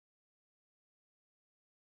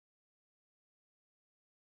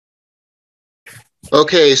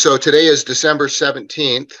Okay, so today is December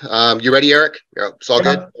 17th. You ready, Eric? Yeah, it's all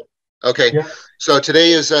Yeah, good? Okay, yeah. so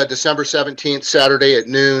today is December 17th, Saturday at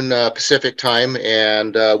noon Pacific time,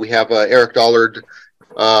 and we have Eric Dollard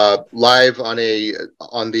live on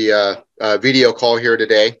the video call here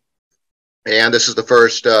today. And this is the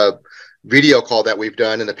first video call that we've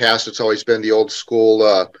done. In the past, it's always been the old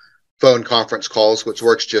school phone conference calls, which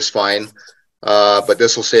works just fine. But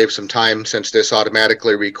this will save some time since this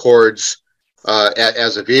automatically records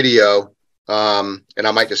as a video, and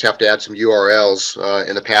I might just have to add some URLs.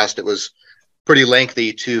 In the past, it was pretty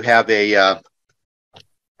lengthy to have a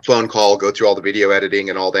phone call, go through all the video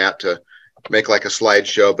editing and all that to make like a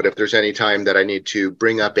slideshow. But if there's any time that I need to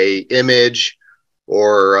bring up a image,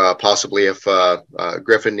 or possibly if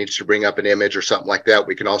Griffin needs to bring up an image or something like that,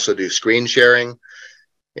 we can also do screen sharing.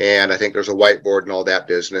 And I think there's a whiteboard and all that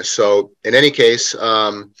business. So in any case,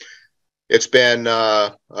 it's been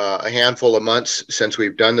a handful of months since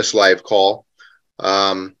we've done this live call.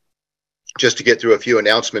 Just to get through a few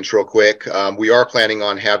announcements real quick, we are planning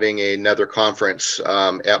on having another conference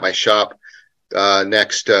at my shop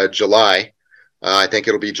next July. I think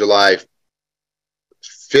it'll be July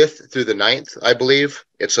 5th through the 9th, I believe.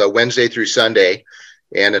 It's a Wednesday through Sunday,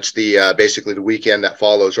 and it's the basically the weekend that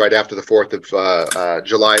follows right after the 4th of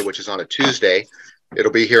July, which is on a Tuesday.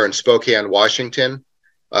 It'll be here in Spokane, Washington.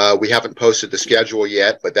 We haven't posted the schedule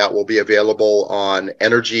yet, but that will be available on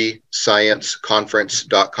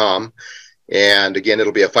EnergyScienceConference.com. And again,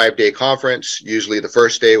 it'll be a 5-day conference. Usually the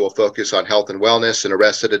first day will focus on health and wellness, and the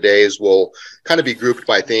rest of the days will kind of be grouped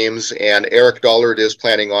by themes. And Eric Dollard is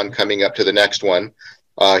planning on coming up to the next one.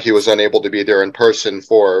 He was unable to be there in person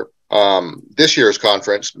for this year's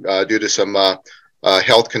conference due to some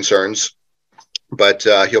health concerns, but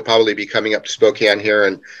he'll probably be coming up to Spokane here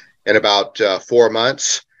in about 4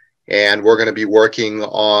 months, and we're going to be working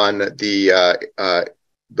on the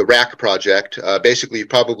rack project. Basically, you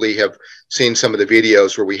probably have seen some of the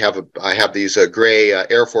videos where I have these gray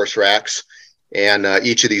Air Force racks, and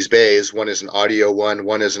each of these bays, one is an audio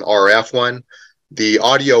one is an RF one. The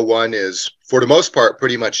audio one is, for the most part,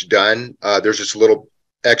 pretty much done. There's just a little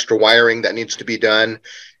extra wiring that needs to be done,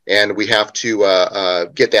 and we have to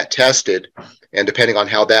get that tested. And depending on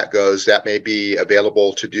how that goes, that may be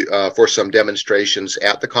available to do for some demonstrations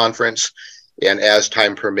at the conference. And as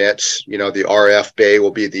time permits, the RF bay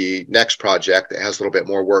will be the next project that has a little bit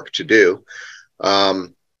more work to do.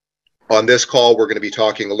 On this call, we're going to be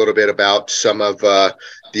talking a little bit about some of the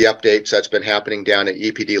updates that's been happening down at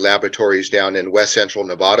EPD Laboratories down in West Central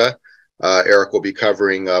Nevada. Eric will be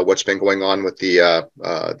covering what's been going on with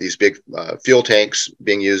these big fuel tanks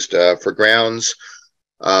being used for grounds,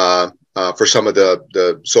 for some of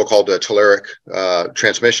the so-called telluric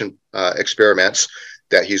transmission experiments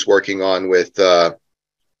that he's working on with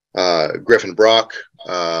Griffin Brock,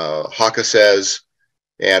 Haka Says,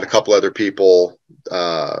 and a couple other people.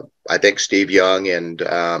 I think Steve Young and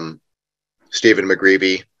Stephen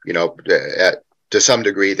McGreevy, to some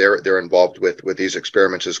degree, they're involved with these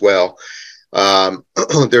experiments as well.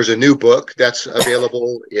 There's a new book that's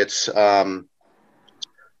available. It's The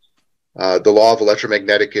Law of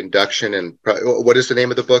Electromagnetic Induction. And what is the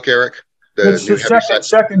name of the book, Eric? It's the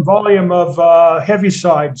second volume of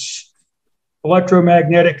Heavisides,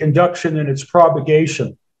 Electromagnetic Induction and Its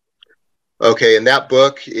Propagation. Okay, and that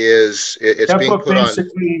book is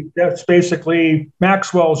that's basically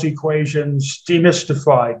Maxwell's equations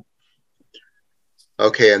demystified.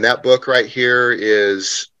 Okay, and that book right here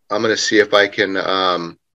is, I'm going to see if I can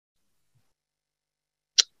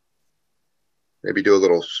maybe do a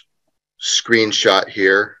little screenshot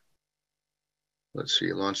here. Let's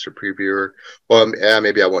see, launch the previewer. Well,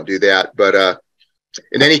 maybe I won't do that, but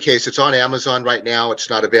in any case, it's on Amazon right now. It's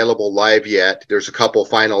not available live yet. There's a couple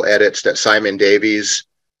final edits that Simon Davies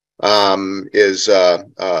is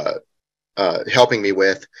helping me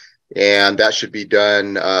with, and that should be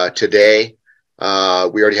done today.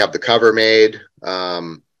 We already have the cover made.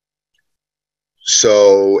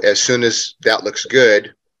 So as soon as that looks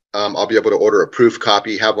good, I'll be able to order a proof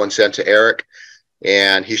copy, have one sent to Eric,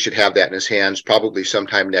 and he should have that in his hands probably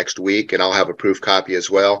sometime next week, and I'll have a proof copy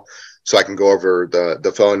as well, so I can go over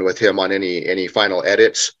the phone with him on any final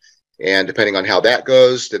edits. And depending on how that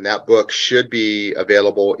goes, then that book should be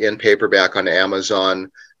available in paperback on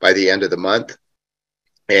Amazon by the end of the month.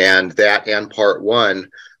 And that and part one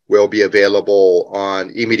will be available on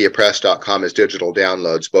emediapress.com as digital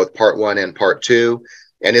downloads, both part one and part two.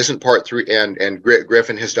 And isn't part three, and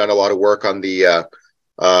Griffin has done a lot of work on the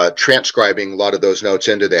transcribing a lot of those notes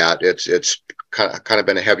into that. It's kind of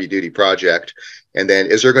been a heavy duty project. And then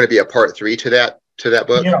is there going to be a part three to that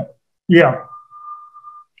book? Yeah.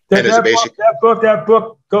 That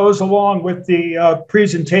book goes along with the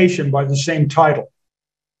presentation by the same title.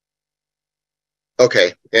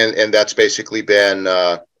 Okay, and that's basically been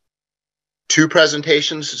 2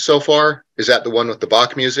 presentations so far. Is that the one with the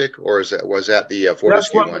Bach music, or was that the Fortescue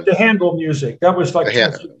That's one with the Handel music? That was like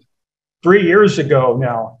 3 years ago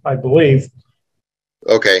now, I believe.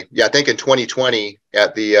 Okay, yeah, I think in 2020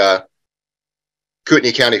 at the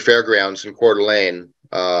Kootenai County Fairgrounds in Coeur d'Alene,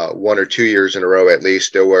 1 or 2 years in a row at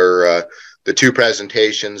least, there were the 2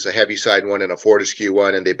 presentations, a Heaviside one and a Fortescue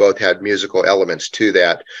one, and they both had musical elements to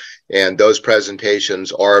that. And those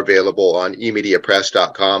presentations are available on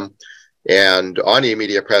emediapress.com. And on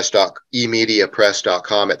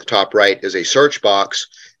emediapress.com at the top right is a search box.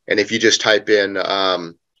 And if you just type in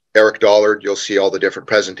Eric Dollard, you'll see all the different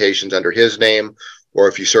presentations under his name. Or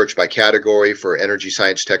if you search by category for Energy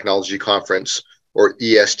Science Technology Conference or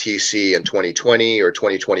ESTC in 2020 or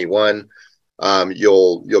 2021,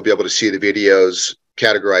 you'll be able to see the videos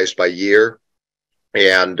categorized by year.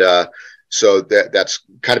 And so that's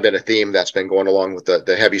kind of been a theme that's been going along with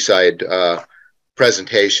the Heaviside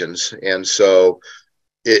presentations. And so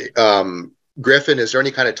Griffin, is there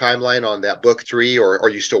any kind of timeline on that book 3, or are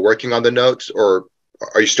you still working on the notes, or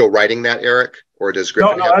are you still writing that, Eric, or does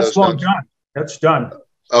Griffin have that's those long notes? done. That's done.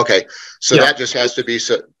 Okay, so that just has to be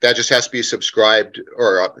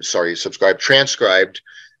transcribed.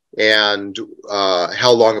 And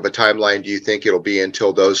how long of a timeline do you think it'll be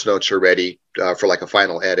until those notes are ready for like a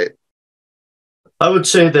final edit? I would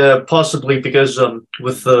say that possibly, because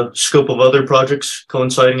with the scope of other projects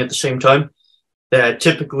coinciding at the same time, that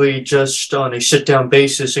typically just on a sit-down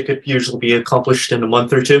basis, it could usually be accomplished in a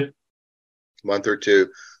month or 2. Month or 2.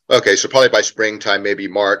 Okay, so probably by springtime, maybe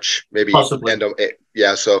March, maybe possibly.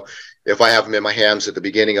 So if I have them in my hands at the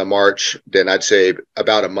beginning of March, then I'd say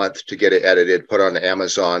about a month to get it edited, put on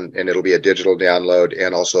Amazon, and it'll be a digital download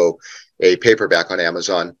and also a paperback on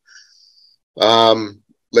Amazon.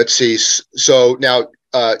 Let's see. So now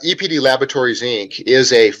EPD Laboratories, Inc.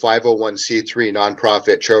 is a 501c3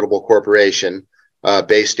 nonprofit charitable corporation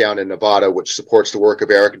based down in Nevada, which supports the work of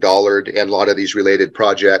Eric Dollard and a lot of these related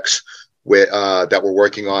projects that we're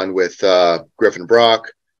working on with Griffin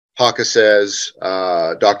Brock, Hakases,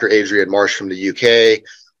 Dr. Adrian Marsh from the UK.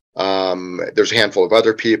 There's a handful of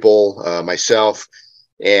other people, myself,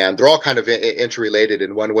 and they're all kind of interrelated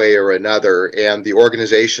in one way or another. And the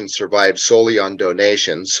organization survives solely on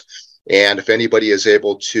donations. And if anybody is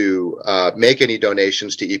able to make any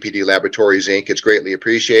donations to EPD Laboratories, Inc., it's greatly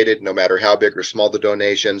appreciated, no matter how big or small the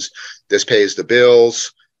donations. This pays the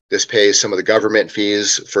bills. This pays some of the government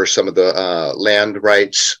fees for some of the land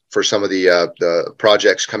rights for some of the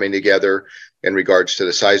projects coming together in regards to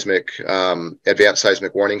the seismic, advanced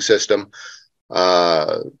seismic warning system.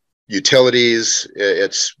 Utilities,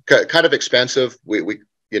 it's kind of expensive.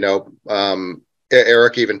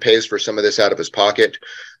 Eric even pays for some of this out of his pocket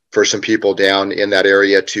for some people down in that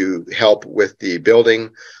area to help with the building.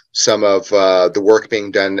 Some of the work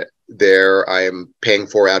being done there, I am paying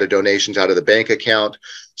for out of donations out of the bank account.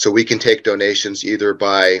 So we can take donations either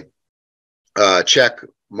by check,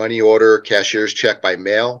 money order, cashier's check by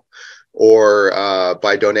mail, or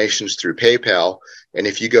by donations through PayPal. And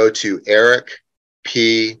if you go to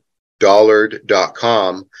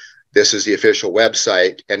ericpdollard.com, this is the official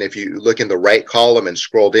website. And if you look in the right column and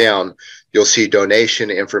scroll down, you'll see donation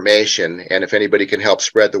information. And if anybody can help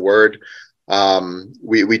spread the word,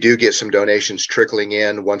 we do get some donations trickling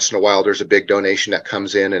in. Once in a while, there's a big donation that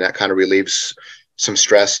comes in, and that kind of relieves some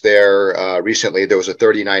stress there. Recently, there was a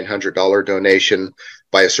 $3,900 donation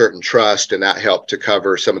by a certain trust, and that helped to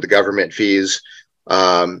cover some of the government fees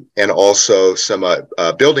and also some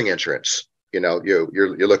building insurance.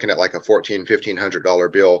 You're looking at like a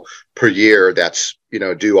 $1,400-1,500 bill per year that's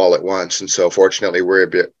due all at once, and so fortunately we're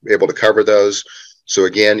able to cover those. So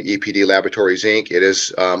again, EPD Laboratories, Inc. It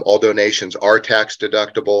is all donations are tax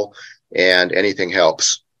deductible, and anything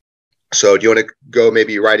helps. So do you want to go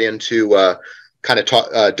maybe right into kind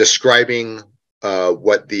of describing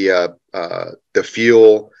what the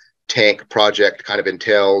fuel tank project kind of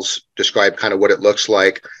entails? Describe kind of what it looks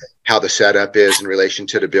like, how the setup is in relation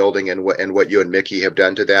to the building, and what you and Mickey have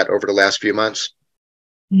done to that over the last few months.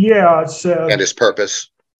 Yeah, it's and its purpose.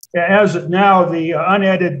 As of now, the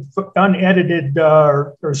unedited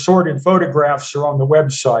or sorted photographs are on the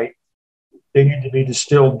website. They need to be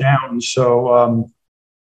distilled down. So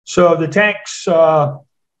the tanks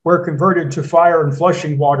were converted to fire and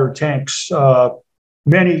flushing water tanks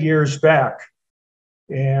many years back.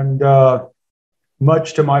 And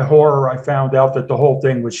much to my horror, I found out that the whole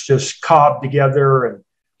thing was just cobbed together, and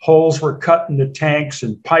holes were cut in the tanks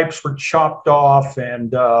and pipes were chopped off,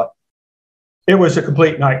 and it was a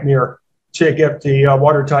complete nightmare to get the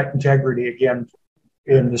watertight integrity again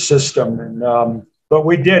in the system. And but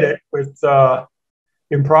we did it with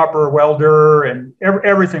improper welder, and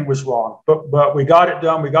everything was wrong. But we got it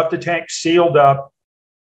done. We got the tank sealed up.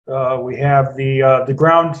 We have the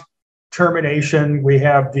ground termination. We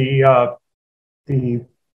have the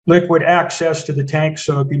liquid access to the tank,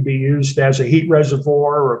 so it can be used as a heat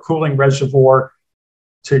reservoir or a cooling reservoir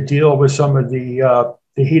to deal with some of the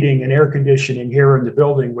heating and air conditioning here in the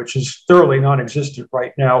building, which is thoroughly non-existent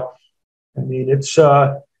right now. I mean,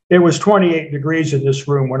 it was 28 degrees in this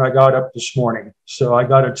room when I got up this morning. So I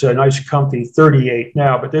got it to a nice comfy 38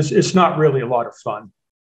 now, but it's not really a lot of fun.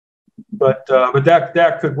 But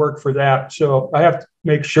that could work for that. So I have to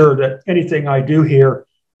make sure that anything I do here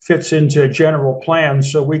fits into a general plan.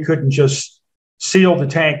 So we couldn't just seal the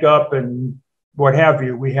tank up and what have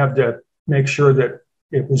you. We have to make sure that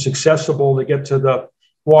it was accessible to get to the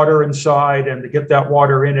water inside and to get that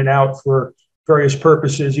water in and out for various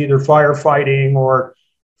purposes, either firefighting or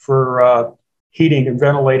for heating and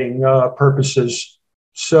ventilating purposes.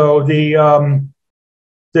 So the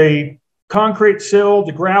concrete sill,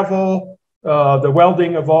 the gravel, the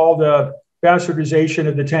welding of all the bastardization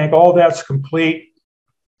of the tank, all that's complete.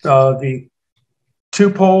 The 2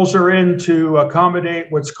 poles are in to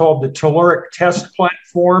accommodate what's called the telluric test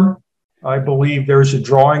platform. I believe there's a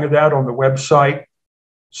drawing of that on the website.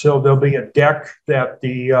 So there'll be a deck that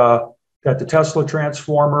the Tesla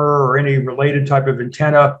transformer or any related type of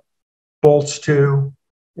antenna bolts to,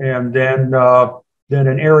 and then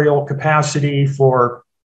an aerial capacity for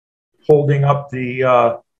holding up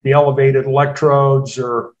the elevated electrodes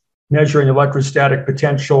or measuring electrostatic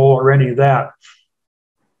potential or any of that.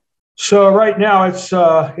 So right now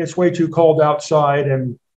it's way too cold outside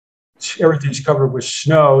and everything's covered with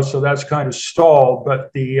snow, so that's kind of stalled.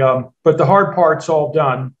 But the hard part's all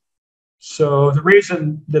done. So the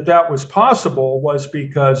reason that was possible was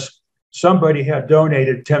because somebody had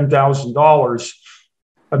donated $10,000.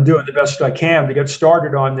 I'm doing the best I can to get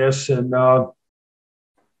started on this, and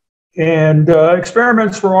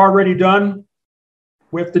experiments were already done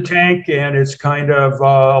with the tank, and it's kind of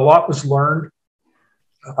a lot was learned.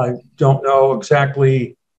 I don't know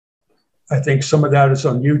exactly. I think some of that is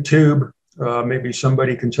on YouTube. Maybe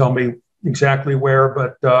somebody can tell me exactly where,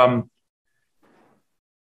 but the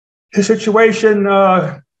situation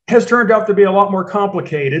has turned out to be a lot more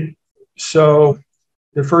complicated. So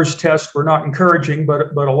the first tests were not encouraging,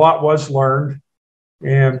 but a lot was learned.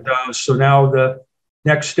 And so now the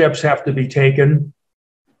next steps have to be taken.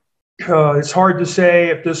 It's hard to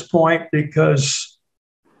say at this point because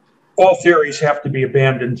all theories have to be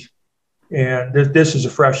abandoned. And this is a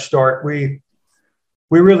fresh start. We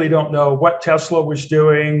really don't know what Tesla was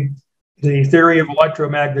doing. The theory of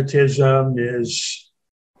electromagnetism is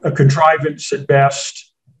a contrivance at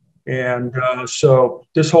best. And so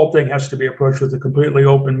this whole thing has to be approached with a completely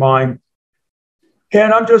open mind.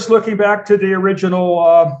 And I'm just looking back to the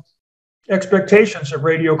original expectations of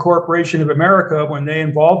Radio Corporation of America when they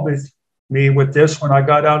involved me with this when I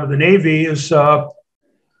got out of the Navy is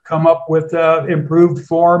come up with an improved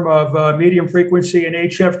form of medium frequency and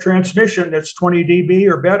HF transmission that's 20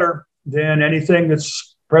 dB or better than anything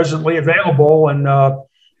that's presently available. And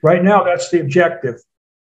right now, that's the objective.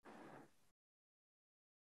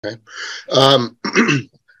 Okay. I'm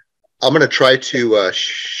going to try to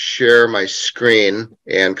share my screen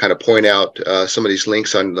and kind of point out some of these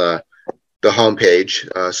links on the homepage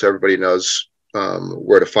so everybody knows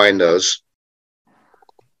where to find those.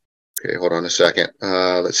 Okay, hold on a second.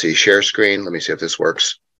 Let's see, share screen. Let me see if this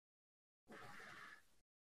works.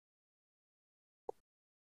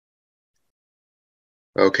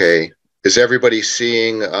 Okay, is everybody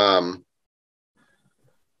seeing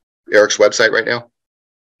Eric's website right now?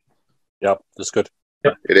 Yep, that's good.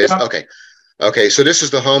 Yep. It is? Okay. Okay, so this is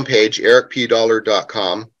the homepage,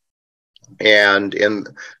 ericpdollar.com. And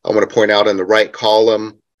I want to point out in the right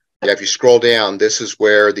column, if you scroll down, this is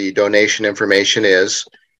where the donation information is.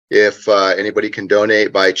 If anybody can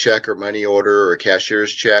donate by check or money order or a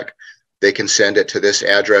cashier's check, they can send it to this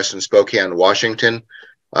address in Spokane, Washington.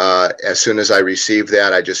 As soon as I receive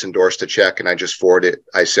that, I just endorse the check and I just forward it.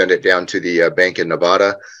 I send it down to the bank in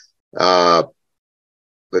Nevada.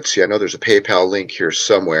 Let's see, I know there's a PayPal link here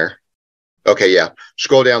somewhere. Okay, yeah.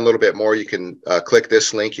 Scroll down a little bit more. You can click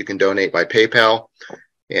this link. You can donate by PayPal.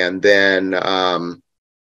 And then, and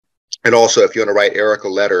also if you want to write Eric a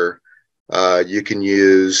letter, you can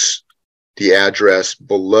use the address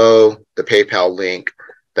below the PayPal link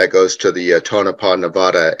that goes to the Tonopah,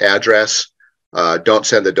 Nevada address. Don't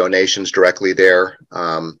send the donations directly there.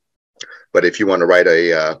 But if you want to write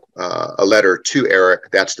a letter to Eric,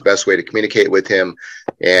 that's the best way to communicate with him.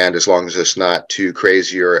 And as long as it's not too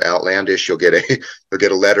crazy or outlandish, you'll get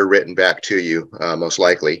a letter written back to you, most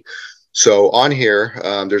likely. So on here,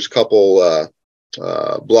 there's a couple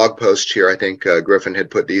blog posts here. I think Griffin had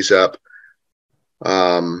put these up.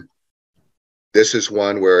 This is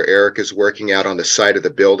one where Eric is working out on the side of the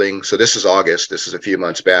building. So this is August. This is a few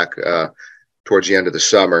months back, towards the end of the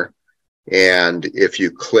summer. And if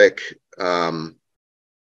you click the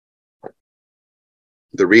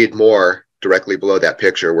read more directly below that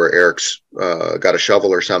picture where Eric's got a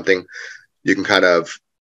shovel or something, you can kind of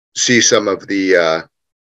see some of the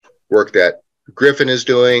work that Griffin is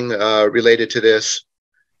doing related to this.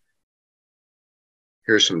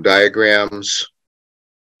 Here's some diagrams.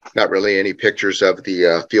 Not really any pictures of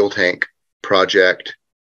the fuel tank project.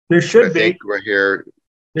 There should be. Right here.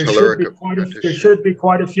 There should be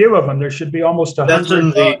quite a few of them. There should be almost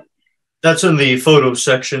 100. That's in the photo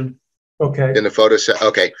section. Okay. In the photo set.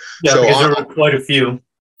 Okay. Yeah, so because there were quite a few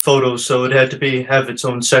photos, so it had to have its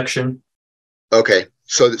own section. Okay.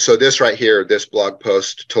 So this right here, this blog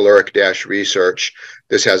post, Telluric-Research,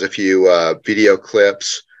 this has a few video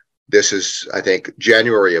clips. This is, I think,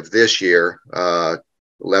 January of this year,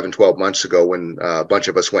 11, 12 months ago, when a bunch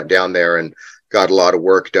of us went down there and got a lot of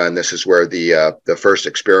work done. This is where the first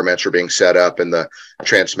experiments were being set up, and the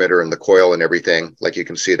transmitter and the coil and everything. Like you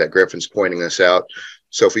can see that Griffin's pointing this out.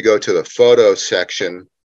 So if we go to the photo section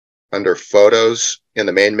under photos in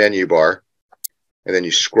the main menu bar, and then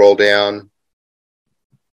you scroll down,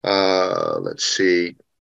 let's see.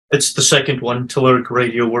 It's the second one, Telluric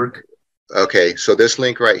Radio Work. Okay, so this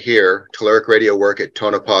link right here, Telluric Radio Work at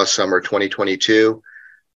Tonopah Summer 2022.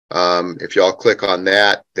 If y'all click on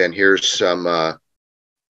that, then here's some,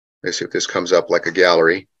 let's see if this comes up like a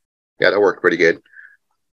gallery. Yeah, that worked pretty good.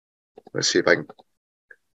 Let's see if I can.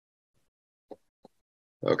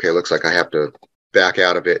 Okay, looks like I have to back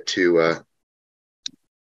out of it to,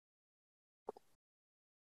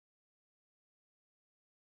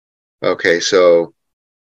 okay, so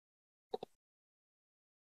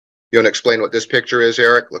you want to explain what this picture is,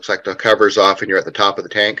 Eric? Looks like the cover's off and you're at the top of the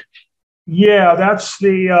tank. Yeah, that's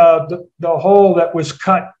the hole that was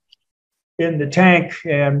cut in the tank,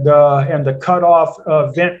 and the cut off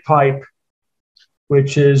vent pipe,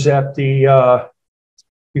 which is at the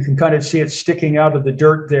you can kind of see it sticking out of the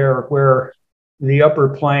dirt there, where the upper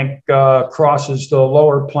plank crosses the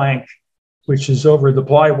lower plank, which is over the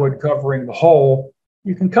plywood covering the hole.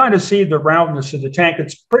 You can kind of see the roundness of the tank.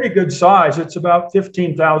 It's pretty good size. It's about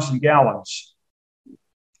 15,000 gallons.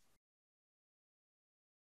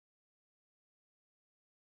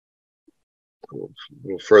 A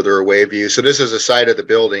little further away view. So this is the side of the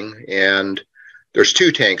building, and there's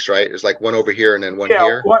two tanks, right? There's like one over here and then one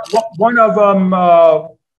here. One of them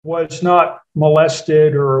was not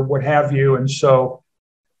molested or what have you, and so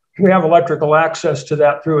we have electrical access to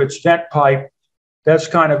that through its vent pipe. That's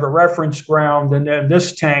kind of a reference ground, and then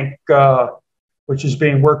this tank, which is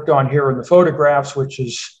being worked on here in the photographs, which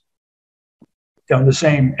is on the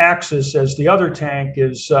same axis as the other tank,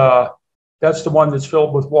 is that's the one that's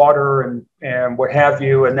filled with water and what have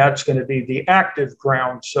you, and that's going to be the active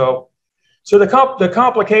ground. So the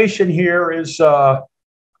complication here is that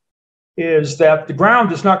the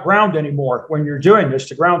ground is not ground anymore. When you're doing this,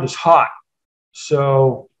 the ground is hot.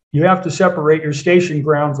 So you have to separate your station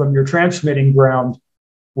ground from your transmitting ground,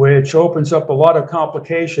 which opens up a lot of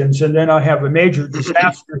complications. And then I have a major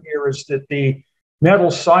disaster here, is that the metal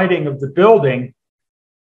siding of the building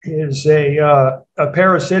is a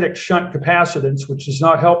parasitic shunt capacitance, which does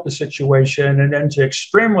not help the situation. And then to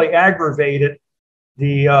extremely aggravate it,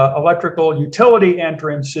 the electrical utility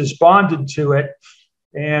entrance is bonded to it,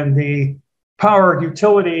 and the power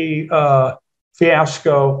utility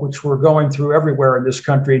fiasco, which we're going through everywhere in this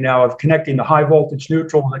country now, of connecting the high voltage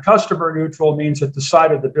neutral and the customer neutral, means that the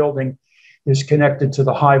side of the building is connected to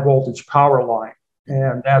the high voltage power line.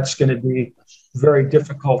 And that's going to be very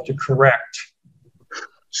difficult to correct.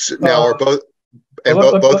 So now are both, and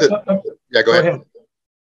yeah, go ahead.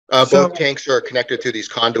 Both tanks are connected to these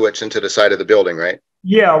conduits into the side of the building, right?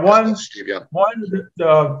 Yeah,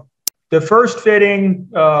 the first fitting,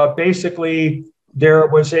 basically there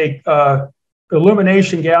was a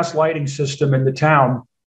illumination gas lighting system in the town,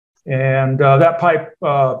 and that pipe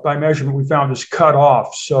by measurement we found is cut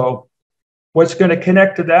off. So what's going to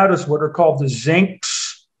connect to that is what are called the zincs.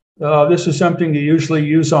 This is something you usually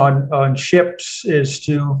use on ships, is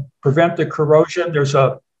to prevent the corrosion. There's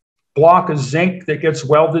a block of zinc that gets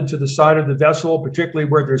welded to the side of the vessel, particularly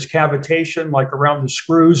where there's cavitation, like around the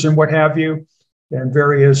screws and what have you, and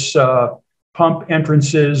various pump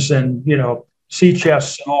entrances and, sea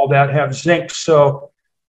chests and all that have zinc. So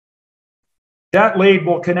that lead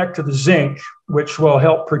will connect to the zinc, which will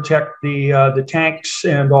help protect the tanks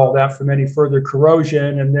and all that from any further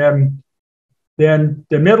corrosion. And then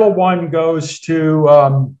the middle one goes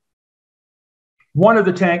to one of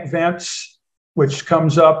the tank vents, which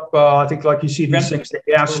comes up, I think like you see these things at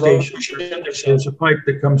gas stations. There's a pipe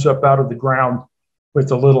that comes up out of the ground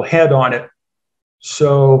with a little head on it.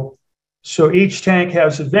 So each tank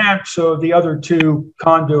has a vent, so the other two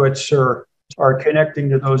conduits are connecting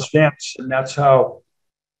to those vents, and that's how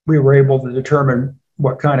we were able to determine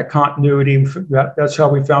what kind of continuity. That's how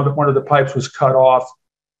we found that one of the pipes was cut off,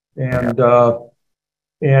 and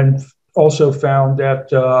also found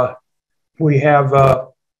that we have a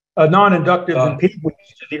non-inductive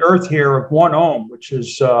impedance to the earth here of 1 ohm, which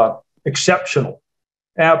is exceptional,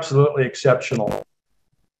 absolutely exceptional.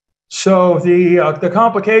 So the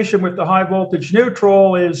complication with the high voltage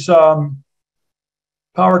neutral is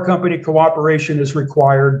power company cooperation is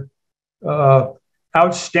required.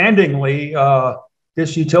 Outstandingly,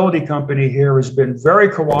 this utility company here has been very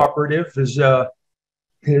cooperative,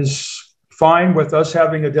 is fine with us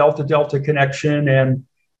having a delta-delta connection and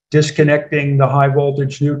disconnecting the high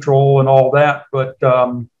voltage neutral and all that, but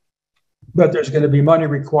there's going to be money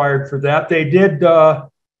required for that. They did do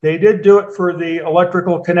it for the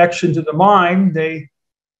electrical connection to the mine. They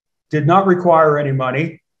did not require any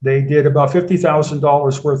money. They did about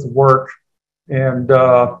 $50,000 worth of work and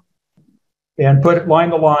put it line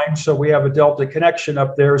to line, so we have a delta connection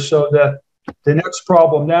up there. So the next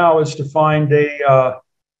problem now is to find a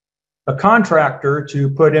contractor to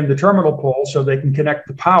put in the terminal pole so they can connect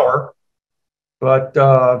the power. But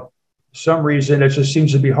for some reason, it just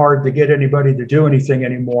seems to be hard to get anybody to do anything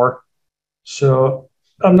anymore. So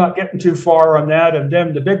I'm not getting too far on that. And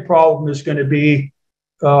then the big problem is going to be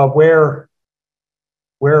where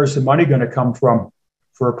is the money going to come from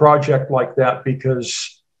for a project like that?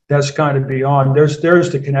 Because that's kind of beyond,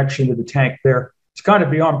 there's the connection to the tank there. It's kind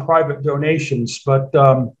of beyond private donations. But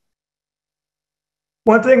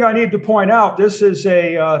one thing I need to point out, this is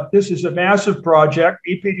a massive project.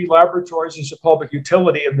 EPD Laboratories is a public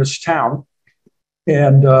utility in this town.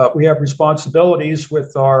 And we have responsibilities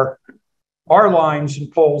with our lines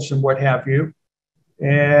and poles and what have you.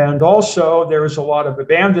 And also there's a lot of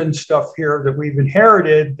abandoned stuff here that we've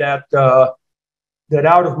inherited that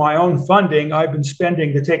out of my own funding, I've been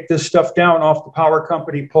spending to take this stuff down off the power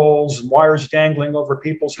company poles and wires dangling over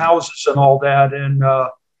people's houses and all that. And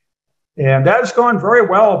that has gone very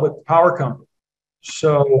well with the power company.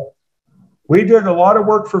 So we did a lot of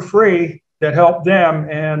work for free that helped them,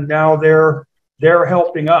 and now they're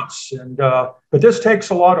helping us. And but this takes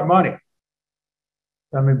a lot of money.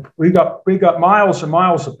 I mean, we got miles and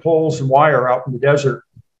miles of poles and wire out in the desert,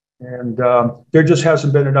 and there just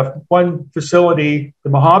hasn't been enough. One facility, the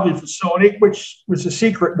Mojave facility, which was a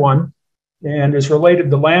secret one and is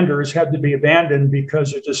related to Landers, had to be abandoned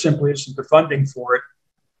because there just simply isn't the funding for it.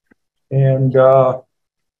 And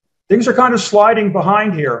things are kind of sliding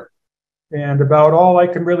behind here. And about all I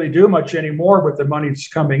can really do much anymore with the money that's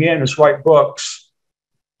coming in is write books.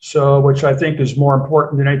 So, which I think is more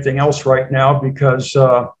important than anything else right now, because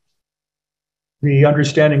the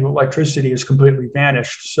understanding of electricity has completely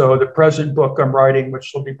vanished. So the present book I'm writing, which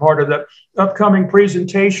will be part of the upcoming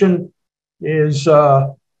presentation, is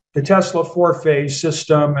the Tesla four-phase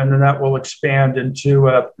system, and then that will expand into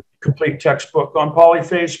a complete textbook on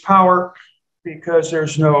polyphase power, because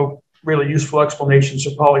there's no really useful explanations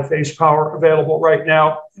of polyphase power available right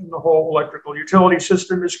now. And the whole electrical utility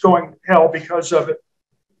system is going to hell because of it.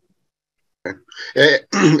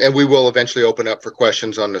 And we will eventually open up for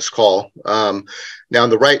questions on this call. Now on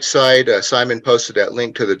the right side, Simon posted that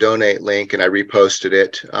link to the donate link, and I reposted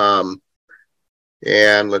it.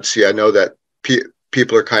 And let's see, I know that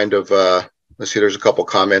people are kind of, let's see, there's a couple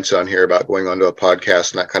comments on here about going onto a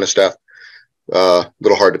podcast and that kind of stuff. A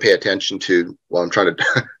little hard to pay attention to while I'm trying to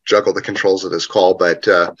juggle the controls of this call, but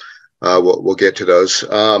we'll get to those. Do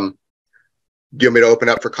you want me to open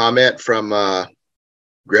up for comment from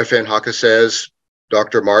Griffin, Haka says,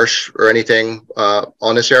 Dr. Marsh, or anything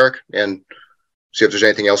on this, Eric, and see if there's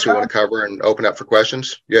anything else we want to cover and open up for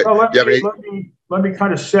questions? Let me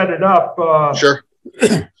kind of set it up. Sure.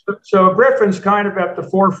 So Griffin's kind of at the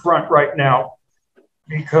forefront right now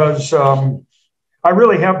because I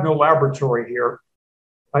really have no laboratory here.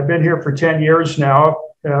 I've been here for 10 years now.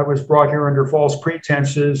 I was brought here under false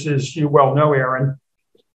pretenses, as you well know, Aaron,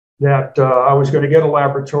 that I was going to get a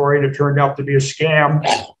laboratory, and it turned out to be a scam.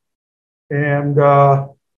 And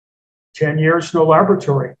 10 years, no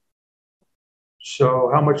laboratory.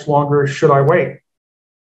 So how much longer should I wait?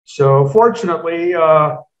 So fortunately,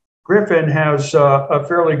 Griffin has a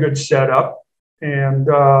fairly good setup. And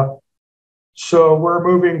so we're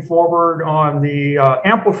moving forward on the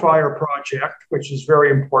amplifier project, which is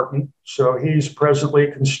very important. So he's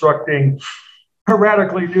presently constructing a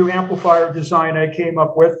radically new amplifier design I came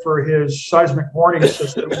up with for his seismic warning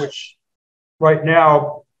system, which right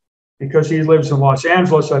now, because he lives in Los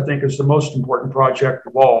Angeles, I think is the most important project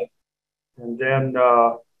of all. And then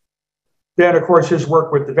of course, his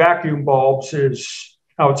work with the vacuum bulbs is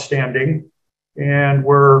outstanding. And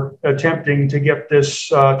we're attempting to get this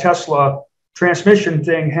Tesla transmission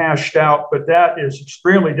thing hashed out, but that is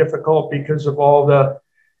extremely difficult because of all the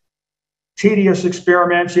tedious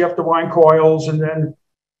experiments. You have to wind coils and then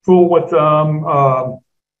fool with them.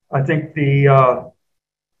 I think the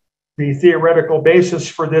theoretical basis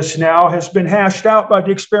for this now has been hashed out by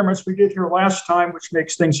the experiments we did here last time, which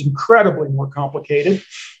makes things incredibly more complicated.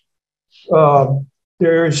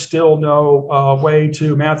 There is still no way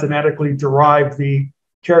to mathematically derive the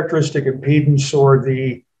characteristic impedance or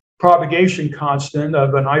the propagation constant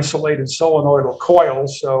of an isolated solenoidal coil.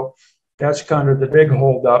 So that's kind of the big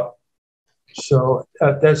holdup. So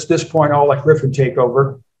at this point, I'll let Griffin take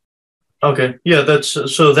over. Okay, yeah,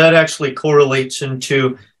 so that actually correlates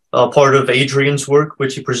into part of Adrian's work,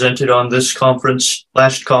 which he presented on this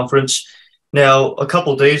last conference. Now, a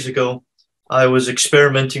couple days ago, I was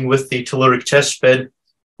experimenting with the telluric test bed,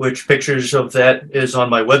 which pictures of that is on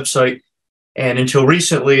my website. And until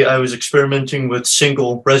recently, I was experimenting with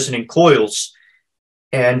single resonant coils.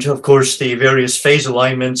 And of course, the various phase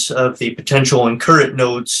alignments of the potential and current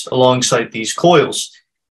nodes alongside these coils.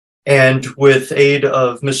 And with aid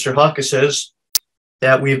of Mr. Hakases,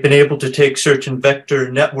 that we've been able to take certain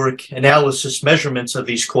vector network analysis measurements of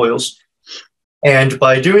these coils. And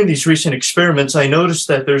by doing these recent experiments, I noticed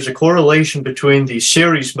that there's a correlation between the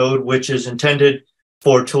series mode, which is intended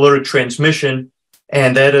for telluric transmission,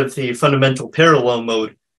 and that of the fundamental parallel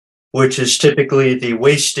mode, which is typically the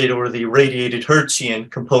wasted or the radiated Hertzian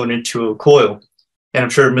component to a coil. And I'm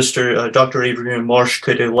sure Dr. Adrian Marsh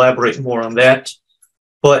could elaborate more on that.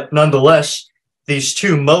 But nonetheless, these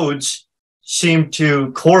two modes seem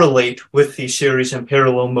to correlate with the series and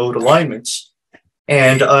parallel mode alignments.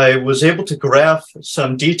 And I was able to graph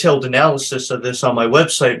some detailed analysis of this on my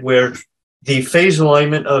website, where the phase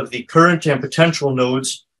alignment of the current and potential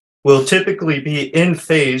nodes will typically be in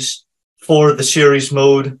phase for the series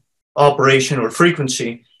mode operation or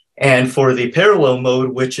frequency. And for the parallel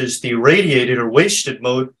mode, which is the radiated or wasted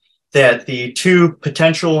mode, that the two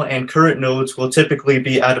potential and current nodes will typically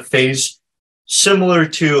be out of phase, similar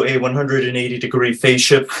to a 180-degree phase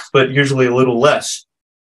shift, but usually a little less.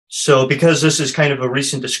 So because this is kind of a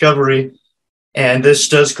recent discovery, and this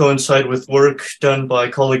does coincide with work done by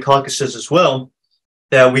colleague Hakases as well,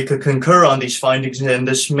 that we could concur on these findings, and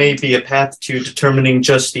this may be a path to determining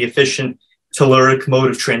just the efficient telluric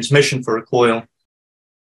mode of transmission for a coil.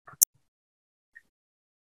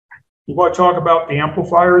 You want to talk about the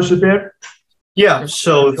amplifiers a bit? Yeah,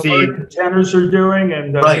 so the antennas are doing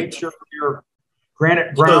and the nature of your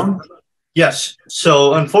granite ground? Yes.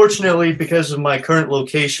 So unfortunately, because of my current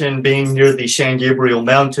location being near the San Gabriel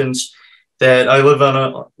Mountains, that I live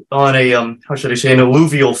on a how should I say, an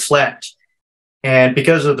alluvial flat. And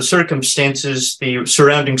because of the circumstances, the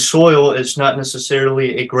surrounding soil is not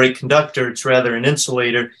necessarily a great conductor. It's rather an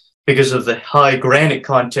insulator because of the high granite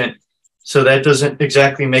content. So that doesn't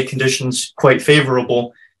exactly make conditions quite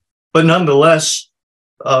favorable. But nonetheless,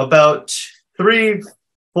 about 3-4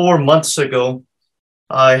 months ago,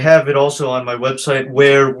 I have it also on my website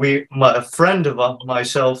where a friend of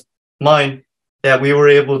mine, that we were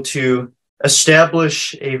able to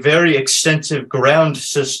establish a very extensive ground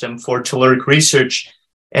system for telluric research.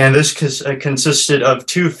 And this consisted of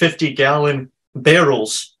two 50-gallon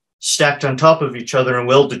barrels stacked on top of each other and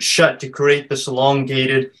welded shut to create this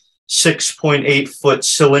elongated 6.8-foot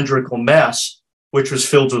cylindrical mass, which was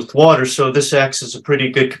filled with water. So this acts as a pretty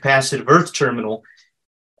good capacitive earth terminal.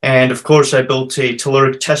 And of course, I built a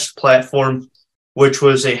telluric test platform, which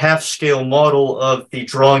was a half-scale model of the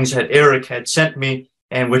drawings that Eric had sent me,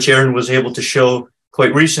 and which Aaron was able to show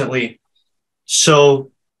quite recently.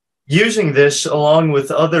 So using this, along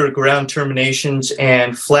with other ground terminations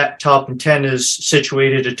and flat top antennas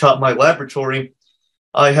situated atop my laboratory,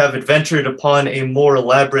 I have adventured upon a more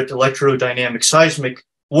elaborate electrodynamic seismic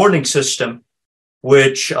warning system,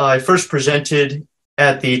 which I first presented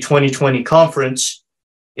at the 2020 conference,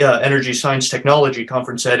 Energy Science Technology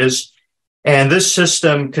Conference, that is. And this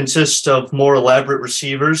system consists of more elaborate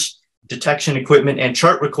receivers, detection equipment, and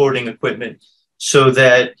chart recording equipment, so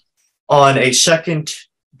that on a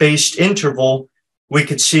second-based interval, we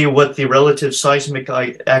could see what the relative seismic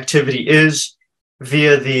activity is,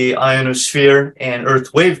 via the ionosphere and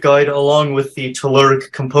Earth waveguide, along with the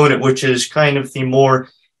telluric component, which is kind of the more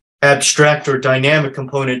abstract or dynamic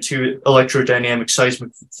component to electrodynamic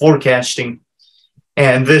seismic forecasting.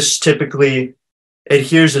 And this typically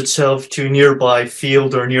adheres itself to nearby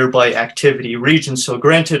field or nearby activity regions. So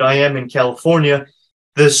granted, I am in California,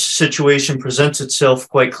 this situation presents itself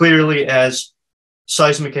quite clearly as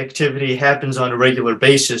seismic activity happens on a regular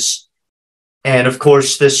basis. And of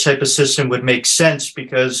course, this type of system would make sense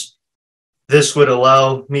because this would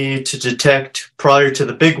allow me to detect prior to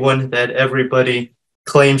the big one that everybody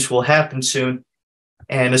claims will happen soon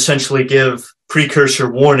and essentially give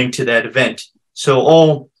precursor warning to that event. So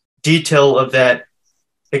all detail of that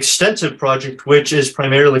extensive project, which is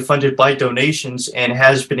primarily funded by donations and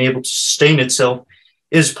has been able to sustain itself,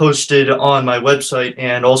 is posted on my website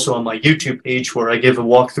and also on my YouTube page, where I give a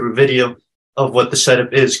walkthrough video of what the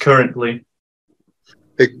setup is currently.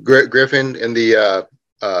 Hey, Griffin, in the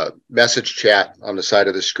message chat on the side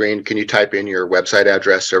of the screen, can you type in your website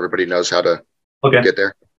address so everybody knows how to get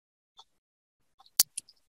there?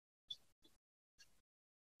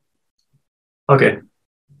 Okay.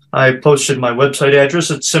 I posted my website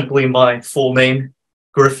address. It's simply my full name,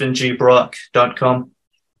 griffingBrock.com.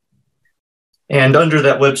 And under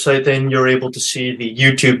that website, then you're able to see the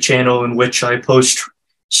YouTube channel in which I post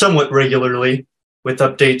somewhat regularly with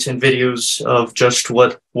updates and videos of just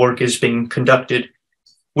what work is being conducted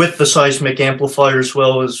with the seismic amplifier, as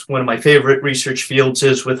well as one of my favorite research fields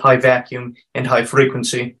is with high vacuum and high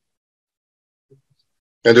frequency.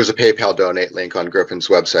 And there's a PayPal donate link on Griffin's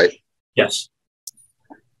website. Yes.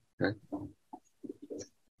 Okay.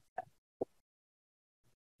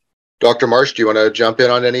 Dr. Marsh, do you want to jump in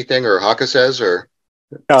on anything, or Haka says, or?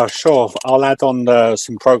 Yeah, sure. I'll add on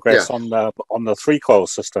some progress on the 3-coil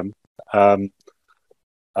system. Since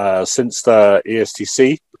the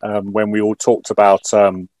ESTC, when we all talked about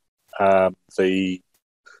the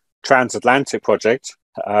transatlantic project,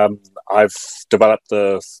 I've developed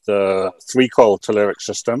the 3-coil telluric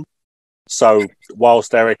system. So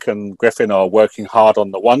whilst Eric and Griffin are working hard on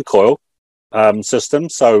the 1-coil system,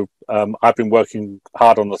 so I've been working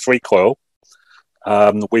hard on the 3-coil.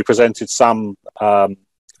 We presented some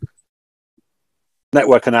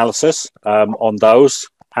network analysis on those,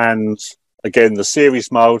 and again, the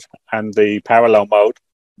series mode and the parallel mode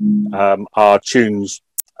are tunes.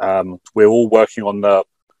 We're all working on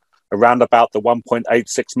around about the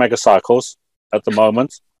 1.86 megacycles at the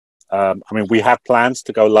moment. I mean, we have plans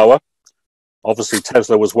to go lower. Obviously,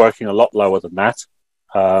 Tesla was working a lot lower than that.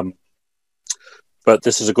 But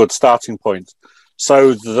this is a good starting point.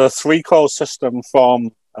 So the 3-coil system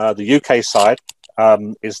from the UK side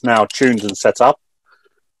is now tuned and set up.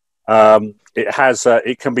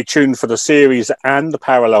 It can be tuned for the series and the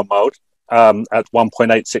parallel mode at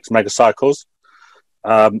 1.86 megacycles.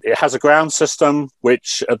 It has a ground system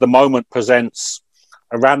which at the moment presents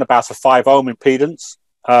around about a 5 ohm impedance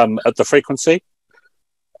at the frequency.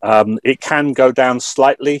 It can go down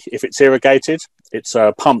slightly if it's irrigated. It's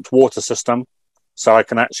a pumped water system, so I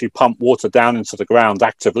can actually pump water down into the ground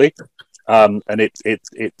actively, and it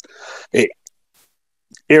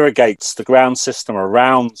irrigates the ground system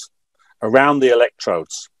around the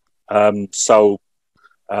electrodes. So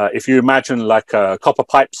if you imagine like a copper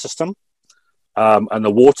pipe system, and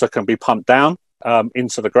the water can be pumped down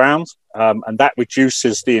into the ground, and that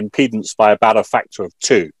reduces the impedance by about a factor of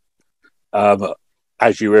 2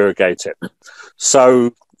 as you irrigate it.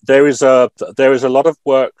 So there is a lot of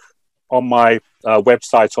work on my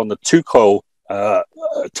website on the 2-coil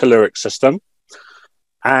telluric system,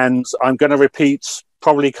 and I'm going to repeat,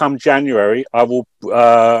 probably come January, I will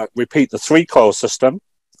repeat the 3-coil system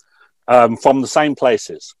from the same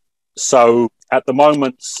places. So at the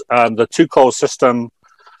moment, the 2-coil system,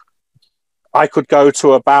 I could go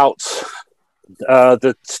to about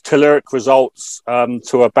the telluric results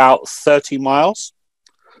to about 30 miles,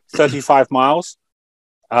 35 miles.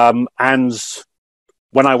 And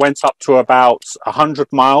when I went up to about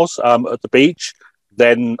 100 miles at the beach,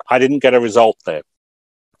 then I didn't get a result there.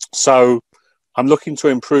 So I'm looking to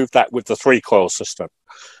improve that with the 3-coil system.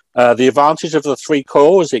 The advantage of the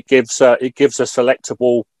 3-coil is it gives a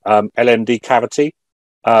selectable LMD cavity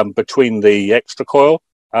between the extra coil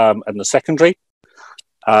and the secondary,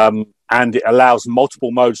 and it allows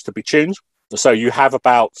multiple modes to be tuned. So you have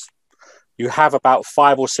about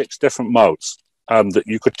 5 or 6 different modes that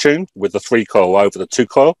you could tune with the 3-coil over the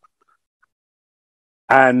 2-coil.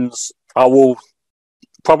 And I will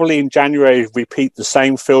probably in January repeat the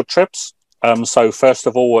same field trips. So first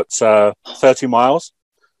of all, it's 30 miles,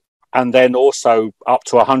 and then also up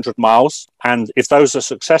to 100 miles. And if those are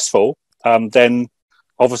successful, then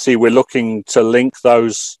obviously we're looking to link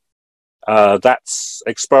those, that's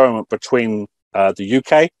experiment between the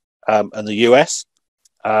UK and the US,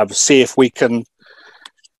 see if we can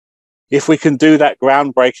do that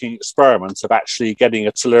groundbreaking experiment of actually getting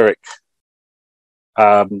a telluric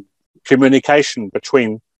communication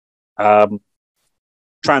between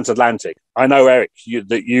transatlantic. I know, Eric,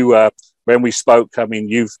 that you when we spoke, I mean,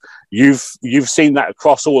 you've seen that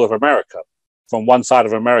across all of America, from one side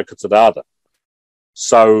of America to the other.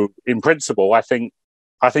 So, in principle, I think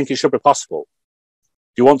it should be possible.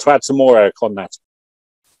 Do you want to add some more, Eric, on that?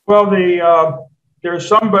 Well, there's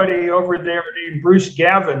somebody over there named Bruce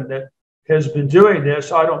Gavin that has been doing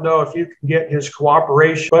this. I don't know if you can get his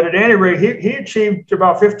cooperation, but at any rate, he achieved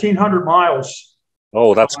about 1,500 miles.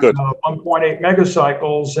 Oh, that's good. 1.8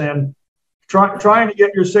 megacycles, and trying to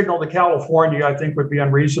get your signal to California, I think, would be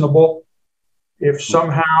unreasonable. If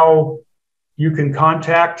somehow you can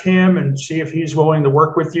contact him and see if he's willing to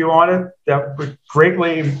work with you on it, that would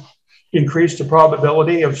greatly increase the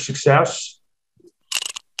probability of success.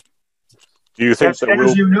 Do you think that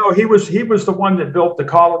as you know, he was the one that built the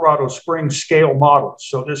Colorado Springs scale model.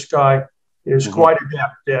 So this guy is quite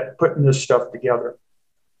adept at putting this stuff together.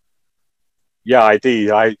 Yeah, I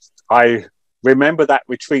did. I remember that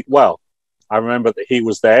retreat well. I remember that he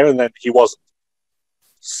was there and then he wasn't.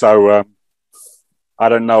 So I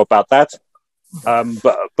don't know about that.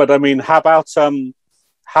 But I mean, how about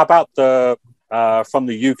the from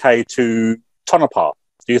the UK to Tonopah?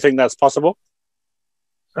 Do you think that's possible?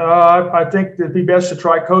 I think it'd be best to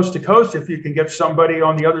try coast to coast if you can get somebody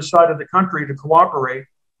on the other side of the country to cooperate.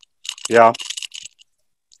 Yeah.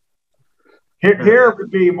 Here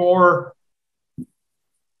would be more.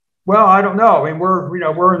 Well, I don't know. I mean,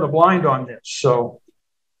 we're in the blind on this. So,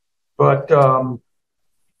 but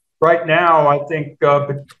right now, I think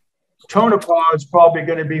Tonopah is probably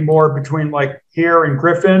going to be more between like here and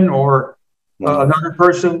Griffin, or another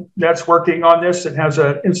person that's working on this that has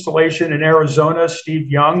an installation in Arizona, Steve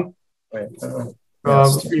Young.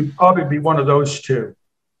 Would probably be one of those two.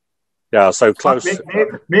 Yeah, so close.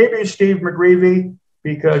 Maybe Steve McGreevy,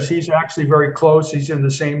 because he's actually very close. He's in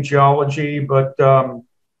the same geology, but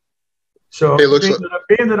so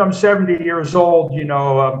being that I'm 70 years old,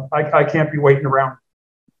 I can't be waiting around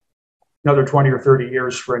another 20 or 30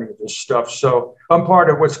 years for any of this stuff. So I'm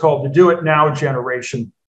part of what's called the do it now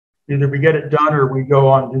generation. Either we get it done or we go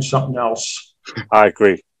on and do something else. I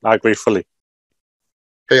agree fully.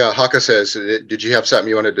 Hey, Haka says, did you have something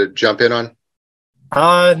you wanted to jump in on?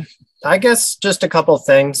 I guess just a couple of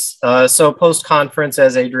things. So post-conference,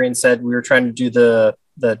 as Adrian said, we were trying to do the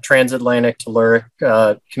transatlantic telluric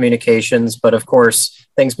communications, but of course,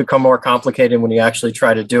 things become more complicated when you actually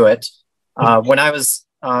try to do it. When I was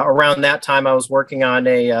around that time, I was working on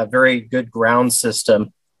a very good ground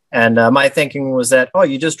system. And my thinking was that,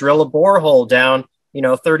 you just drill a borehole down,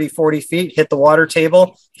 30, 40 feet, hit the water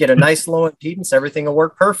table, get a nice low impedance, everything will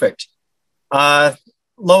work perfect.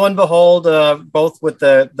 Lo and behold, both with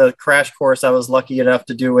the crash course I was lucky enough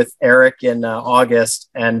to do with Eric in August,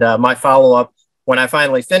 and my follow-up when I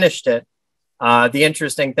finally finished it, the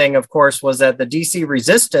interesting thing, of course, was that the DC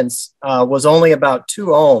resistance was only about 2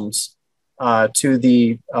 ohms to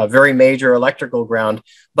the very major electrical ground,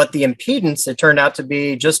 but the impedance, it turned out to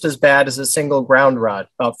be just as bad as a single ground rod,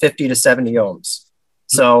 about 50 to 70 ohms.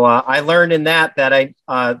 So I learned in that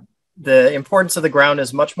the importance of the ground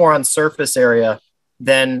is much more on surface area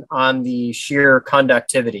than on the sheer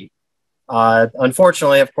conductivity.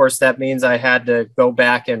 Unfortunately, of course, that means I had to go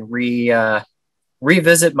back and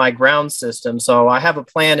revisit my ground system. So I have a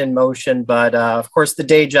plan in motion, but of course the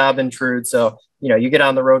day job intrudes. So, you get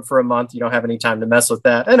on the road for a month, you don't have any time to mess with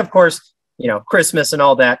that. And of course, Christmas and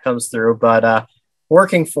all that comes through, but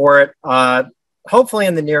working for it. Hopefully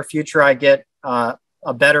in the near future, I get a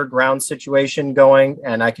better ground situation going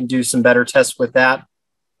and I can do some better tests with that.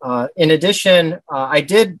 In addition, I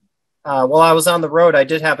did, while I was on the road, I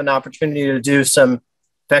did have an opportunity to do some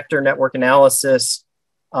vector network analysis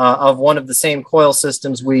of one of the same coil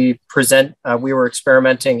systems we were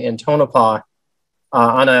experimenting in Tonopah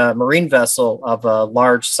on a marine vessel of a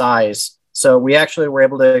large size. So we actually were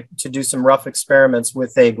able to do some rough experiments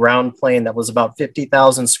with a ground plane that was about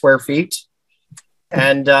 50,000 square feet.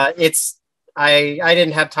 And I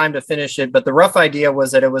didn't have time to finish it, but the rough idea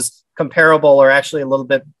was that it was comparable or actually a little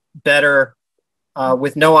bit better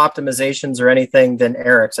with no optimizations or anything than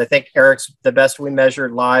Eric's. I think Eric's, the best we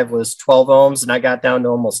measured live was 12 ohms and I got down to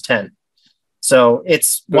almost 10. So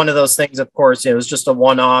it's one of those things, of course, it was just a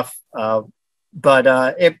one-off, but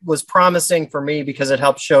it was promising for me because it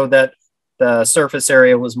helped show that the surface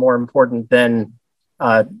area was more important than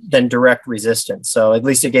direct resistance. So at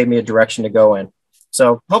least it gave me a direction to go in.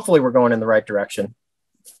 So hopefully we're going in the right direction.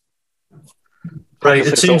 Right.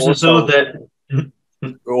 It seems as though that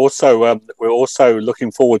we're also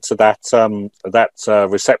looking forward to that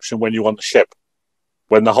reception when you're on the ship,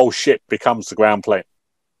 when the whole ship becomes the ground plane.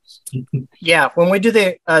 Yeah, when we do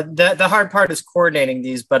the hard part is coordinating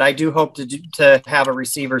these, but I do hope to have a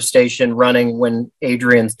receiver station running when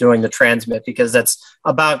Adrian's doing the transmit, because that's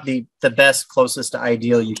about the best, closest to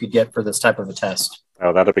ideal you could get for this type of a test.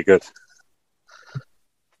 Oh, that'd be good.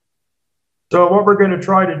 So what we're going to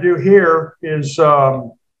try to do here is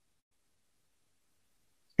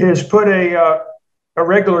put a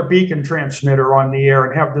regular beacon transmitter on the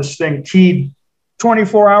air and have this thing keyed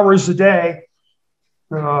 24 hours a day.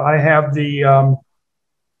 I have the, I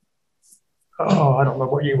don't know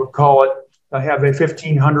what you would call it. I have a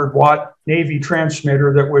 1,500 watt Navy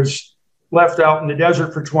transmitter that was left out in the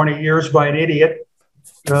desert for 20 years by an idiot.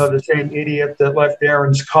 The same idiot that left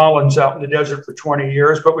Aaron's Collins out in the desert for 20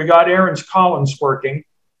 years, but we got Aaron's Collins working.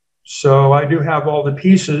 So I do have all the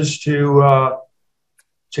pieces to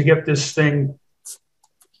get this thing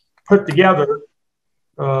put together.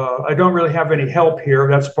 I don't really have any help here.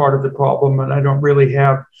 That's part of the problem. And I don't really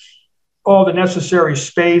have all the necessary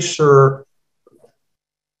space or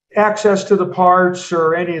access to the parts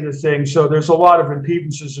or any of the things. So there's a lot of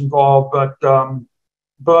impedances involved,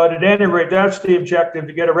 but at any rate, that's the objective,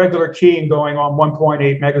 to get a regular keying going on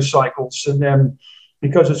 1.8 megacycles. And then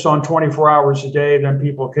because it's on 24 hours a day, then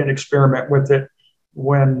people can experiment with it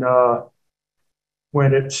when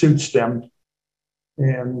it suits them.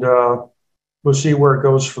 And we'll see where it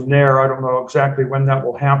goes from there. I don't know exactly when that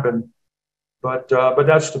will happen, but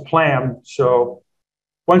that's the plan. So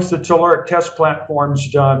once the Telluric test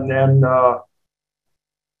platform's done, then we'll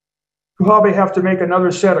probably have to make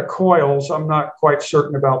another set of coils. I'm not quite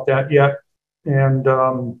certain about that yet.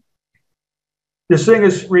 And this thing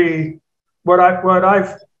is what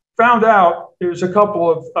I've found out. There's a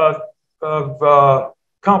couple of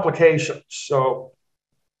complications. So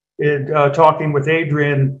in talking with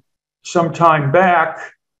Adrian some time back,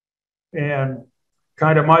 and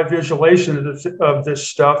kind of my visualization of this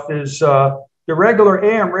stuff is the regular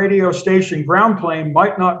AM radio station ground plane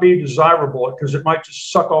might not be desirable because it might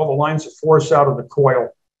just suck all the lines of force out of the coil.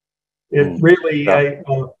 It really, a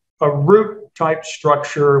root type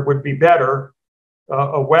structure would be better.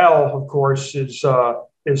 A well, of course, is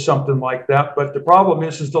something like that. But the problem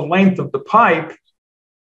is the length of the pipe.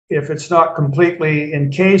 If it's not completely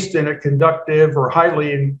encased in a conductive or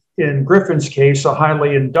highly, in Griffin's case, a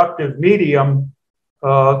highly inductive medium,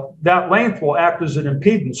 that length will act as an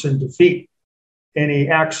impedance and defeat any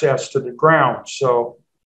access to the ground. So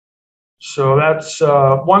that's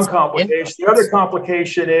one complication. The other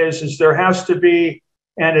complication is there has to be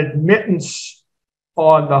an admittance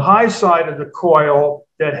on the high side of the coil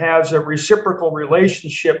that has a reciprocal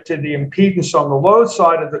relationship to the impedance on the low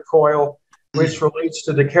side of the coil, which relates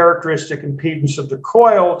to the characteristic impedance of the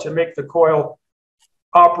coil to make the coil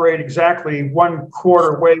operate exactly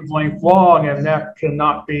 1/4 wavelength long, and that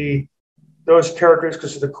cannot be, those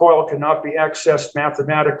characteristics of the coil cannot be accessed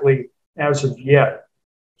mathematically as of yet.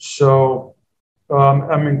 So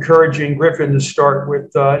I'm encouraging Griffin to start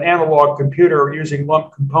with an analog computer using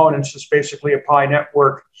lump components. It's basically a pi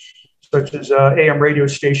network, such as an AM radio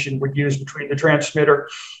station would use between the transmitter,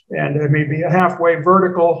 and maybe a halfway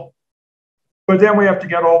vertical. But then we have to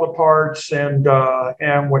get all the parts and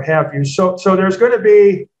what have you. So there's going to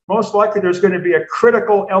be, most likely there's going to be a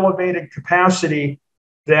critical elevated capacity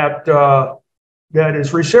that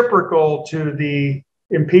is reciprocal to the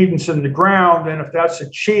impedance in the ground. And if that's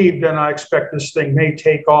achieved, then I expect this thing may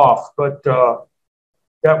take off. But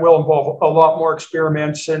that will involve a lot more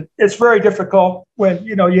experiments. And it's very difficult when,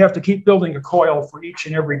 you have to keep building a coil for each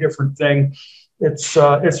and every different thing. It's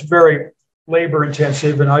very labor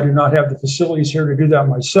intensive, and I do not have the facilities here to do that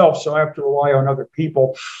myself, so I have to rely on other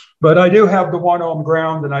people. But I do have the 1 ohm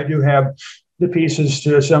ground, and I do have the pieces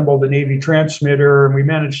to assemble the Navy transmitter, and we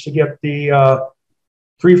managed to get the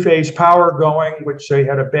 3-phase power going, which they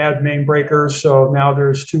had a bad main breaker, so now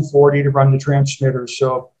there's 240 to run the transmitter.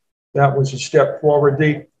 So that was a step forward.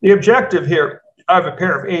 The objective here, I have a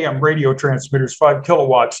pair of AM radio transmitters, 5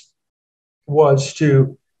 kilowatts, was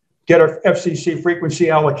to get a FCC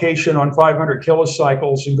frequency allocation on 500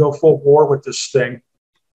 kilocycles and go full bore with this thing.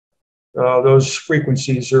 Those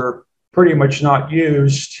frequencies are pretty much not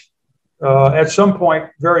used. At some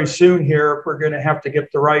point very soon here, we're going to have to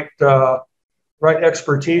get the right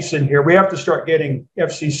expertise in here. We have to start getting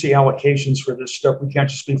FCC allocations for this stuff. We can't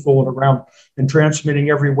just be fooling around and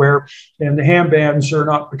transmitting everywhere. And the ham bands are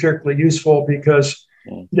not particularly useful because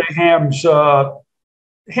the hams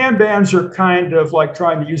hand bands are kind of like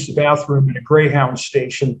trying to use the bathroom in a Greyhound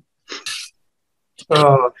station.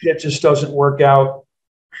 It just doesn't work out.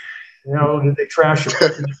 You know, they trash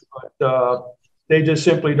equipment, but they just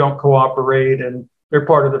simply don't cooperate, and they're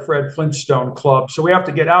part of the Fred Flintstone Club. So we have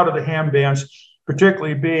to get out of the ham bands,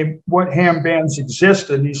 particularly being what ham bands exist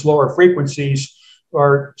in these lower frequencies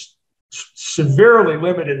are severely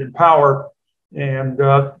limited in power. And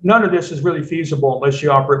none of this is really feasible unless you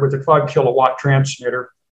operate with a 5 kilowatt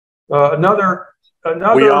transmitter. We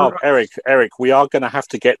are, Eric, we are going to have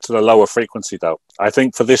to get to the lower frequency, though. I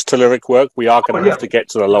think for this telluric work, we are going to have to get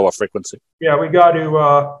to the lower frequency. Yeah, we got to.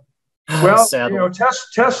 Well, you know,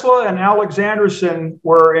 Tesla and Alexanderson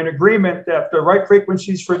were in agreement that the right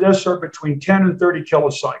frequencies for this are between 10 and 30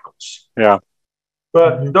 kilocycles. Yeah.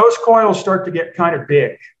 But those coils start to get kind of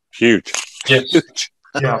big. Huge. Huge.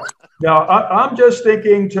 Yeah. Now, I'm just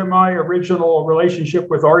thinking to my original relationship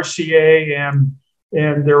with RCA,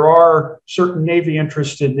 and there are certain Navy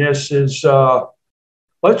interests in this, is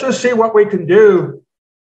let's just see what we can do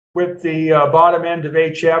with the bottom end of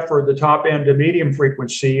HF or the top end of medium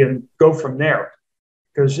frequency and go from there.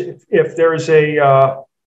 Because if there's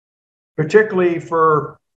particularly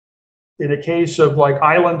in a case of like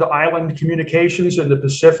island-to-island communications in the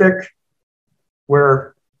Pacific,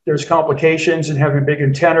 where there's complications in having big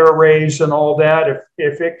antenna arrays and all that,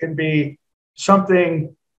 if it can be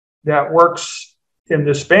something that works in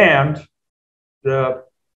this band, about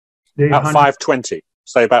 520.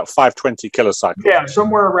 Say about 520 kilocycles. Yeah,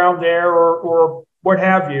 somewhere around there, or what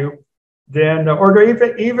have you. Then, or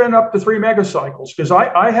even up to 3 megacycles, because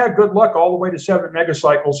I had good luck all the way to 7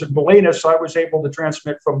 megacycles. In Bolinas, I was able to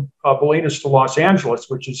transmit from Bolinas to Los Angeles,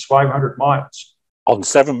 which is 500 miles. On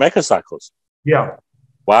 7 megacycles? Yeah.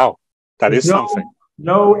 Wow, that is something.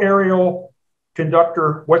 No aerial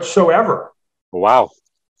conductor whatsoever. Wow,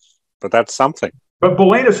 but that's something. But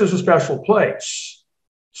Bolinas is a special place.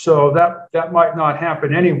 So that might not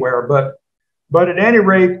happen anywhere, but at any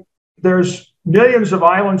rate, there's millions of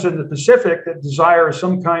islands in the Pacific that desire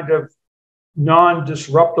some kind of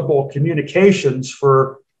non-disruptible communications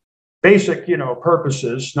for basic,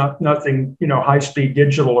 purposes, nothing, high-speed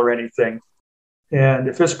digital or anything. And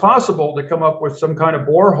if it's possible to come up with some kind of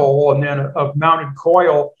borehole and then a mounted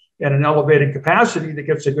coil and an elevated capacity that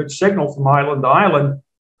gets a good signal from island to island,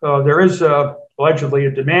 there is allegedly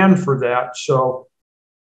a demand for that. So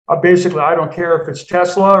basically, I don't care if it's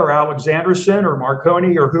Tesla or Alexanderson or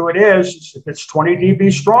Marconi or who it is. If it's 20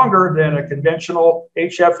 dB stronger than a conventional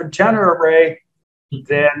HF antenna array,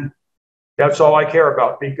 then that's all I care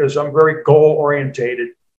about, because I'm very goal orientated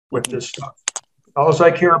with this stuff. All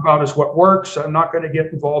I care about is what works. I'm not going to get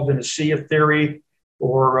involved in a sea of theory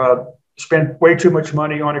or spend way too much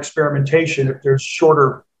money on experimentation if there's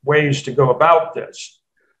shorter ways to go about this.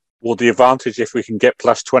 Well, the advantage, if we can get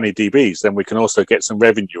plus 20 dBs, then we can also get some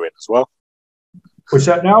revenue in as well. What's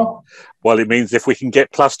that now? Well, it means if we can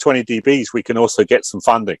get plus 20 dBs, we can also get some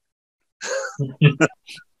funding.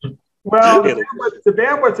 Well, the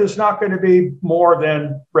bandwidth is not going to be more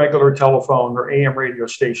than regular telephone or AM radio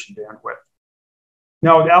station bandwidth.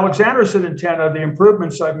 Now, the Alexanderson antenna, the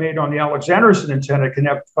improvements I've made on the Alexanderson antenna can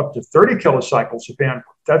have up to 30 kilocycles of bandwidth.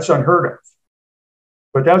 That's unheard of.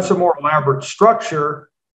 But that's a more elaborate structure.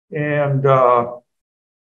 And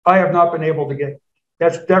I have not been able to get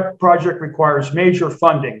that project requires major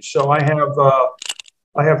funding. So I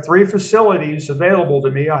have 3 facilities available to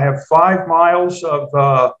me. I have 5 miles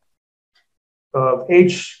of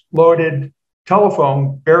H-loaded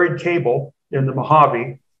telephone buried cable in the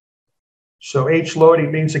Mojave. So H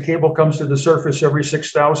loading means the cable comes to the surface every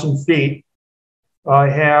 6,000 feet. I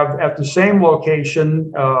have at the same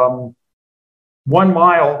location 1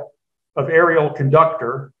 mile of aerial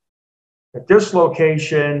conductor. At this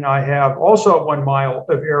location, I have also 1 mile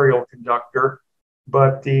of aerial conductor,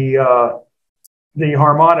 but the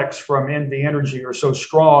harmonics from NV Energy are so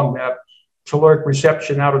strong that telluric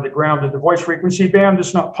reception out of the ground at the voice frequency band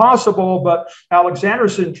is not possible, but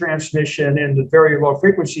Alexanderson transmission in the very low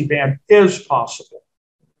frequency band is possible.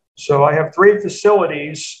 So I have 3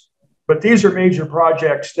 facilities, but these are major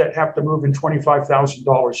projects that have to move in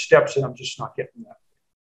 $25,000 steps, and I'm just not getting that.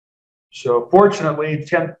 So fortunately,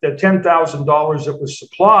 the $10,000 that was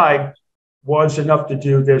supplied was enough to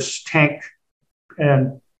do this tank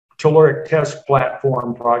and telluric test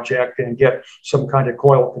platform project and get some kind of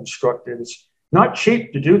coil constructed. It's not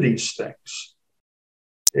cheap to do these things.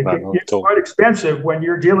 It's quite expensive when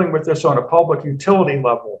you're dealing with this on a public utility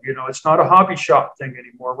level. It's not a hobby shop thing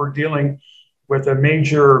anymore. We're dealing with a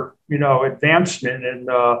major, advancement in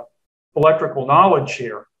electrical knowledge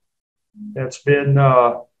here. That's been...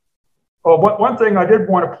 one thing I did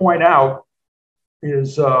want to point out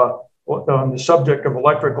is on the subject of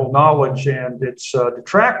electrical knowledge and its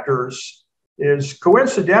detractors is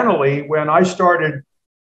coincidentally when I started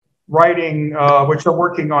writing, which I'm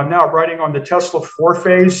working on now, writing on the Tesla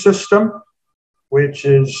four-phase system, which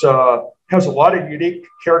is has a lot of unique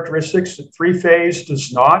characteristics that three-phase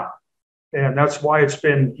does not. And that's why it's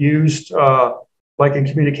been used like in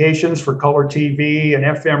communications for color TV and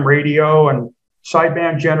FM radio and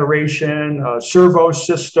sideband generation, servo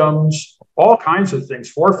systems, all kinds of things.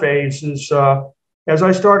 Four-phase is, as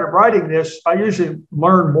I started writing this, I usually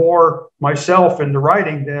learn more myself in the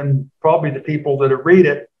writing than probably the people that read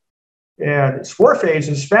it. And it's four-phase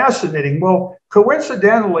is fascinating. Well,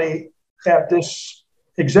 coincidentally, at this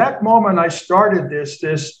exact moment I started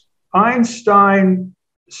this Einstein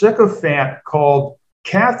sycophant called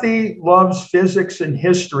Kathy Loves Physics and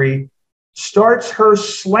History starts her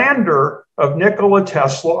slander of Nikola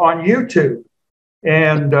Tesla on YouTube.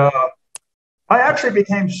 And I actually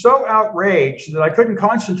became so outraged that I couldn't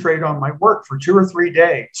concentrate on my work for 2 or 3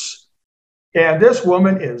 days. And this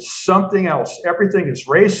woman is something else. Everything is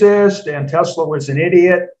racist, and Tesla was an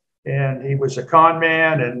idiot, and he was a con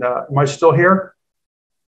man. And am I still here?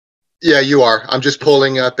 Yeah, you are. I'm just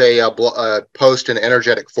pulling up a post in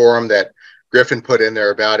Energetic Forum that Griffin put in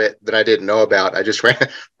there about it that I didn't know about. I just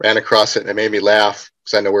ran across it and it made me laugh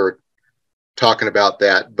because I know we were talking about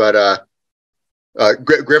that. But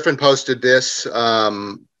Griffin posted this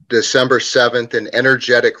December 7th in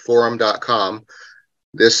energeticforum.com.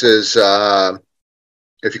 This is,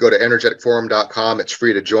 if you go to energeticforum.com, it's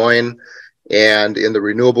free to join. And in the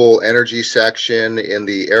renewable energy section in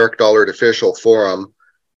the Eric Dollard official forum,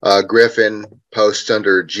 Griffin posts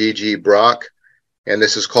under GG Brock. And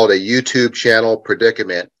this is called a YouTube channel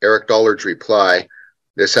predicament, Eric Dollard's reply.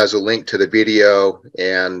 This has a link to the video,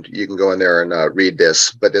 and you can go in there and read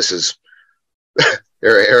this. But this is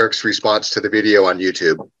Eric's response to the video on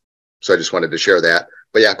YouTube. So I just wanted to share that.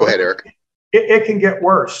 But yeah, go ahead, Eric. It can get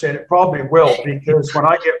worse, and it probably will, because when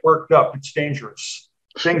I get worked up, it's dangerous.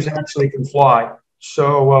 Things actually can fly.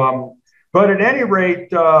 So, but at any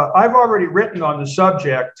rate, I've already written on the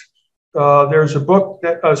subject. There's a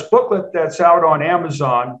booklet that's out on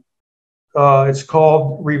Amazon. It's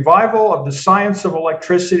called Revival of the Science of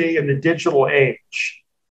Electricity in the Digital Age.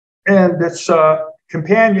 And its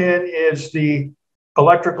companion is the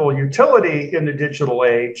electrical utility in the digital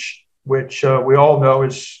age, which we all know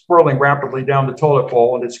is swirling rapidly down the toilet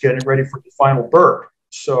bowl, and it's getting ready for the final burp.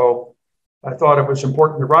 So I thought it was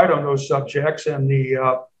important to write on those subjects, and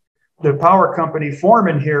the power company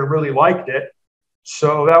foreman here really liked it.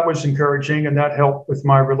 So that was encouraging, and that helped with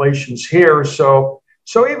my relations here. So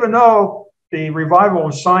even though the Revival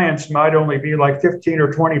of Science might only be like 15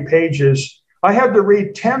 or 20 pages, I had to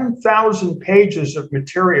read 10,000 pages of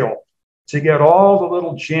material to get all the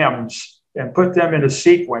little gems and put them in a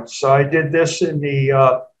sequence. I did this in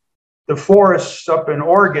the forests up in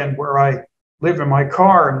Oregon, where I live in my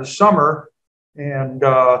car in the summer, and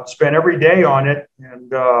spend every day on it.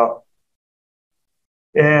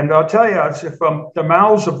 And I'll tell you, it's from the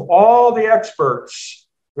mouths of all the experts,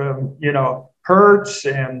 Hertz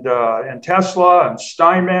and Tesla and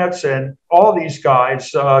Steinmetz and all these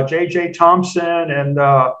guys, J.J. Thomson, and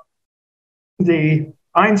the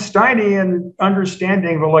Einsteinian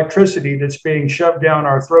understanding of electricity that's being shoved down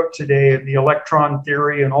our throat today, and the electron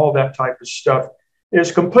theory and all that type of stuff,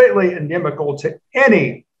 is completely inimical to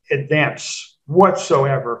any advance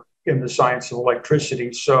whatsoever in the science of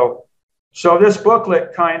electricity. So this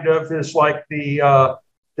booklet kind of is like the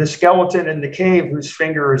skeleton in the cave whose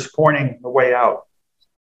finger is pointing the way out.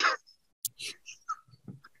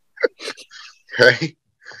 Okay.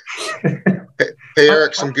 Hey,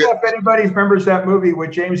 Eric, some good. If anybody remembers that movie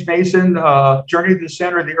with James Mason, Journey to the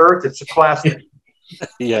Center of the Earth, it's a classic.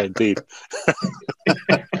 Yeah, indeed.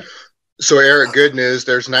 So, Eric, good news.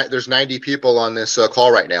 There's 90 people on this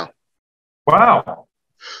call right now. Wow.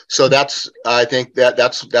 So I think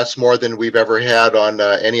that's more than we've ever had on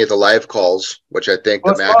any of the live calls, which I think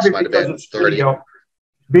the max might have been 30. Video.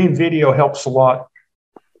 Being video helps a lot.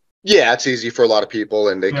 Yeah, it's easy for a lot of people,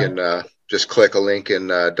 and they can just click a link and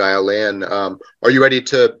dial in. Are you ready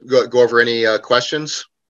to go over any questions?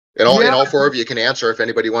 And all four of you can answer if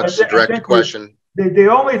anybody wants to direct a question. The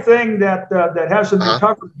only thing that hasn't been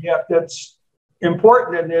covered yet that's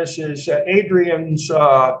important in this is Adrian's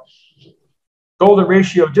golden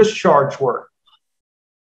ratio discharge work.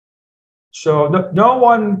 So no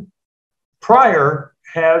one prior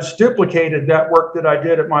has duplicated that work that I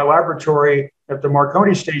did at my laboratory at the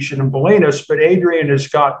Marconi station in Bolinas, but Adrian has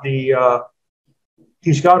got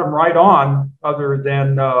he's got them right on, other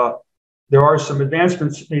than there are some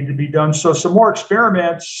advancements that need to be done. So some more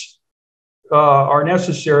experiments are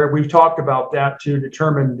necessary. We've talked about that to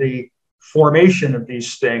determine the formation of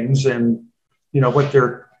these things and, what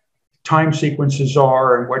their time sequences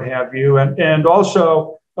are and what have you. And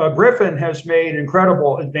also, Griffin has made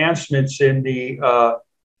incredible advancements in the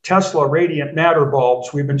Tesla radiant matter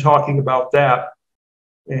bulbs. We've been talking about that.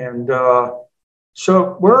 And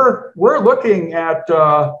so we're looking at,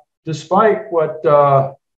 despite what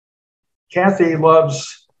Kathy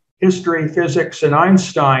loves, history, physics, and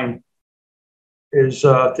Einstein is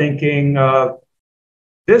thinking,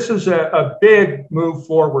 this is a big move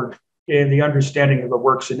forward in the understanding of the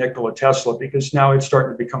works of Nikola Tesla, because now it's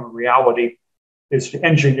starting to become a reality. It's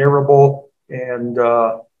engineerable,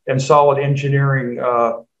 and solid engineering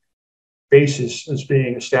basis is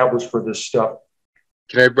being established for this stuff.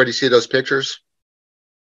 Can everybody see those pictures?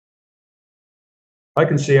 I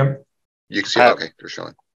can see them. You can see them? Okay, they're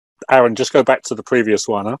showing. Aaron, just go back to the previous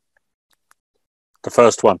one, huh? The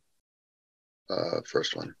first one.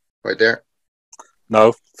 First one. Right there?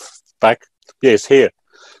 No, back. Yes, here.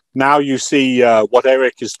 Now you see what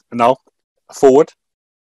Eric is... No, forward.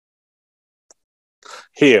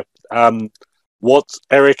 Here. What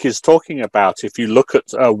Eric is talking about, if you look at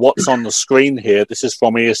what's on the screen here, this is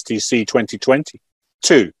from ESTC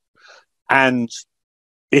 2022. And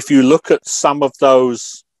if you look at some of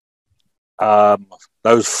those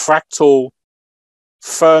fractal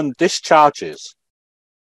Fern discharges,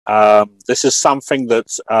 this is something that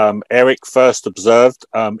Eric first observed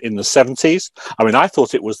in the 70s. I mean, I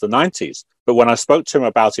thought it was the 90s, but when I spoke to him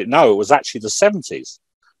about it, no, it was actually the 70s.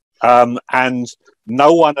 And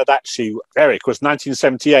no one had actually, Eric, was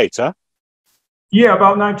 1978, huh? Yeah,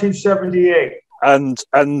 about 1978. And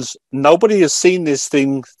nobody has seen these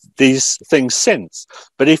things since.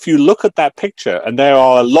 But if you look at that picture, and there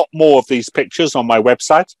are a lot more of these pictures on my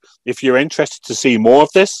website, if you're interested to see more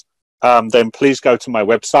of this, then please go to my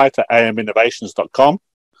website at aminnovations.com.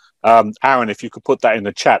 Aaron, if you could put that in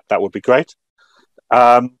the chat, that would be great.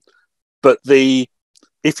 But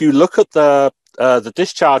if you look at the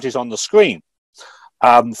discharges on the screen,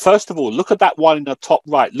 first of all, look at that one in the top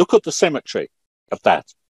right. Look at the symmetry of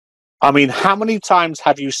that. I mean, how many times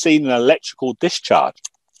have you seen an electrical discharge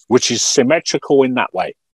which is symmetrical in that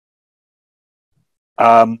way?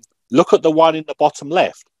 Look at the one in the bottom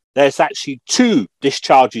left. There's actually two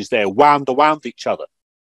discharges there wound around each other.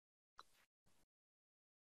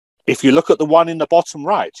 If you look at the one in the bottom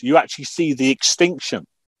right, you actually see the extinction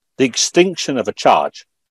of a charge,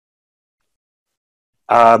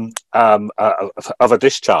 of a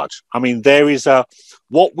discharge. I mean, there is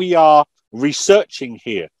what we are researching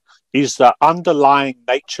here is the underlying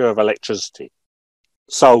nature of electricity.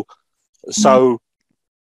 So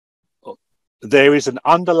there is an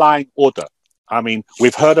underlying order. I mean,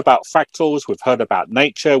 we've heard about fractals, we've heard about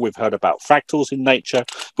nature, we've heard about fractals in nature,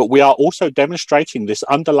 but we are also demonstrating this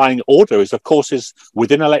underlying order is, of course, is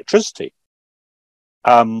within electricity.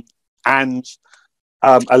 And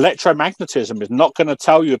electromagnetism is not going to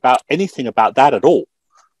tell you about anything about that at all.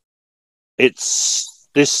 It's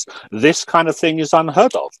this kind of thing is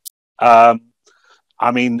unheard of. I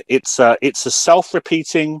mean, it's a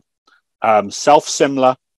self-repeating,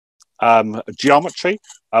 self-similar geometry,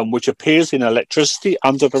 which appears in electricity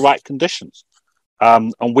under the right conditions.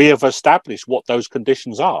 And we have established what those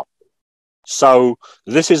conditions are. So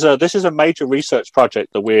this is a major research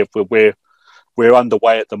project that we're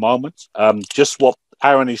underway at the moment. Just what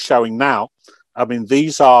Aaron is showing now. I mean,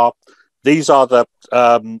 these are the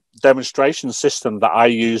demonstration system that I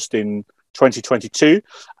used in 2022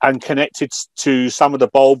 and connected to some of the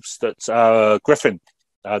bulbs that Griffin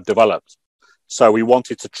developed. So we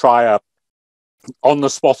wanted to try a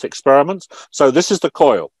on-the-spot experiment. So this is the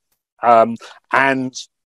coil, and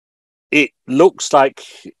it looks like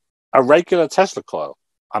a regular Tesla coil.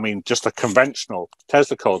 I mean, just a conventional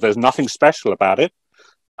Tesla coil. There's nothing special about it.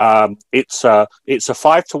 It's a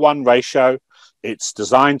 5-to-1 ratio. It's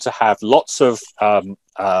designed to have lots of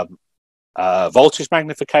voltage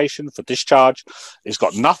magnification for discharge. It's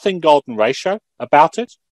got nothing golden ratio about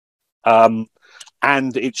it.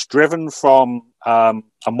 And it's driven from a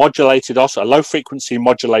low frequency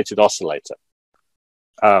modulated oscillator.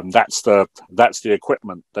 That's the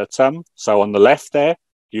equipment that so on the left there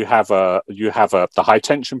you have the high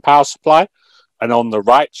tension power supply, and on the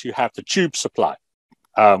right you have the tube supply,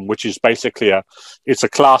 which is basically it's a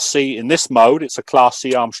class C in this mode. It's a class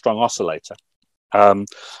C Armstrong oscillator, and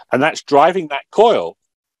that's driving that coil.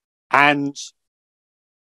 And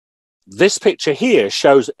this picture here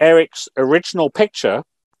shows Eric's original picture.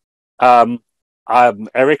 Eric,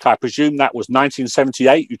 I presume that was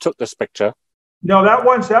 1978. You took this picture. No, that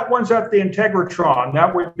one's at the Integratron.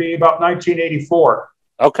 That would be about 1984.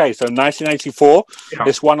 Okay, so 1984, Yeah.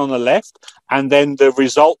 this one on the left, and then the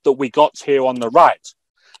result that we got here on the right.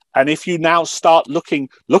 And if you now start look in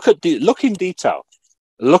detail,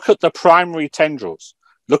 look at the primary tendrils,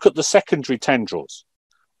 look at the secondary tendrils,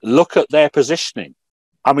 look at their positioning.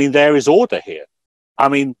 I mean, there is order here. I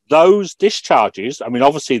mean, those discharges, I mean,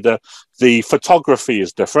 obviously the photography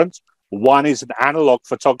is different. One is an analog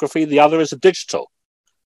photography, the other is a digital.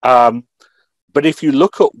 But if you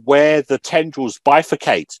look at where the tendrils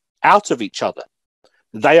bifurcate out of each other,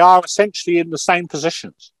 they are essentially in the same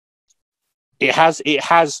positions. It has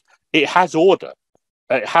order.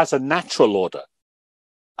 It has a natural order.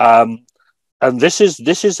 And this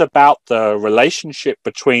is about the relationship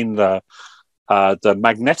between the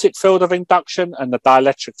magnetic field of induction and the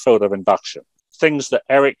dielectric field of induction. Things that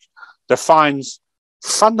Eric defines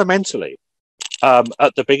fundamentally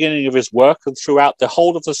at the beginning of his work and throughout the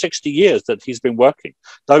whole of the 60 years that he's been working.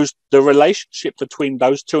 The relationship between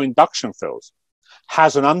those two induction fields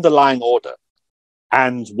has an underlying order.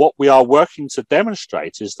 And what we are working to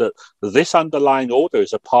demonstrate is that this underlying order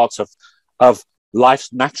is a part of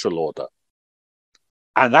life's natural order.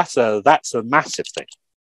 And that's a massive thing.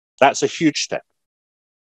 That's a huge step.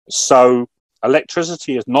 So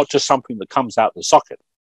electricity is not just something that comes out the socket.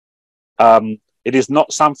 It is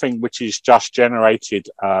not something which is just generated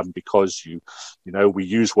because we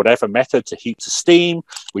use whatever method to heat to steam.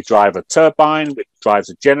 We drive a turbine, which drives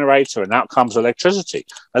a generator, and out comes electricity.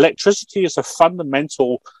 Electricity is a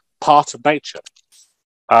fundamental part of nature.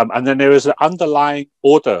 And then there is an underlying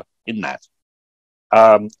order in that.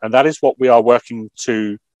 And that is what we are working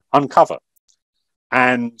to uncover.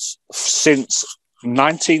 And since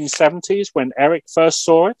 1970s, when Eric first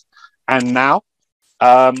saw it, and now,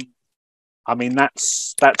 I mean,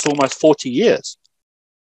 that's almost 40 years.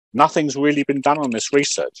 Nothing's really been done on this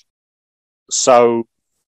research. So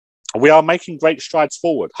we are making great strides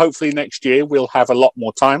forward. Hopefully next year we'll have a lot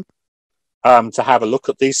more time to have a look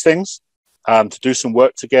at these things, to do some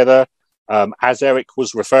work together. As Eric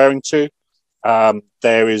was referring to,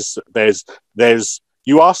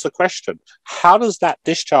 you asked the question, how does that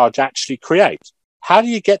discharge actually create? How do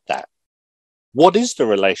you get that? What is the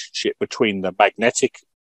relationship between the magnetic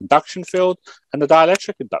induction field and the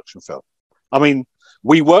dielectric induction field? I mean,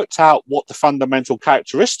 we worked out what the fundamental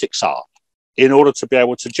characteristics are in order to be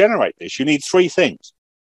able to generate this. You need three things.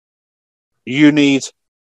 You need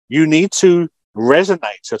to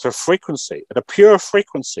resonate at a frequency, at a pure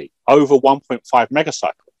frequency over 1.5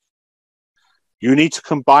 megacycles. You need to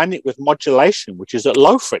combine it with modulation, which is at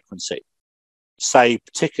low frequency, say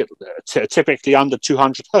typically under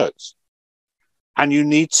 200 hertz. And you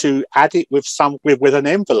need to add it with an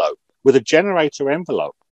envelope, with a generator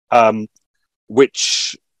envelope,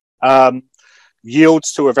 which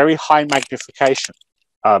yields to a very high magnification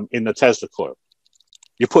in the Tesla coil.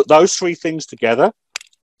 You put those three things together,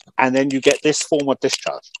 and then you get this form of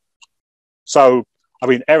discharge. So, I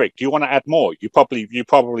mean, Eric, do you want to add more? You probably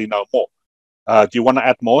know more. Do you want to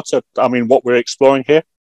add more to, what we're exploring here?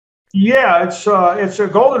 Yeah, it's a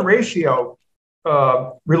golden ratio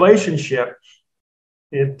relationship.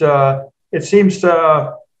 It seems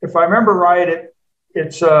to, if I remember right,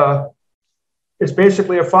 it's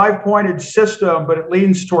basically a 5-pointed system, but it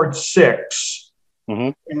leans towards 6.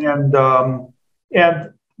 Mm-hmm.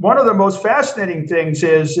 And one of the most fascinating things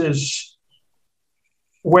is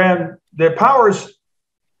when the power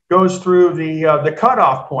goes through the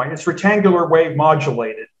cutoff point. It's rectangular wave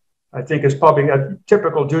modulated. I think it's probably a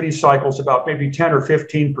typical duty cycle is about maybe 10 or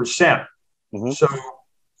 15%. Mm-hmm. So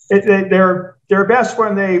they're best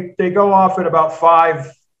when they go off at about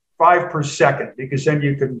 5 per second, because then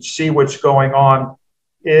you can see what's going on.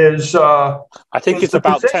 I think it's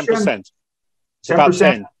about 10%. It's about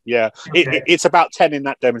 10. Yeah, okay. It's about 10 in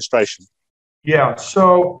that demonstration. Yeah.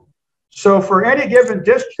 So for any given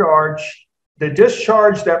discharge, the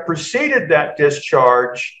discharge that preceded that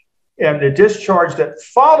discharge and the discharge that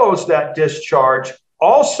follows that discharge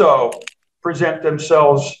also present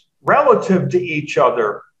themselves relative to each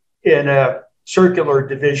other in a circular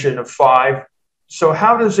division of 5. So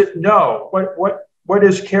how does it know what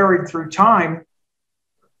is carried through time?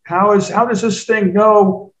 How does this thing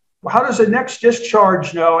know? How does the next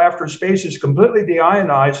discharge know after space is completely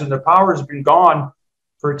deionized and the power has been gone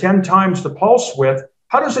for 10 times the pulse width?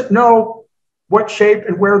 How does it know what shape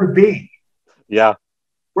and where to be? Yeah.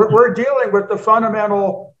 We're dealing with the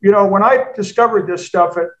fundamental, when I discovered this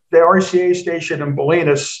stuff at the RCA station in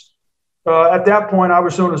Bolinas, at that point, I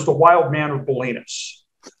was known as the wild man of Bolinas.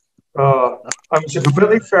 I was a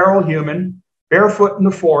completely feral human, barefoot in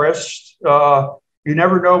the forest. You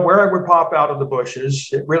never know where I would pop out of the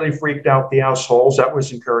bushes. It really freaked out the assholes. That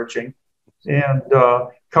was encouraging. and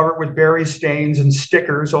covered with berry stains and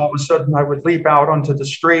stickers. All of a sudden, I would leap out onto the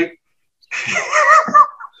street.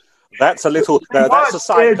 That's a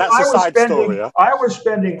side story. Yeah? I was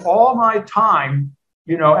spending all my time,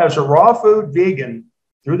 as a raw food vegan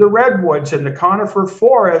through the redwoods and the conifer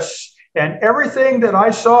forests, and everything that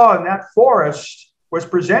I saw in that forest was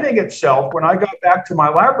presenting itself when I got back to my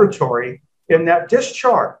laboratory in that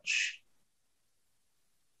discharge.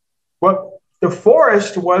 Well, the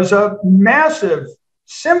forest was a massive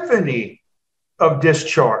symphony of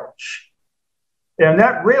discharge. And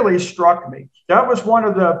that really struck me. That was one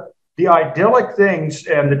of the idyllic things,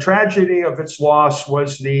 and the tragedy of its loss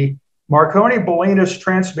was the Marconi Bolinas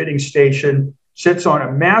transmitting station sits on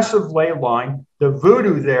a massive ley line. The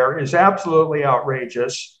voodoo there is absolutely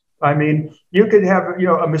outrageous. I mean, you could have,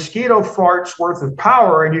 a mosquito fart's worth of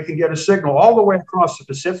power, and you can get a signal all the way across the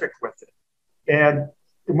Pacific with it. And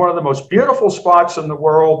one of the most beautiful spots in the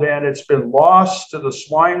world, and it's been lost to the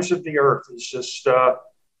swines of the earth. It's just,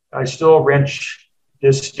 I still wrench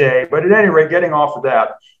this day. But at any rate, getting off of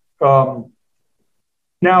that.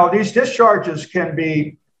 Now, these discharges can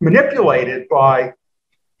be manipulated by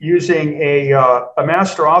using a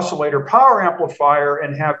master oscillator power amplifier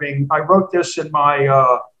and having, I wrote this in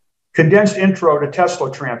my condensed intro to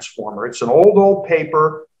Tesla transformer. It's an old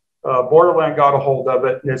paper. Borderland got a hold of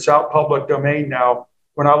it, and it's out public domain now.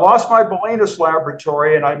 When I lost my Bolinas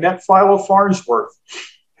laboratory and I met Philo Farnsworth,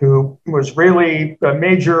 who was really a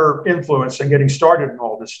major influence in getting started in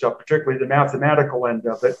all this stuff, particularly the mathematical end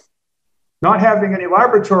of it. Not having any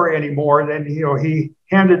laboratory anymore, then he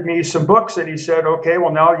handed me some books and he said, okay,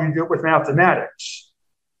 well, now you do it with mathematics.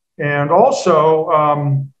 And also,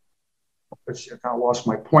 let's see, I kind of lost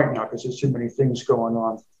my point now because there's too many things going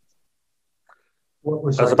on. What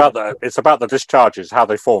was it's about the discharges, how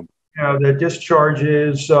they form. Yeah, the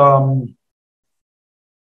discharges. I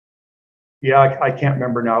can't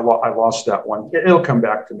remember now. I lost that one. It'll come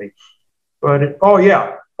back to me. But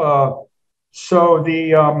so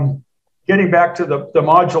the getting back to the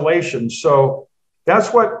modulation. So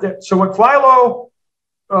that's what Philo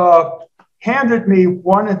handed me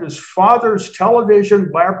one of his father's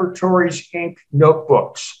Television Laboratories Inc.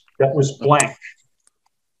 notebooks that was blank,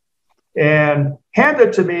 and handed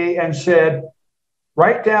it to me and said,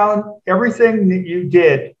 write down everything that you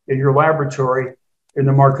did in your laboratory in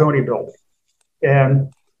the Marconi building.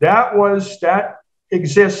 And that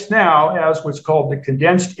exists now as what's called the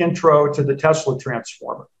condensed intro to the Tesla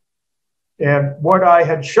transformer. And what I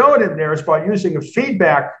had shown in there is by using a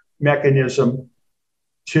feedback mechanism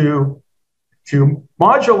to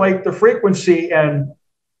modulate the frequency and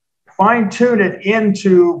fine tune it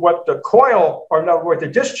into what the coil, or no, what the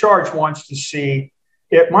discharge wants to see,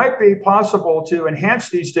 it might be possible to enhance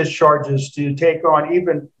these discharges to take on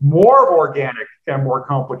even more organic and more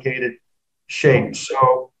complicated shapes.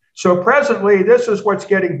 So presently, this is what's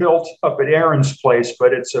getting built up at Aaron's place,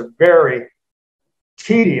 but it's a very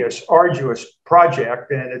tedious, arduous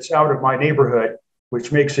project, and it's out of my neighborhood,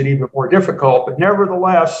 which makes it even more difficult. But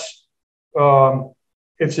nevertheless,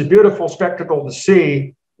 it's a beautiful spectacle to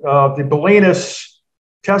see. The Bolinas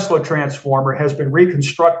Tesla transformer has been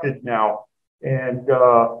reconstructed now. And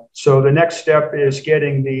so the next step is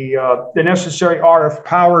getting the necessary RF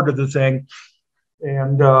power to the thing.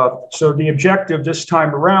 And so the objective this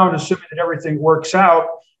time around, assuming that everything works out,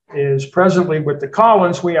 is presently with the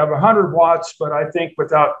Collins, we have 100 watts, but I think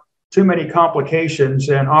without too many complications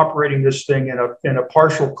and operating this thing in a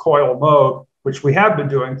partial coil mode, which we have been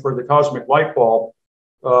doing for the cosmic light bulb,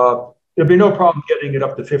 there'd be no problem getting it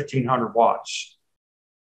up to 1,500 watts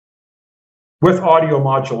with audio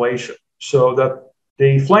modulation. So that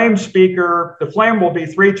the flame speaker, the flame will be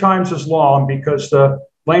 3 times as long because the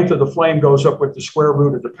length of the flame goes up with the square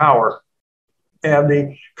root of the power. And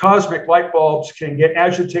the cosmic light bulbs can get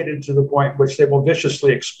agitated to the point which they will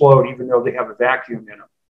viciously explode, even though they have a vacuum in them.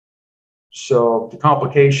 So the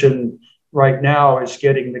complication right now is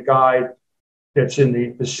getting the guy that's in the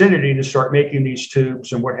vicinity to start making these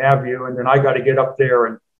tubes and what have you. And then I got to get up there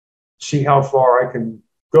and see how far I can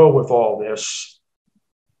go with all this.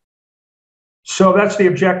 So that's the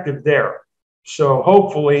objective there. So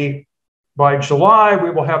hopefully by July, we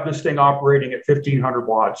will have this thing operating at 1,500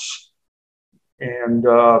 watts. And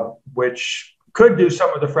which could do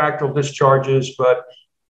some of the fractal discharges, but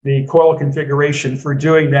the coil configuration for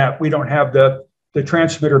doing that, we don't have the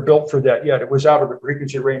transmitter built for that yet. It was out of the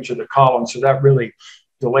frequency range of the Collins, so that really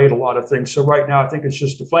delayed a lot of things. So right now, I think it's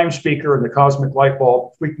just the flame speaker and the cosmic light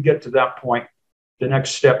bulb. If we can get to that point, the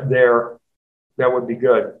next step there, that would be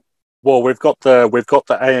good. Well, we've got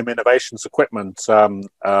the AM Innovations equipment.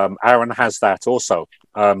 Aaron has that also,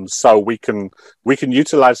 so we can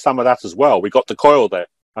utilize some of that as well. We got the coil there.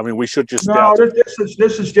 I mean, we should just be able to,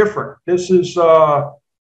 this is different. This is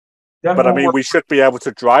but I mean, we should be able to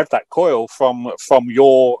drive that coil from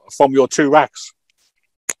your two racks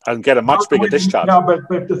and get a much bigger discharge. No,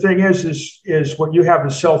 but the thing is what you have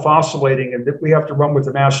is self-oscillating, and we have to run with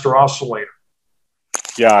the master oscillator.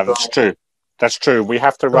 Yeah, that's true. That's true. We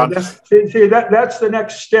have to run. See, that's the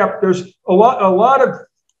next step. There's a lot of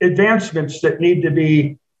advancements that need to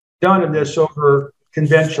be done in this over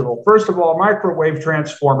conventional. First of all, microwave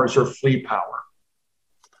transformers are flea power.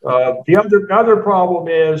 The other problem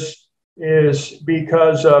is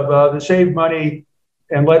because of the save money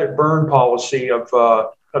and let it burn policy of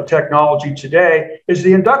technology today, is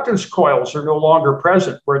the inductance coils are no longer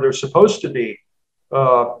present where they're supposed to be.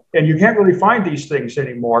 And you can't really find these things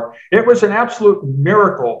anymore. It was an absolute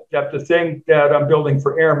miracle that the thing that I'm building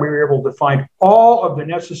for Aaron, we were able to find all of the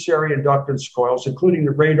necessary inductance coils, including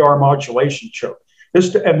the radar modulation choke.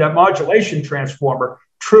 And that modulation transformer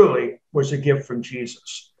truly was a gift from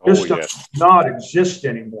Jesus. This does not exist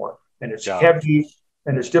anymore, and it's heavy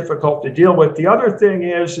and it's difficult to deal with. The other thing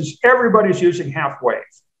is everybody's using half wave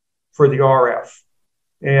for the RF.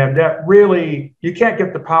 And that really, you can't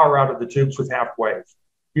get the power out of the tubes with half wave.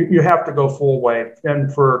 You have to go full wave.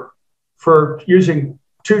 And for using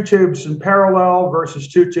two tubes in parallel versus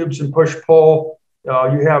two tubes in push-pull,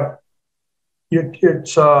 it's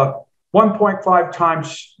 1.5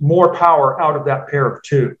 times more power out of that pair of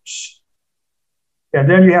tubes. And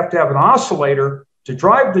then you have to have an oscillator to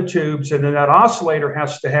drive the tubes, and then that oscillator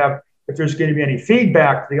has to have, if there's going to be any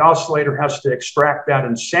feedback, the oscillator has to extract that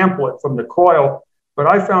and sample it from the coil. But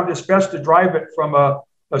I found it's best to drive it from a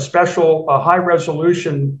special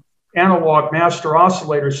high-resolution analog master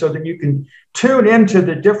oscillator so that you can tune into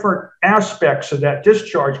the different aspects of that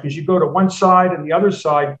discharge, because you go to one side and the other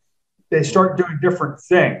side, they start doing different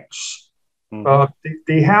things. Mm-hmm.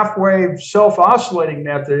 The half-wave self-oscillating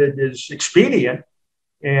method is expedient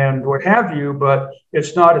and what have you, but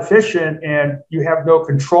it's not efficient, and you have no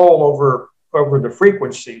control over the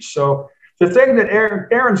frequencies. So the thing that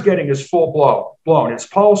Aaron's getting is full blown. It's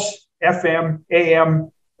pulse, FM,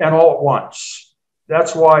 AM, and all at once.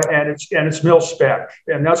 That's why, and it's mil spec,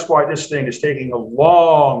 and that's why this thing is taking a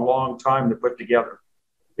long time to put together.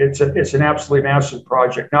 It's an absolutely massive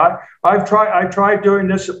project. Now, I tried doing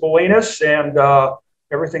this at Bolinas, and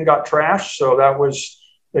everything got trashed, so that was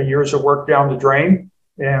the years of work down the drain.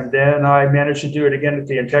 And then I managed to do it again at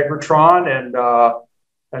the Integratron, and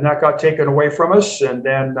that got taken away from us. And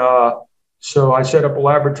then so I set up a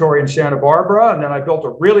laboratory in Santa Barbara, and then I built a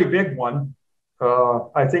really big one.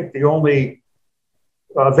 I think the only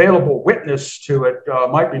available witness to it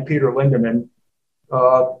might be Peter Lindemann.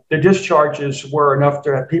 The discharges were enough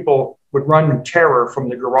that people would run in terror from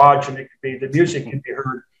the garage, and the music could be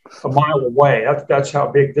heard a mile away. That's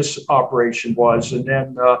how big this operation was. And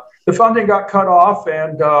then the funding got cut off,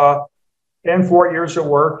 and 4 years of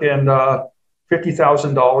work and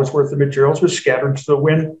 $50,000 worth of materials was scattered to the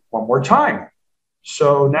wind one more time.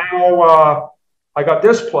 So now I got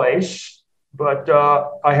this place, but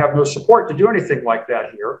I have no support to do anything like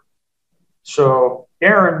that here. So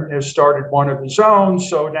Aaron has started one of his own.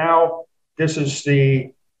 So now this is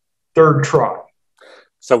the third try.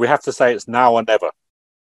 So we have to say it's now or never.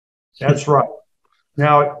 That's right.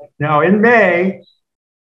 Now in May,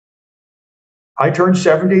 I turned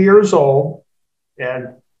 70 years old,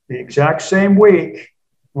 and the exact same week,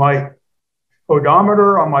 my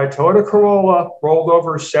odometer on my Toyota Corolla rolled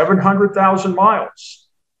over 700,000 miles.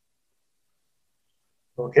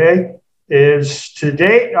 Okay, to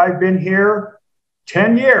date, I've been here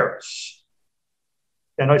 10 years,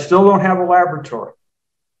 and I still don't have a laboratory.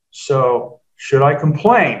 So should I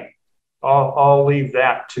complain? I'll leave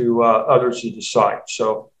that to others to decide.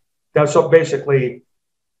 So that's basically,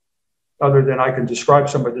 other than I can describe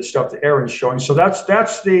some of the stuff that Aaron's showing. So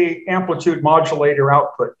that's the amplitude modulator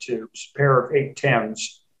output tubes, pair of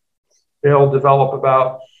 810s. They'll develop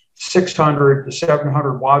about 600 to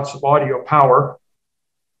 700 watts of audio power.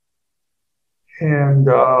 And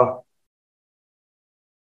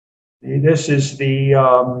this is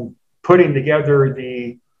the putting together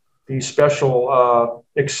the special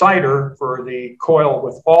exciter for the coil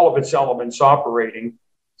with all of its elements operating.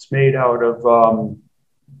 It's made out of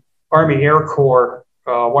Army Air Corps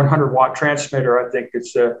 100-watt transmitter. I think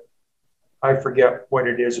it's I forget what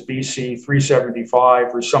it is, a BC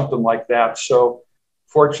 375 or something like that. So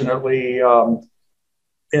fortunately,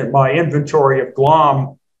 in my inventory of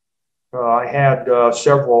GLOM, I had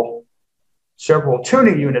several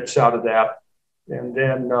tuning units out of that. And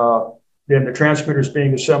then the transmitters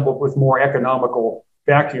being assembled with more economical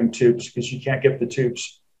vacuum tubes because you can't get the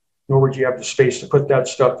tubes, nor would you have the space to put that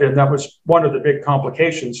stuff in. That was one of the big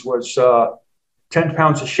complications was 10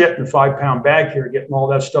 pounds of shit in a 5-pound bag here, getting all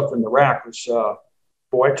that stuff in the rack was,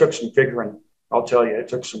 boy, it took some figuring. I'll tell you, it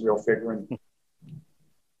took some real figuring.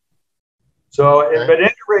 So, but at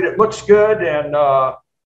any rate, it looks good, and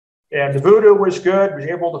the Voodoo was good. Was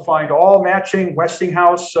able to find all matching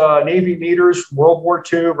Westinghouse Navy meters, World War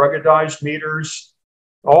II, ruggedized meters,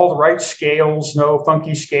 all the right scales, no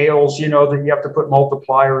funky scales, you know, that you have to put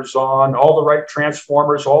multipliers on, all the right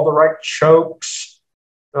transformers, all the right chokes.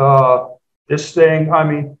 This thing, I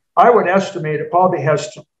mean, I would estimate it probably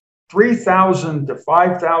has 3,000 to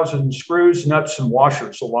 5,000 screws, nuts, and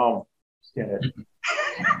washers alone in it.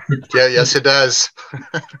 Yeah, yes, it does.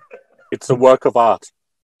 It's a work of art.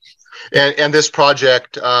 And this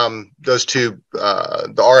project, those two,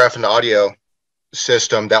 the RF and the audio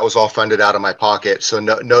system, that was all funded out of my pocket. So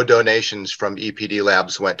no donations from EPD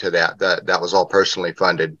Labs went to that. That was all personally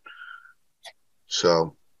funded.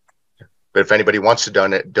 So, but if anybody wants to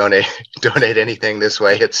donate anything this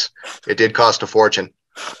way, it did cost a fortune.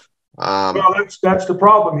 Well, that's the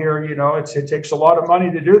problem here. You know, it takes a lot of money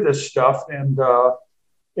to do this stuff, and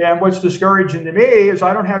what's discouraging to me is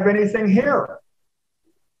I don't have anything here.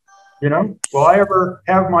 You know, will I ever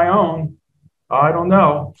have my own? I don't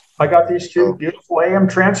know. I got these two beautiful AM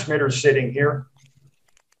transmitters sitting here,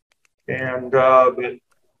 and but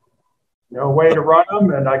no way to run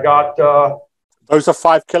them. And I got those are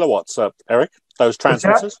 5 kilowatts, Eric. Those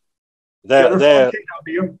transmitters. They're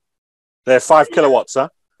 5 kilowatts, huh?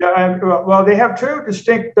 Yeah. Well, they have two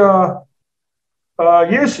distinct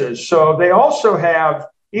uses. So they also have,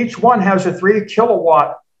 each one has a 3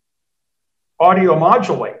 kilowatt audio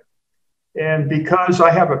modulator. And because I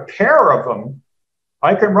have a pair of them,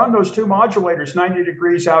 I can run those two modulators 90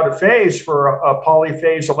 degrees out of phase for a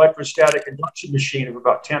polyphase electrostatic induction machine of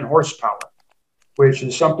about 10 horsepower, which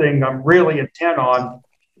is something I'm really intent on,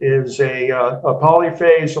 is a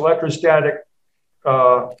polyphase electrostatic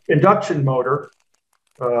induction motor.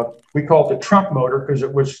 We call it the Trump motor because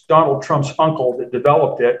it was Donald Trump's uncle that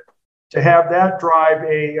developed it, to have that drive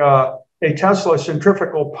a Tesla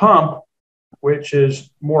centrifugal pump, which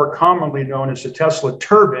is more commonly known as a Tesla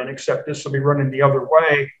turbine, except this will be running the other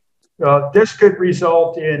way. This could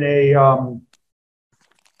result in a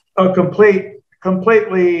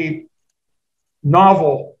completely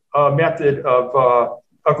novel method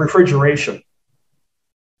of refrigeration,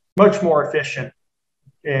 much more efficient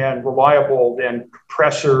and reliable than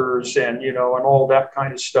compressors and, you know, and all that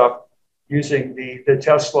kind of stuff, using the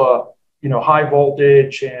Tesla, you know, high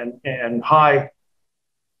voltage and high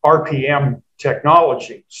RPM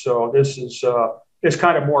technology. So this is it's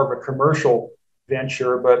kind of more of a commercial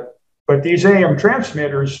venture, but these AM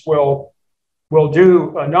transmitters will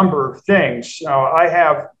do a number of things. Now I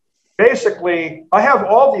have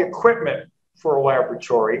all the equipment for a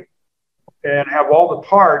laboratory and have all the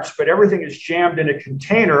parts, but everything is jammed in a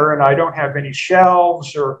container, and I don't have any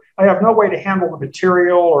shelves, or I have no way to handle the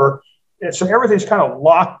material, so everything's kind of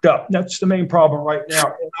locked up. That's the main problem right now,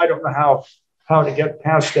 and I don't know how to get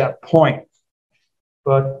past that point.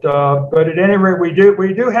 But at any rate,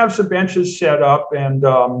 we do have some benches set up and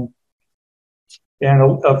a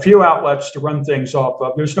few outlets to run things off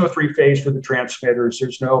of. There's no 3-phase for the transmitters.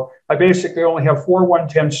 I basically only have 4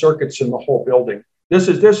 110 circuits in the whole building. This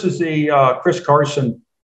is the Chris Carson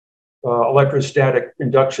electrostatic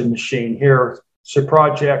induction machine here. It's a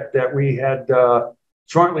project that we had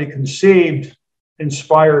jointly conceived,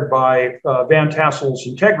 inspired by Van Tassel's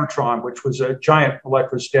Integratron, which was a giant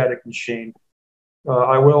electrostatic machine.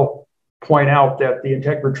 I will point out that the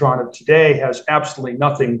Integratron of today has absolutely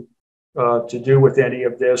nothing to do with any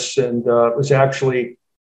of this, and it was actually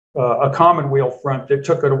a Commonweal front that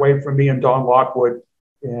took it away from me and Don Lockwood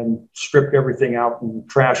and stripped everything out and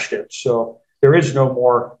trashed it. So there is no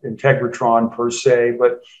more Integratron per se,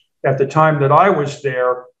 but at the time that I was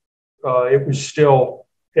there, it was still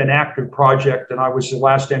an active project, and I was the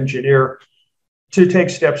last engineer to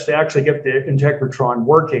take steps to actually get the Integratron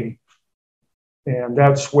working. And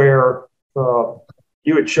that's where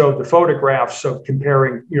you had showed the photographs of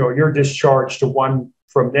comparing, you know, your discharge to one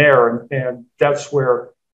from there. And that's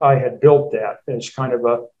where I had built that as kind of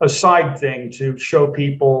a side thing to show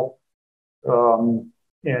people and,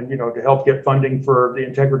 you know, to help get funding for the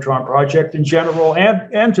Integratron project in general,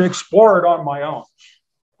 and to explore it on my own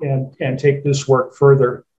and take this work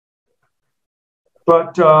further.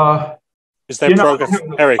 But Is there progress,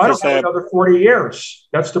 Eric? I don't have another 40 years.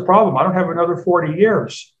 That's the problem. I don't have another 40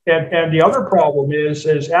 years. And the other problem is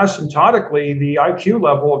asymptotically, the IQ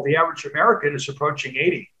level of the average American is approaching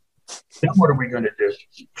 80. Then what are we going to do?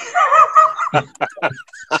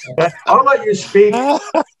 I'll let you speak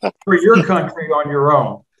for your country on your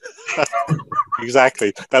own.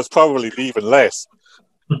 Exactly. That's probably even less.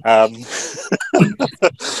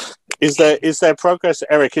 Is there progress,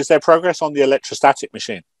 Eric? Is there progress on the electrostatic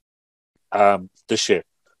machine this year?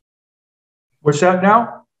 What's that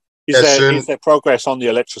now? Is there progress on the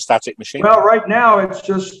electrostatic machine? Well, right now it's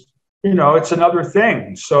just, it's another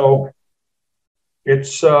thing. So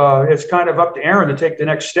it's kind of up to Aaron to take the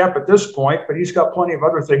next step at this point, but he's got plenty of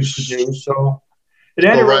other things to do. So at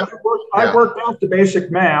any rate, I worked out the basic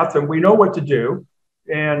math, and we know what to do,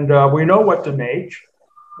 and we know what to make.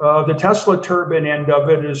 The Tesla turbine end of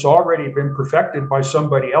it has already been perfected by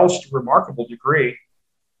somebody else to a remarkable degree.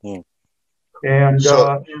 Mm. And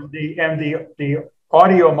the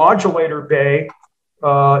audio modulator bay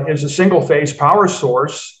is a single phase power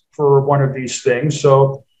source for one of these things.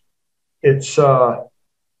 So it's that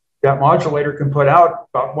modulator can put out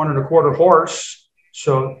about 1.25 horse.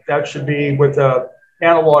 So that should be with a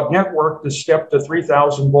analog network to step to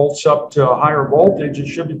 3,000 volts up to a higher voltage. It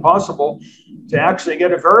should be possible to actually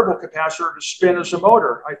get a variable capacitor to spin as a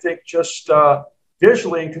motor. I think just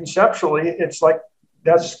visually and conceptually, it's like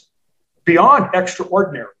that's beyond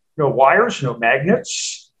extraordinary. No wires, no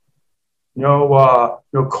magnets, no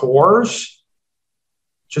cores,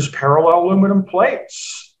 just parallel aluminum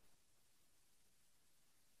plates.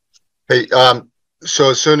 Hey,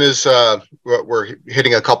 so as soon as we're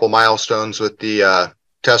hitting a couple milestones with the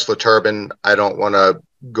Tesla turbine, I don't want to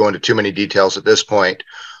go into too many details at this point.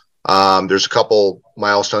 There's a couple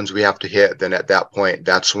milestones we have to hit. Then at that point,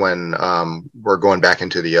 that's when we're going back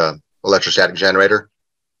into the electrostatic generator.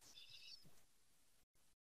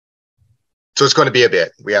 So it's going to be a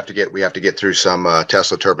bit. We have to get through some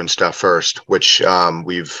Tesla turbine stuff first, which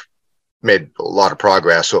we've made a lot of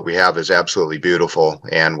progress. What we have is absolutely beautiful,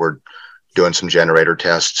 and we're doing some generator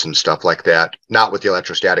tests and stuff like that. Not with the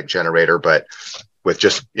electrostatic generator, but with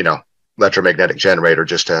just electromagnetic generator,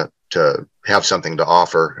 just to have something to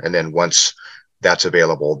offer. And then once that's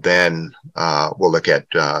available, then we'll look at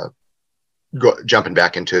jumping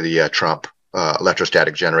back into the Trump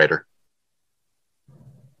electrostatic generator.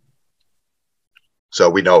 So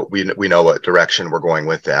we know what direction we're going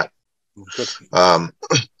with that.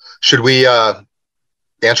 Should we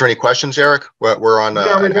answer any questions, Eric? We're on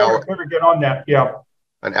an hour. Better get on that. Yeah.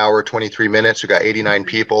 An hour, 23 minutes. We got 89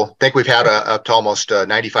 people. I think we've had up to almost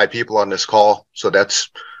 95 people on this call. So that's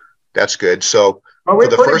good. So I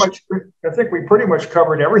think we pretty much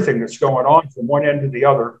covered everything that's going on from one end to the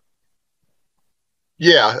other.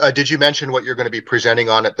 Yeah. Did you mention what you're going to be presenting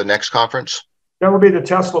on at the next conference? That would be the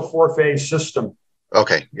Tesla 4-phase system.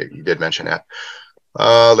 Okay. You did mention that.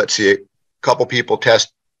 Let's see. A couple people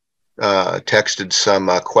texted some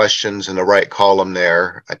questions in the right column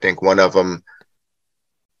there. I think one of them,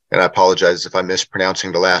 and I apologize if I'm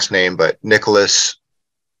mispronouncing the last name, but Nicholas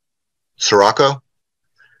Sirocco.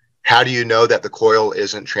 How do you know that the coil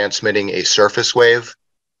isn't transmitting a surface wave?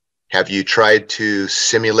 Have you tried to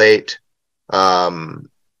simulate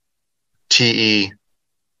TE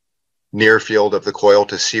near field of the coil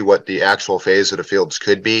to see what the actual phase of the fields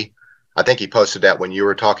could be? I think he posted that when you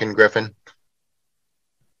were talking, Griffin.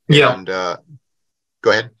 Yeah. And go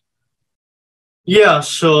ahead. Yeah,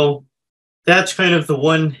 so that's kind of the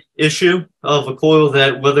one issue of a coil,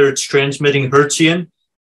 that whether it's transmitting Hertzian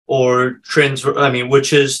or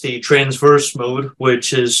which is the transverse mode,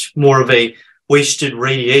 which is more of a wasted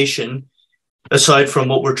radiation, aside from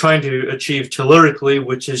what we're trying to achieve tellurically,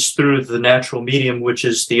 which is through the natural medium, which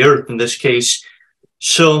is the Earth in this case.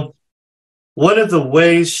 So one of the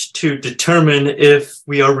ways to determine if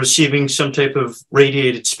we are receiving some type of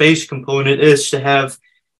radiated space component is to have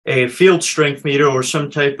a field strength meter or some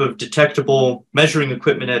type of detectable measuring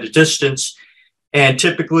equipment at a distance. And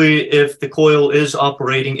typically, if the coil is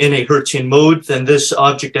operating in a Hertzian mode, then this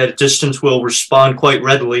object at a distance will respond quite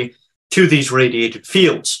readily to these radiated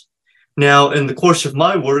fields. Now, in the course of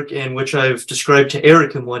my work, in which I've described to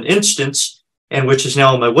Eric in one instance, and which is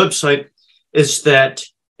now on my website, is that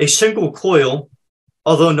a single coil,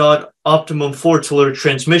 although not optimum for telluric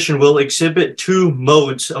transmission, will exhibit two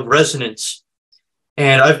modes of resonance.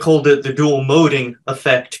 And I've called it the dual moding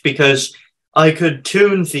effect, because I could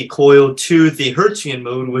tune the coil to the Hertzian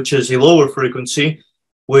mode, which is a lower frequency,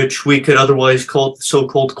 which we could otherwise call the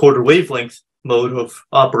so-called quarter wavelength mode of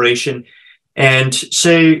operation. And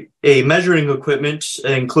say a measuring equipment,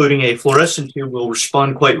 including a fluorescent tube, will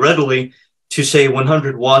respond quite readily to say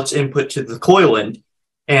 100 watts input to the coil end,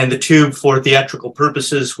 and the tube for theatrical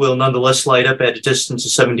purposes will nonetheless light up at a distance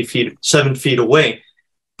of 7 feet away.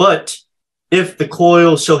 But if the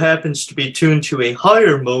coil so happens to be tuned to a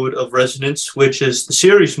higher mode of resonance, which is the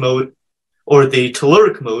series mode or the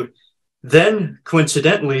telluric mode, then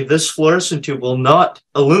coincidentally, this fluorescent tube will not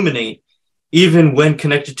illuminate even when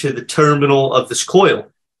connected to the terminal of this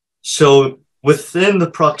coil. So within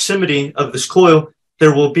the proximity of this coil,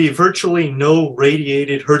 there will be virtually no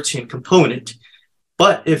radiated Hertzian component.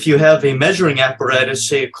 But if you have a measuring apparatus,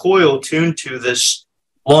 say a coil tuned to this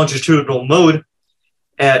longitudinal mode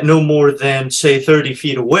at no more than, say, 30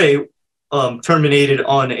 feet away, terminated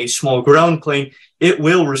on a small ground plane, it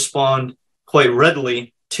will respond quite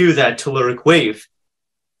readily to that telluric wave.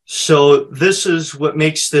 So this is what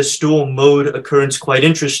makes this dual mode occurrence quite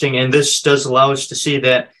interesting, and this does allow us to see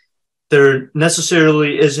that there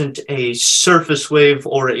necessarily isn't a surface wave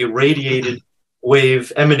or a radiated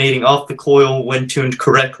wave emanating off the coil when tuned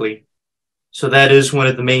correctly. So that is one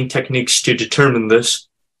of the main techniques to determine this.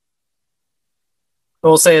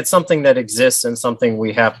 We'll say it's something that exists and something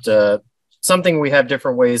we have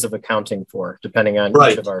different ways of accounting for, depending on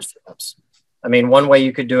each of our steps. I mean, one way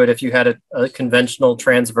you could do it if you had a conventional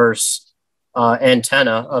transverse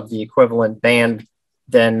antenna of the equivalent band,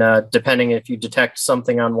 then depending if you detect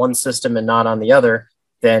something on one system and not on the other,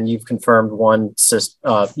 then you've confirmed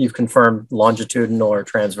you've confirmed longitudinal or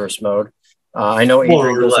transverse mode. I know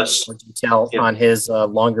Adrian goes into more detail on his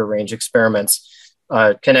longer range experiments,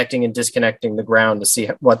 connecting and disconnecting the ground to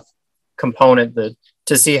see what component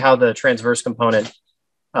to see how the transverse component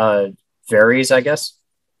varies, I guess.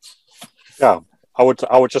 Yeah, I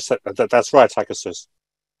would just say that's right, Agassiz.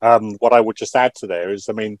 What I would just add to there is,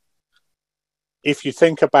 I mean, if you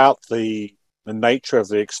think about the nature of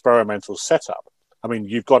the experimental setup, I mean,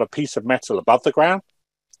 you've got a piece of metal above the ground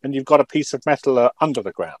and you've got a piece of metal under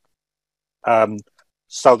the ground.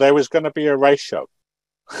 So there is going to be a ratio.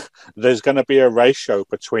 There's going to be a ratio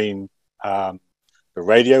between the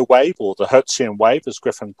radio wave, or the Hertzian wave, as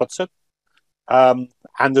Griffin puts it, and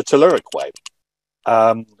the telluric wave.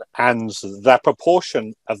 And that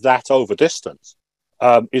proportion of that over distance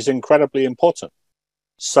is incredibly important.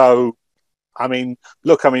 So, I mean,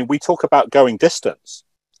 look, I mean, we talk about going distance.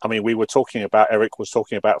 I mean, Eric was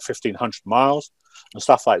talking about 1,500 miles and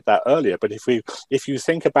stuff like that earlier. But if you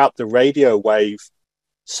think about the radio wave,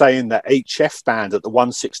 say in the HF band at the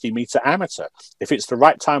 160 meter amateur, if it's the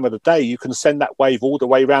right time of the day, you can send that wave all the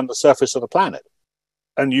way around the surface of the planet.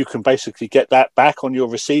 And you can basically get that back on your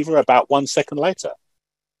receiver about 1 second later.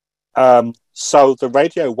 So the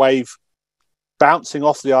radio wave bouncing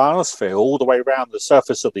off the ionosphere all the way around the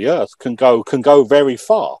surface of the Earth can go very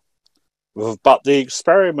far. But the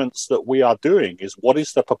experiments that we are doing is what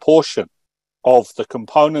is the proportion of the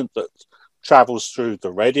component that travels through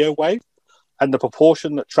the radio wave and the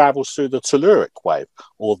proportion that travels through the telluric wave,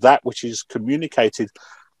 or that which is communicated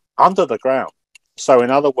under the ground. So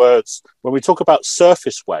in other words, when we talk about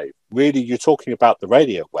surface wave, really you're talking about the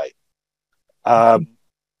radio wave.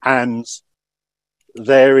 And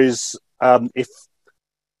there is, when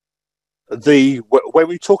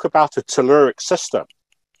we talk about a telluric system,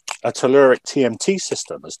 a telluric TMT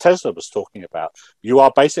system, as Tesla was talking about, you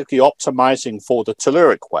are basically optimizing for the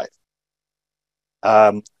telluric wave.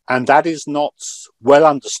 And that is not well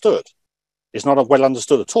understood. It's not well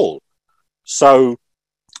understood at all. So,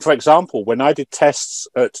 for example, when I did tests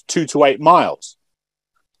at 2 to 8 miles,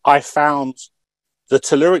 I found the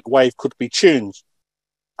telluric wave could be tuned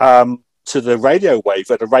to the radio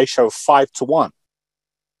wave at a ratio of 5 to 1.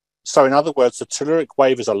 So in other words, the telluric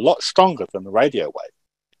wave is a lot stronger than the radio wave.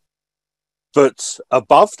 But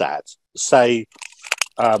above that, say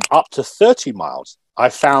up to 30 miles, I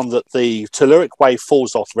found that the telluric wave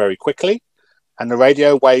falls off very quickly and the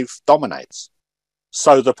radio wave dominates.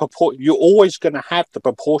 So you're always going to have the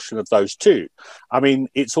proportion of those two. I mean,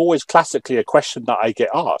 it's always classically a question that I get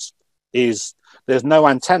asked is there's no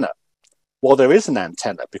antenna. Well, there is an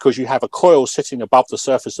antenna because you have a coil sitting above the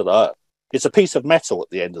surface of the Earth. It's a piece of metal at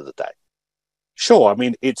the end of the day. Sure, I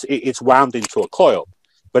mean, it's wound into a coil,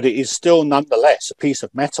 but it is still nonetheless a piece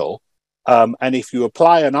of metal. And if you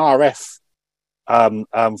apply an RF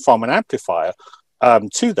from an amplifier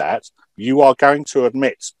to that, you are going to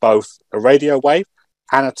emit both a radio wave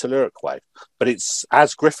and a telluric wave. But it's,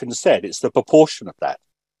 as Griffin said, it's the proportion of that.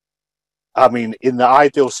 I mean, in the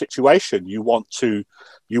ideal situation, you want to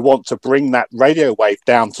bring that radio wave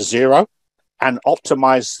down to zero and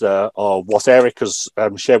optimize what Eric has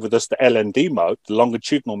shared with us, the LND mode, the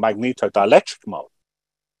longitudinal magnetodielectric mode,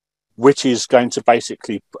 which is going to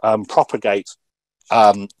basically propagate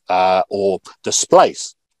or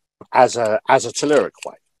displace as a telluric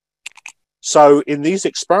wave. So in these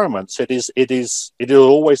experiments, it is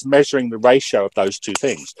always measuring the ratio of those two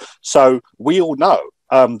things. So we all know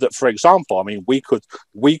that, for example, I mean, we could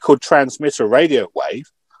transmit a radio wave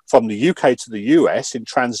from the UK to the US in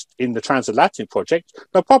the transatlantic project,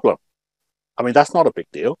 no problem. I mean, that's not a big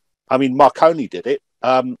deal. I mean, Marconi did it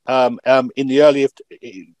in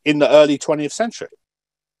the early 20th century.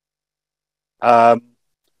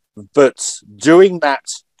 But doing that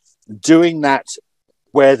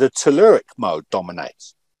where the telluric mode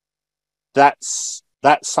dominates, that's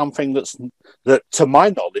something that to my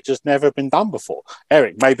knowledge has never been done before.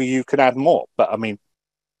 Eric, maybe you could add more, but I mean,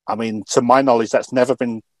 to my knowledge, that's never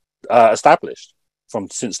been established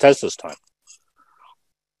since Tesla's time.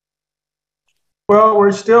 Well,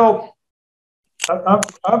 we're still. I'm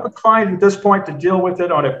inclined at this point to deal with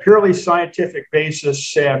it on a purely scientific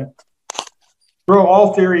basis and throw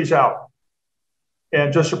all theories out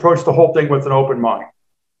and just approach the whole thing with an open mind.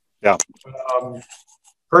 Yeah.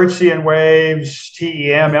 Hertzian waves,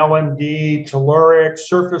 TEM, LMD, telluric,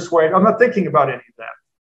 surface wave. I'm not thinking about any of that.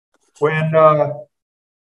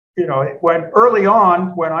 When early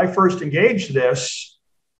on, when I first engaged this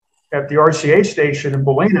at the RCA station in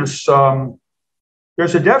Bolinas,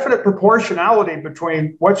 there's a definite proportionality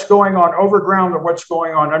between what's going on overground and what's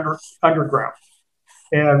going on underground.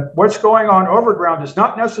 And what's going on overground is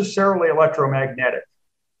not necessarily electromagnetic.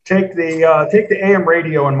 Take the AM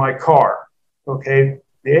radio in my car. Okay,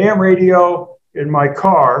 the AM radio in my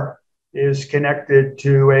car is connected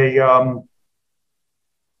to a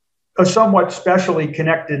somewhat specially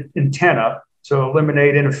connected antenna to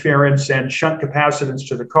eliminate interference and shunt capacitance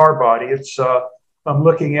to the car body. It's I'm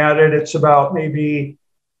looking at it. It's about maybe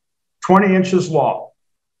 20 inches long.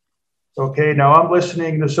 Okay, now I'm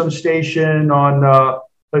listening to some station on,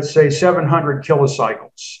 let's say, 700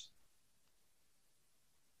 kilocycles.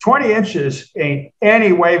 20 inches ain't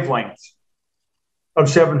any wavelength of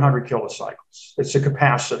 700 kilocycles. It's a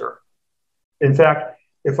capacitor. In fact,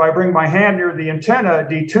 if I bring my hand near the antenna, it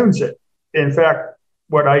detunes it. In fact,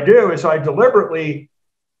 what I do is I deliberately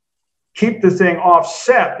keep the thing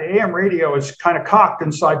offset. The AM radio is kind of cocked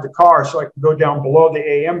inside the car so I can go down below the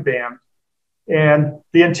AM band. And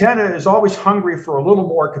the antenna is always hungry for a little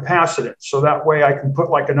more capacitance. So that way I can put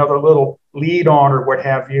like another little lead on or what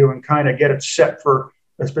have you and kind of get it set for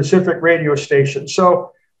a specific radio station.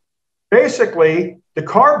 So basically the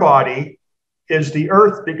car body is the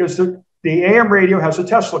earth because the AM radio has a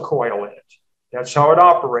Tesla coil in it. That's how it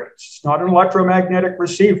operates. It's not an electromagnetic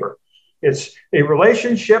receiver. It's a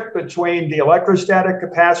relationship between the electrostatic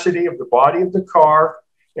capacity of the body of the car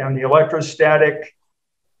and the electrostatic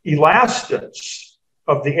elastance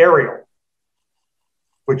of the aerial,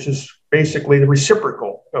 which is basically the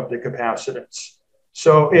reciprocal of the capacitance.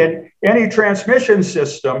 So in any transmission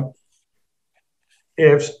system,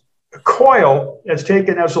 if a coil is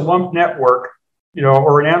taken as a lump network,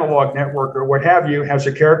 or an analog network or what have you, has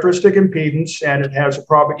a characteristic impedance and it has a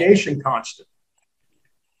propagation constant.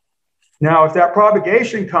 Now, if that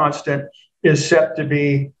propagation constant is set to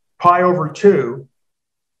be pi over 2,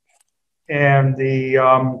 and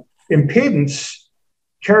the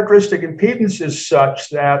characteristic impedance is such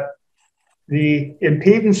that the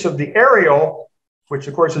impedance of the aerial, which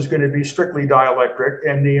of course is going to be strictly dielectric,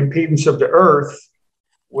 and the impedance of the earth,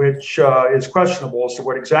 which is questionable as to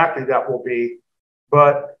what exactly that will be.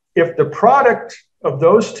 But if the product of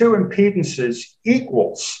those two impedances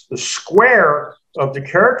equals the square of the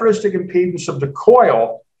characteristic impedance of the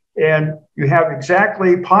coil, and you have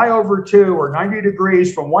exactly pi over 2 or 90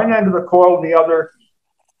 degrees from one end of the coil to the other,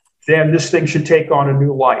 then this thing should take on a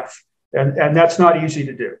new life. And that's not easy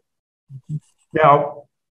to do. Now,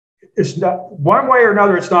 it's not one way or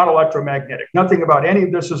another, it's not electromagnetic. Nothing about any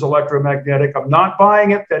of this is electromagnetic. I'm not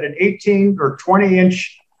buying it that an 18 or 20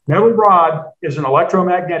 inch metal rod is an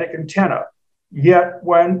electromagnetic antenna. Yet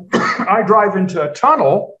when I drive into a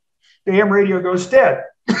tunnel, the AM radio goes dead.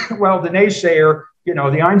 Well, the naysayer, the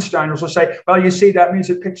Einsteiners will say, well, you see, that means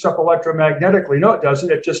it picks up electromagnetically. No, it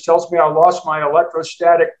doesn't. It just tells me I lost my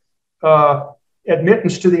electrostatic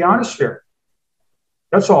admittance to the ionosphere.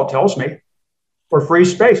 That's all it tells me. For free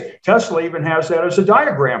space. Tesla even has that as a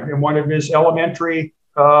diagram in one of his elementary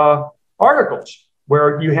articles,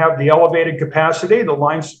 where you have the elevated capacity, the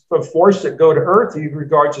lines of force that go to Earth, he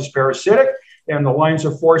regards as parasitic, and the lines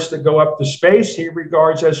of force that go up to space, he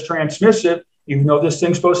regards as transmissive, even though this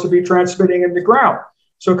thing's supposed to be transmitting in the ground.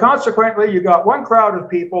 So consequently, you got one crowd of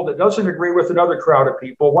people that doesn't agree with another crowd of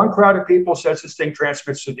people. One crowd of people says this thing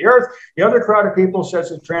transmits to the Earth. The other crowd of people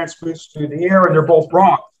says it transmits to the air, and they're both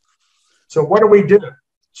wrong. So what do we do?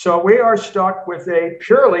 So we are stuck with a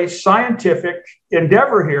purely scientific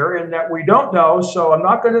endeavor here in that we don't know. So I'm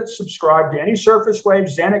not going to subscribe to any surface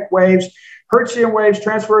waves, Zenek waves, Hertzian waves,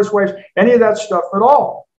 transverse waves, any of that stuff at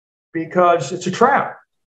all, because it's a trap.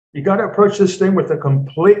 You got to approach this thing with a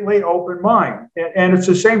completely open mind. And it's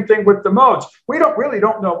the same thing with the modes. We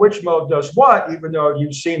don't know which mode does what, even though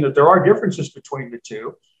you've seen that there are differences between the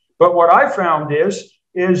two. But what I found is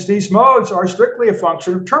these modes are strictly a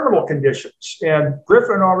function of terminal conditions. And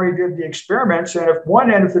Griffin already did the experiments. And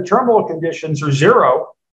if the terminal conditions are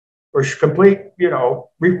zero or complete,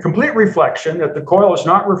 complete reflection, that the coil is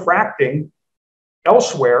not refracting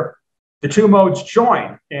elsewhere, the two modes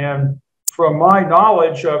join. And from my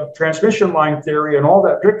knowledge of transmission line theory and all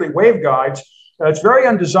that, particularly waveguides, it's very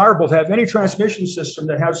undesirable to have any transmission system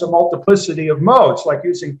that has a multiplicity of modes, like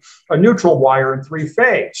using a neutral wire in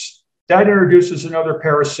three-phase. That introduces another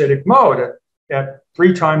parasitic mode at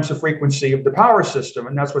 3 times the frequency of the power system,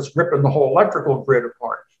 and that's what's ripping the whole electrical grid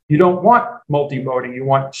apart. You don't want multi-moding, you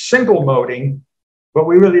want single moding, but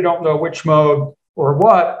we really don't know which mode or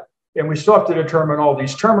what, and we still have to determine all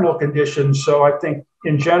these terminal conditions. So I think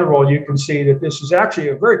in general, you can see that this is actually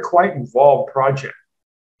a very quite involved project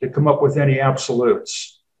to come up with any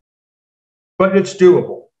absolutes, but it's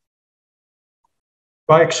doable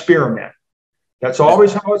by experiment. That's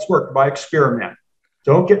always how it's worked, by experiment.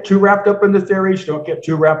 Don't get too wrapped up in the theories. Don't get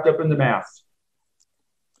too wrapped up in the math.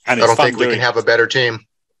 And I don't think we can have a better team.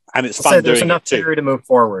 And it's fun doing there's enough theory to move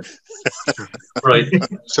forward. Right.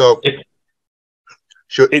 So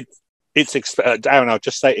I don't know,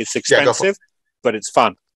 just say it's expensive, but it's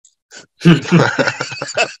fun.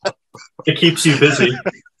 It keeps you busy.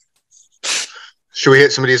 Should we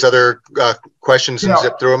hit some of these other questions and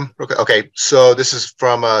zip through them? Okay. So this is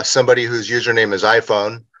from somebody whose username is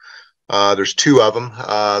iPhone. There's 2 of them.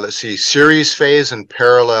 Let's see, series phase and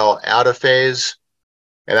parallel out of phase.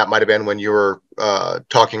 And that might have been when you were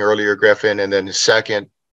talking earlier, Griffin. And then the second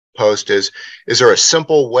post is there a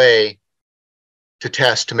simple way to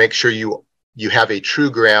test to make sure you have a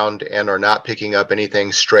true ground and are not picking up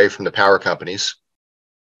anything stray from the power companies?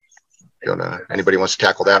 Anybody wants to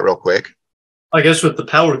tackle that real quick? I guess with the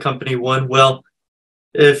power company one, well,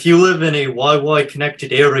 if you live in a YY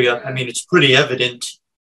connected area, I mean, it's pretty evident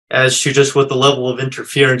as to just what the level of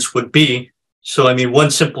interference would be. So, I mean, one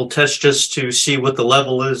simple test just to see what the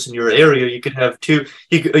level is in your area, you could have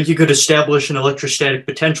you could establish an electrostatic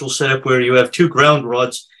potential setup where you have 2 ground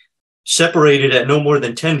rods separated at no more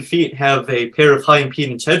than 10 feet, have a pair of high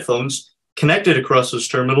impedance headphones connected across those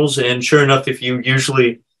terminals. And sure enough, if you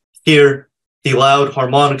usually hear the loud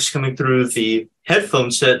harmonics coming through the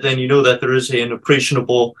headphone set, then you know that there is an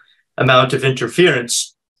appreciable amount of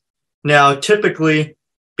interference. Now, typically,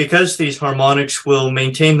 because these harmonics will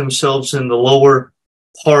maintain themselves in the lower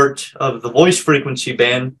part of the voice frequency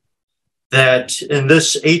band, that in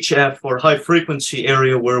this HF or high frequency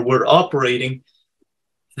area where we're operating,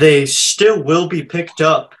 they still will be picked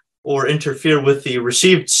up or interfere with the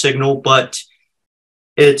received signal, but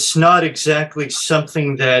it's not exactly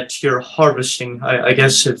something that you're harvesting, I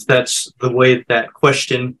guess, if that's the way that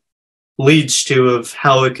question leads to, of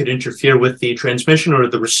how it could interfere with the transmission or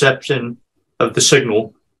the reception of the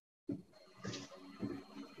signal.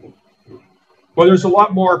 Well, there's a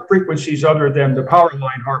lot more frequencies other than the power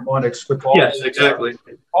line harmonics with all,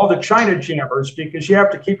 all the China jammers, because you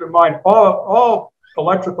have to keep in mind all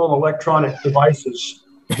electrical and electronic devices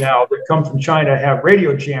now that come from China have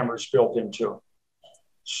radio jammers built into them.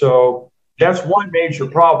 So that's one major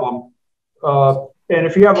problem. And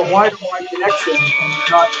if you have a Wi-Fi connection and you're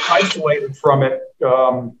not isolated from it,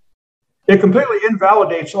 it completely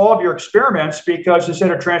invalidates all of your experiments, because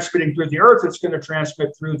instead of transmitting through the earth, it's going to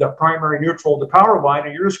transmit through the primary neutral, the power line,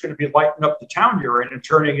 and you're just going to be lighting up the town you're in and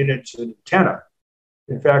turning it into an antenna.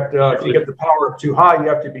 In fact, if you get the power up too high, you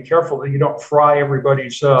have to be careful that you don't fry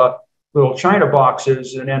everybody's little China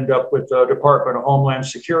boxes and end up with the Department of Homeland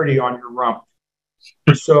Security on your rump.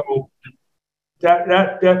 So that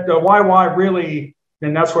the YY really,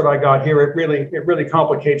 and that's what I got here. It really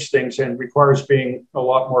complicates things and requires being a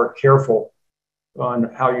lot more careful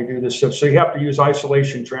on how you do this stuff. So you have to use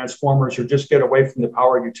isolation transformers or just get away from the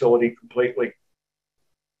power utility completely.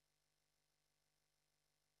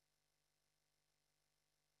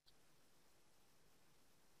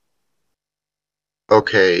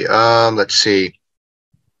 Okay, let's see.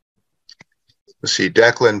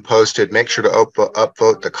 Declan posted, make sure to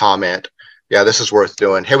upvote the comment. Yeah, this is worth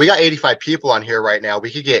doing. Hey, we got 85 people on here right now. We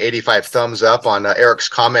could get 85 thumbs up on Eric's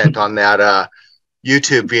comment on that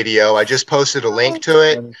YouTube video. I just posted a link to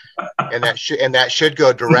it, and that should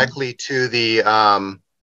go directly to the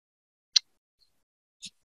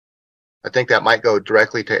I think that might go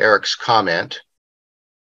directly to Eric's comment.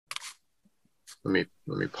 Let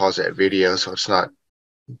me pause that video so it's not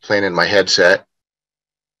playing in my headset.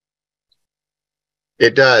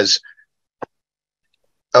 It does.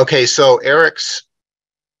 Okay, so Eric's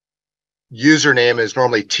username is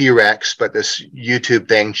normally T-Rex, but this YouTube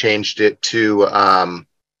thing changed it to,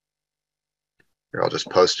 here, I'll just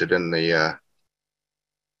post it in the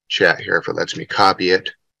chat here if it lets me copy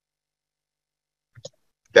it.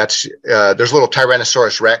 That's, there's a little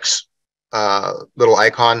Tyrannosaurus Rex little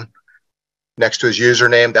icon next to his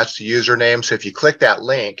username. That's the username. So if you click that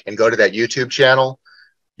link and go to that YouTube channel,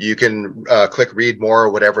 you can click read more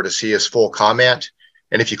or whatever to see his full comment.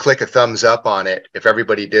 And if you click a thumbs up on it, if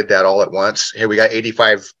everybody did that all at once, hey, we got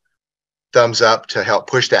 85 thumbs up to help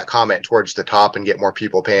push that comment towards the top and get more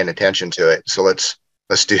people paying attention to it. So let's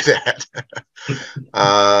do that.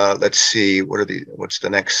 Let's see, what's the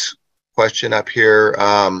next question up here?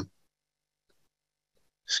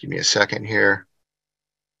 Just give me a second here.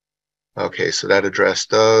 Okay, so that addressed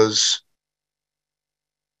those.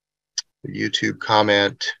 The YouTube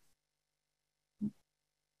comment.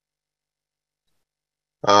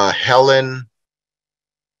 Helen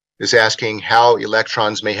is asking how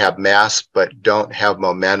electrons may have mass but don't have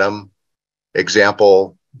momentum.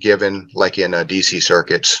 Example given like in DC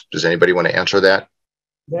circuits. Does anybody want to answer that?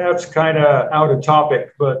 That's kind of out of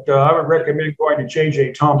topic, but I would recommend going to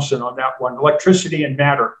J.J. Thomson on that one. Electricity and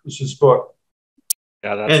Matter is his book.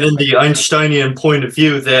 Yeah, and in the Einsteinian point of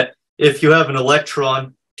view, that if you have an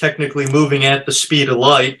electron technically moving at the speed of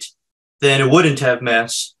light, then it wouldn't have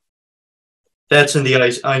mass. That's in the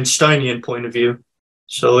Einsteinian point of view.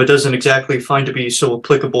 So it doesn't exactly find to be so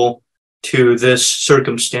applicable to this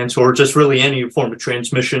circumstance or just really any form of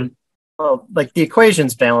transmission. Well, like the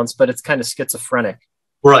equation's balanced, but it's kind of schizophrenic.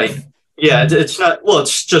 Right. Yeah, it's not, well,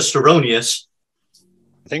 it's just erroneous.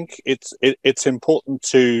 I think it's important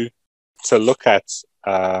to look at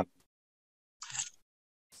I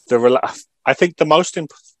think the most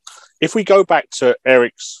if we go back to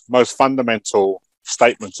Eric's most fundamental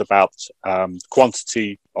statements about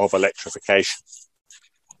quantity of electrification,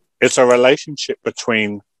 it's a relationship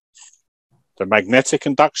between the magnetic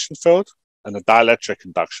induction field and the dielectric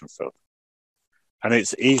induction field. And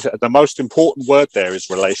it's easy, the most important word there is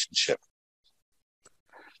relationship.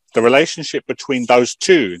 The relationship between those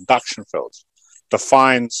two induction fields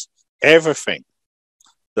defines everything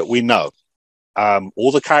that we know,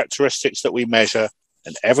 all the characteristics that we measure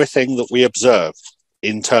and everything that we observe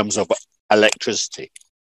in terms of electricity.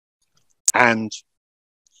 And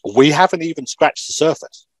we haven't even scratched the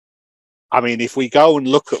surface. I mean, if we go and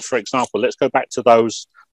look at, for example, let's go back to those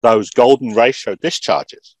golden ratio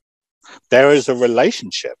discharges. There is a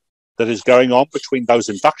relationship that is going on between those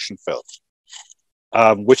induction fields,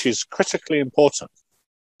 which is critically important.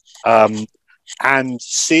 And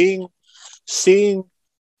seeing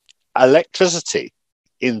electricity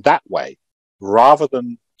in that way, rather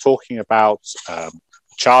than talking about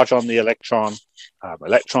charge on the electron,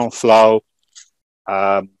 electron flow.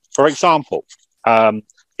 For example,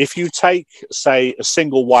 if you take, say, a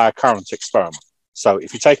single wire current experiment. So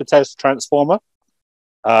if you take a Tesla transformer,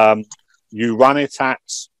 you run it at,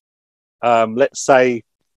 let's say,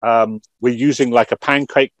 we're using like a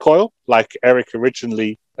pancake coil, like Eric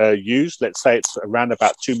originally used. Let's say it's around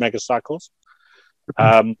about 2 megacycles.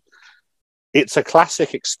 It's a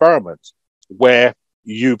classic experiment where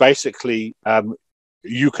you basically,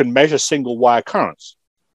 you can measure single wire currents.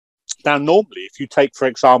 Now, normally, if you take, for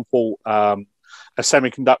example, a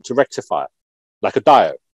semiconductor rectifier, like a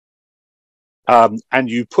diode, and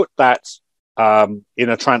you put that in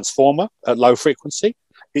a transformer at low frequency,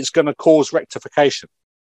 it's going to cause rectification.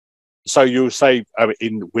 So you say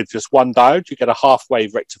with just one diode, you get a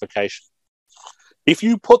half-wave rectification. If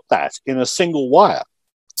you put that in a single wire,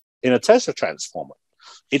 in a Tesla transformer,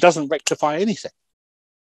 it doesn't rectify anything.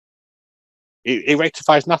 It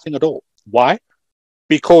rectifies nothing at all. Why?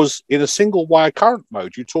 Because in a single wire current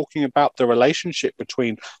mode, you're talking about the relationship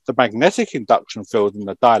between the magnetic induction field and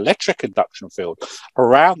the dielectric induction field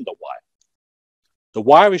around the wire. The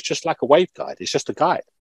wire is just like a waveguide. It's just a guide.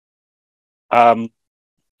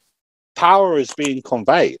 Power is being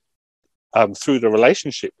conveyed through the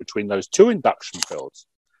relationship between those two induction fields.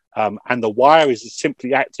 And the wire is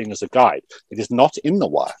simply acting as a guide. It is not in the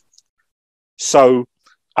wire. So,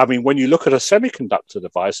 I mean, when you look at a semiconductor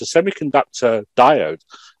device, a semiconductor diode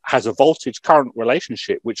has a voltage current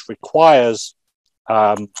relationship which requires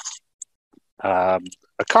a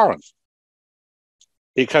current.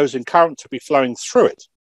 It goes in current to be flowing through it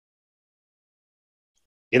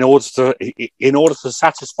in order to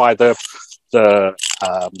satisfy the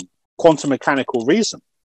quantum mechanical reason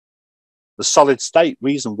the solid state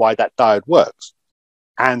reason why that diode works.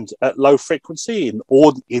 And at low frequency, in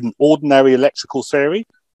ordinary electrical theory,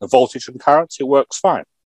 the voltage and currents, it works fine.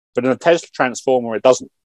 But in a Tesla transformer, it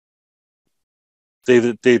doesn't.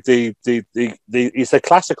 It's a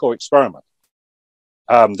classical experiment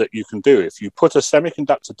that you can do. If you put a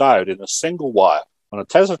semiconductor diode in a single wire on a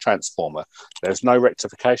Tesla transformer, there's no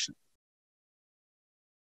rectification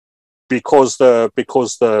because the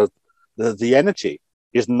energy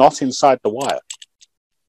is not inside the wire.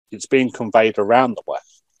 It's being conveyed around the wire.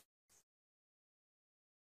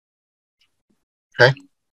 Okay.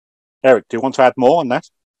 Eric, do you want to add more on that?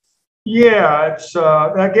 Yeah, it's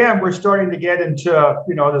again, we're starting to get into,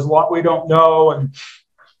 there's a lot we don't know, and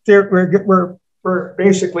we're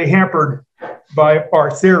basically hampered by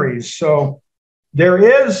our theories. So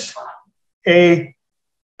there is a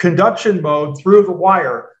conduction mode through the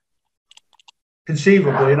wire,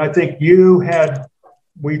 conceivably, and I think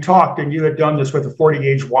we talked and you had done this with a 40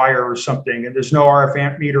 gauge wire or something, and there's no RF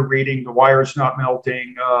ammeter reading, the wire's not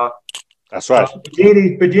melting. That's right.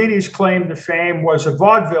 Bedini's claim to fame was a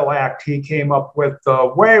vaudeville act he came up with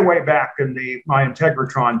way, way back in my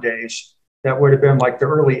Integratron days. That would have been like the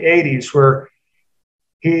early 80s, where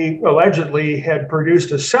he allegedly had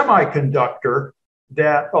produced a semiconductor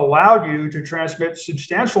that allowed you to transmit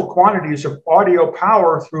substantial quantities of audio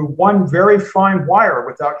power through one very fine wire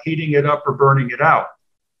without heating it up or burning it out.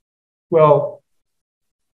 Well,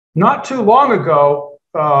 not too long ago,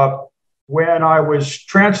 when I was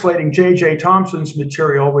translating J.J. Thomson's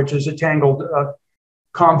material, which is a tangled,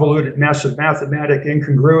 convoluted mess of mathematic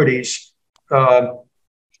incongruities, I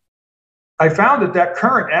found that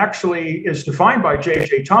current actually is defined by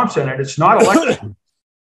J.J. Thomson, and it's not electric.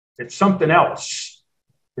 It's something else.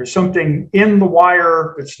 There's something in the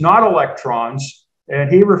wire that's not electrons, and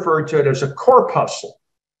he referred to it as a corpuscle.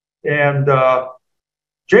 And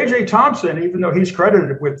J.J. Thomson, even though he's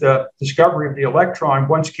credited with the discovery of the electron,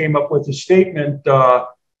 once came up with a statement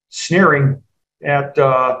sneering at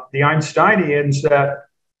the Einsteinians that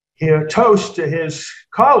he a toast to his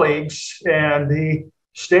colleagues, and he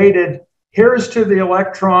stated, "Here's to the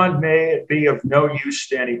electron, may it be of no use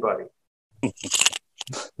to anybody." And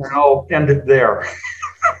I'll end it there.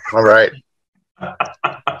 All right.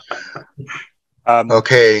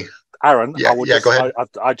 Okay. Aaron, go ahead.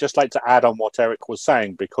 I'd just like to add on what Eric was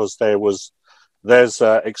saying, because there's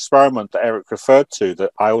an experiment that Eric referred to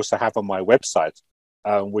that I also have on my website,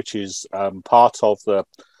 which is part of the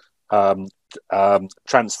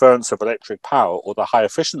transference of electric power, or the high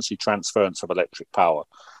efficiency transference of electric power,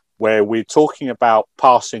 where we're talking about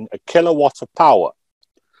passing a kilowatt of power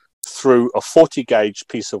through a 40 gauge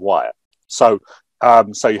piece of wire. So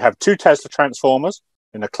you have two Tesla transformers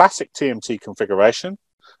in a classic TMT configuration.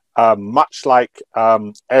 Much like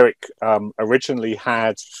Eric originally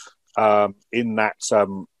had in that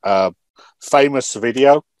famous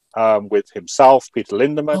video with himself, Peter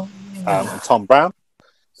Lindemann, and Tom Brown,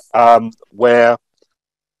 where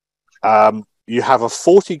you have a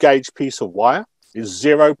 40 gauge piece of wire is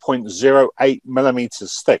 0.08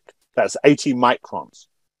 millimeters thick. That's 80 microns.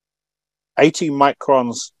 80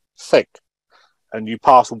 microns thick. And you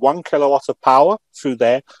pass 1 kilowatt of power through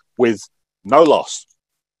there with no loss.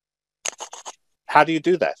 How do you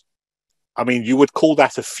do that? I mean, you would call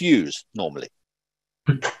that a fuse normally.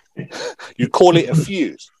 You call it a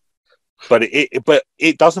fuse, but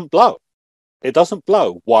it doesn't blow. It doesn't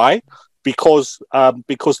blow. Why? Because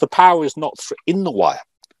the power is not in the wire;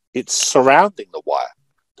 it's surrounding the wire.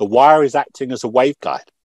 The wire is acting as a waveguide.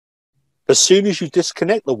 As soon as you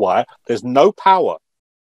disconnect the wire, there's no power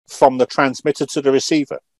from the transmitter to the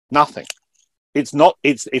receiver. Nothing. It's not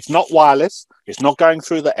wireless. It's not going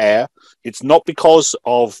through the air. It's not because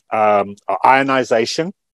of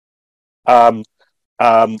ionization. When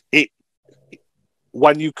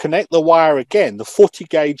you connect the wire again, the 40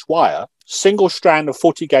 gauge wire, single strand of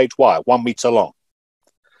 40 gauge wire, 1 meter long,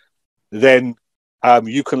 then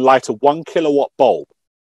you can light a 1 kilowatt bulb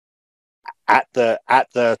at the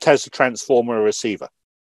Tesla transformer receiver,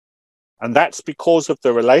 and that's because of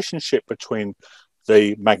the relationship between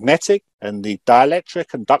the magnetic and the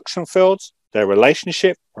dielectric induction fields, their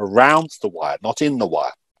relationship around the wire, not in the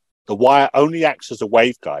wire. The wire only acts as a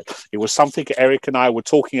waveguide. It was something Eric and I were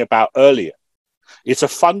talking about earlier. It's a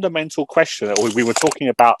fundamental question that we were talking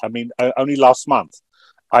about, I mean, only last month,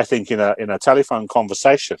 I think, in a telephone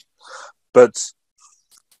conversation. But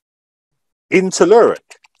in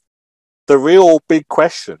telluric, the real big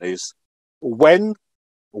question is when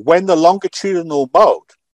the longitudinal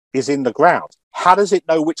mode is in the ground, how does it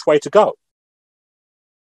know which way to go?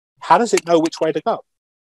 How does it know which way to go?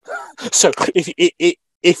 So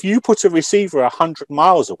if you put a receiver 100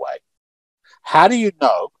 miles away How do you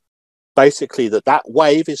know basically that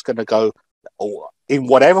wave is going to go in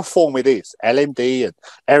whatever form it is, LMD? And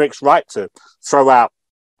Eric's right to throw out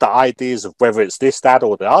the ideas of whether it's this, that,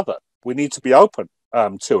 or the other. We need to be open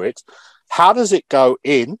to it. How does it go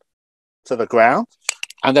in to the ground?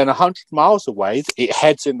 And then 100 miles away, it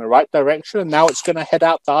heads in the right direction, and now it's going to head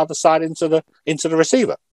out the other side into the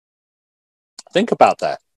receiver. Think about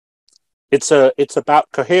that. It's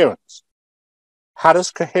about coherence. How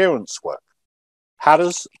does coherence work? How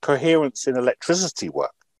does coherence in electricity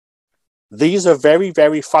work? These are very,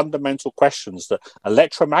 very fundamental questions that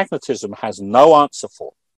electromagnetism has no answer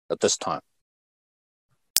for at this time.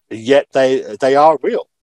 Yet they are real.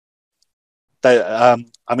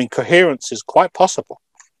 Coherence is quite possible.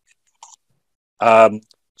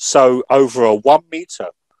 So over a 1 meter,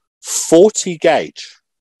 40 gauge,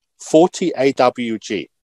 40 AWG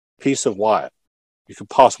piece of wire, you can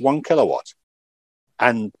pass 1 kilowatt.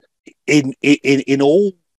 And in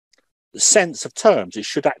all sense of terms, it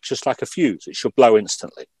should act just like a fuse. It should blow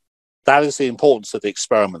instantly. That is the importance of the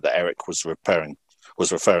experiment that Eric was referring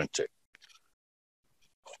to.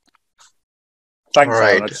 Thanks, all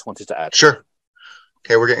right. Alan. I just wanted to add. Sure.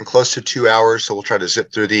 Okay, we're getting close to 2 hours, so we'll try to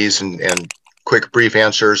zip through these and quick, brief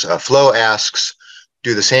answers. Flo asks,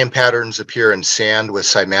 do the same patterns appear in sand with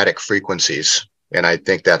cymatic frequencies? And I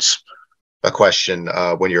think that's a question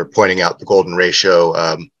when you're pointing out the golden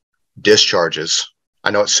ratio discharges. I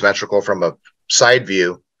know it's symmetrical from a side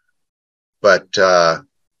view, but on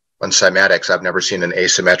cymatics, I've never seen an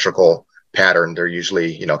asymmetrical pattern. They're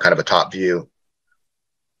usually, kind of a top view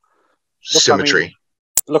symmetry.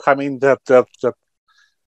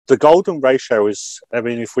 The golden ratio is,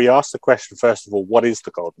 if we ask the question, first of all, what is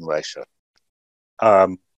the golden ratio?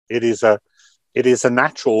 It is a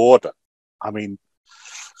natural order.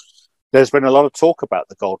 There's been a lot of talk about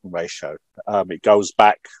the golden ratio. It goes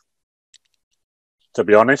back, to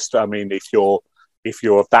be honest, if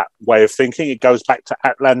you're of that way of thinking, it goes back to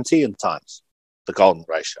Atlantean times, the golden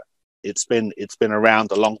ratio. It's been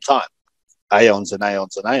around a long time, aeons and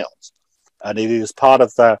aeons and aeons. And it is part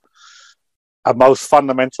of a most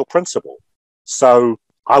fundamental principle. So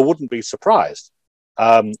I wouldn't be surprised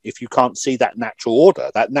if you can't see that natural order,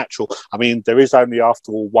 there is only,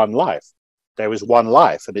 after all, one life. There is one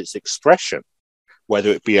life, and its expression, whether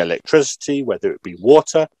it be electricity, whether it be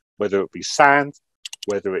water, whether it be sand,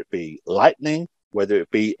 whether it be lightning, whether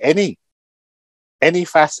it be any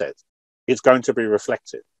facet, it's going to be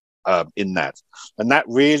reflected in that. And that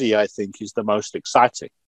really, I think, is the most exciting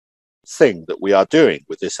thing that we are doing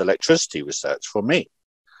with this electricity research. For me,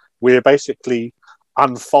 we're basically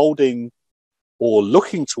unfolding, or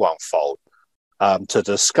looking to unfold, to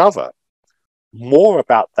discover more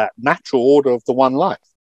about that natural order of the one life.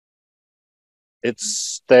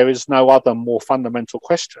 There is no other more fundamental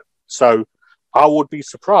question. So I would be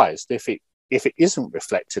surprised if it isn't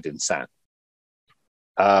reflected in sand.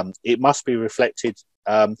 It must be reflected.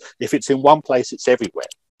 If it's in one place, it's everywhere.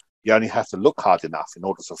 You only have to look hard enough in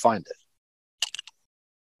order to find it.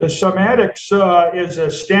 The cymatics is a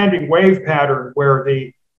standing wave pattern where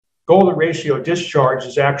the golden ratio discharge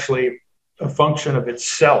is actually a function of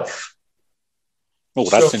itself. Oh,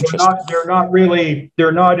 that's interesting.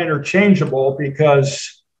 They're not interchangeable,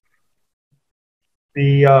 because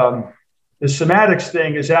the cymatics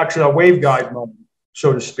thing is actually a waveguide moment,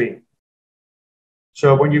 so to speak.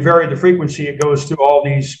 So when you vary the frequency, it goes through all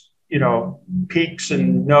these, peaks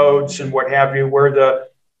and nodes and what have you, where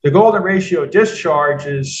the golden ratio discharge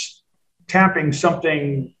is tapping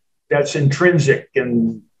something that's intrinsic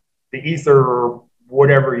in the ether, or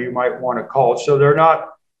whatever you might want to call it. So there's not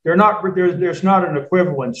an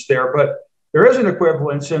equivalence there, but there is an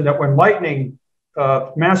equivalence in that when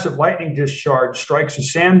massive lightning discharge strikes a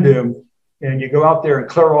sand dune, and you go out there and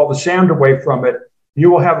clear all the sand away from it, you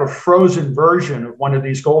will have a frozen version of one of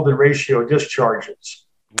these golden ratio discharges.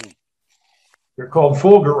 They're called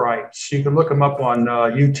fulgurites. You can look them up on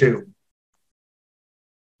YouTube.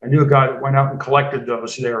 I knew a guy that went out and collected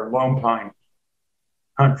those there in Lone Pine.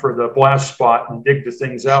 Hunt for the blast spot and dig the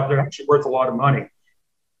things out. They're actually worth a lot of money.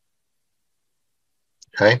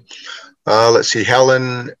 Okay. Let's see.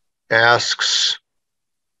 Helen asks,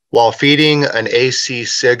 while feeding an AC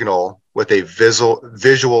signal with a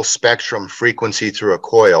visual spectrum frequency through a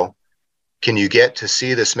coil, can you get to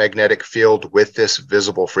see this magnetic field with this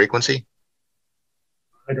visible frequency?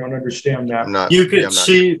 I don't understand that. You could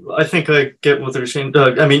see, I think I get what they're saying,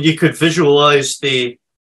 Doug. You could visualize the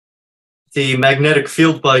magnetic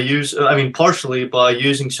field partially by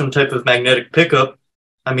using some type of magnetic pickup.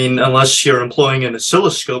 Unless you're employing an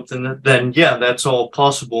oscilloscope, then yeah, that's all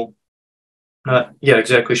possible. Not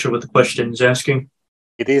exactly sure what the question is asking.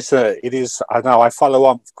 It is. I know. I follow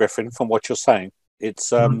on, Griffin, from what you're saying.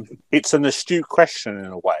 It's an astute question in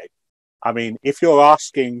a way. I mean, if you're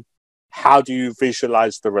asking, how do you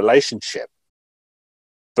visualize the relationship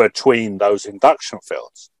between those induction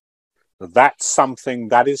fields? That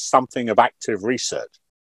is something of active research.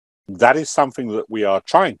 That is something that we are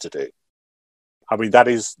trying to do. I mean, that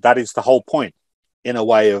is the whole point, in a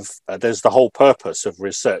way of, there's the whole purpose of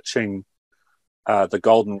researching the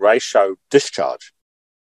golden ratio discharge,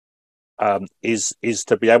 is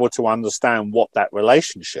to be able to understand what that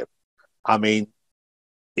relationship. I mean,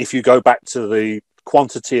 if you go back to the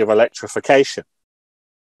quantity of electrification,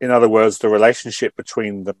 in other words, the relationship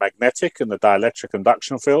between the magnetic and the dielectric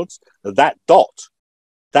induction fields, that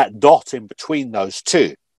dot in between those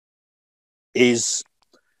two is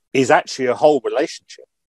actually a whole relationship.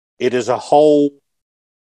 It is a whole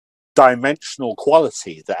dimensional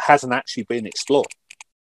quality that hasn't actually been explored.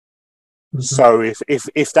 Mm-hmm. So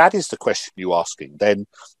if that is the question you're asking, then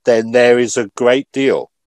there is a great deal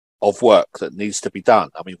of work that needs to be done.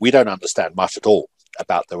 I mean, we don't understand much at all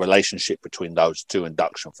about the relationship between those two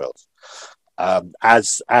induction fields.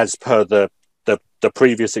 As per the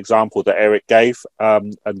previous example that Eric gave,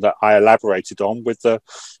 and that I elaborated on with the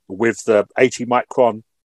 80 micron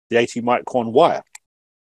wire.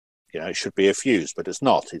 You know, it should be a fuse, but it's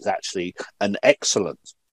not. It's actually an excellent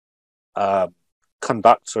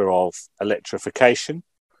conductor of electrification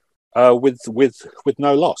with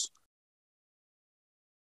no loss.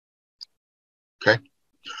 Okay.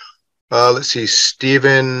 Let's see,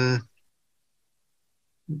 Stephen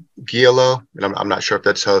Giello, and I'm not sure if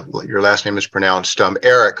that's how your last name is pronounced.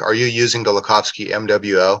 Eric, are you using the Lakhovsky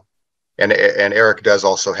MWO? And Eric does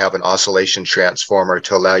also have an oscillation transformer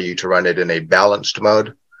to allow you to run it in a balanced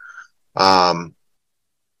mode. But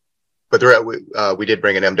we did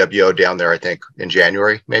bring an MWO down there, I think, in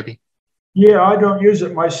January, maybe. Yeah, I don't use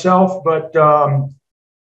it myself, but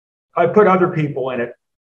I put other people in it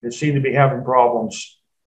that seem to be having problems.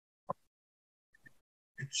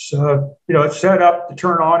 It's it's set up to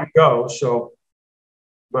turn on and go. So,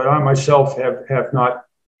 but I myself have not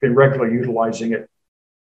been regularly utilizing it.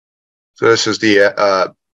 So this is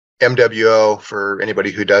the MWO, for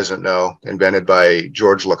anybody who doesn't know, invented by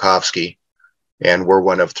George Lakhovsky. And we're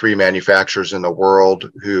one of 3 manufacturers in the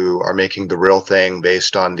world who are making the real thing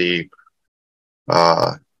based on the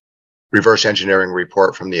reverse engineering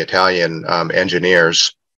report from the Italian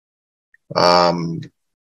engineers.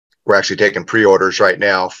 We're actually taking pre-orders right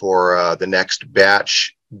now for the next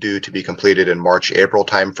batch, due to be completed in March, April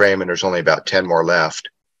timeframe, and there's only about 10 more left,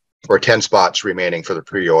 or 10 spots remaining for the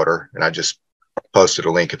pre-order. And I just posted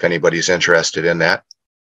a link if anybody's interested in that.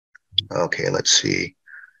 Okay, let's see.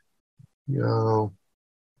 Yo.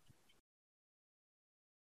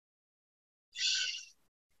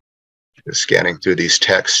 Just scanning through these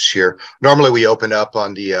texts here. Normally we open up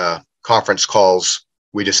on the conference calls.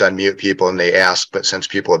 We just unmute people and they ask, but since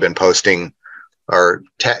people have been posting or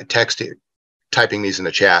typing these in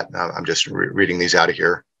the chat, I'm just reading these out of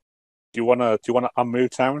here. Do you want to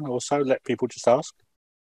unmute Aaron also? Let people just ask.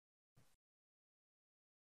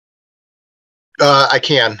 I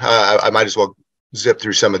can. I might as well zip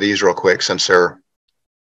through some of these real quick since they're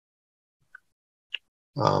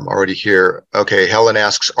already here. Okay, Helen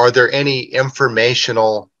asks, are there any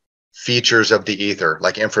informational features of the ether,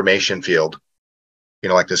 like information field? You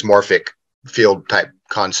know, like this morphic field type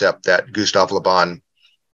concept that Gustav Le Bon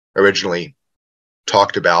originally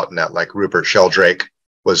talked about, and that like Rupert Sheldrake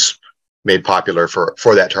was made popular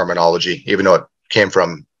for that terminology, even though it came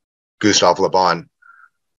from Gustav Le Bon.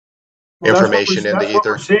 Well, information in the ether. That's what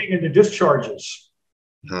we're seeing in the discharges.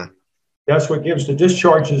 Mm-hmm. That's what gives the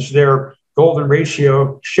discharges their golden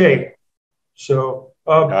ratio shape. So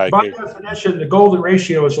by definition, the golden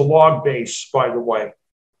ratio is a log base, by the way.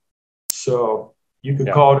 So you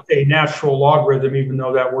could call it a natural logarithm, even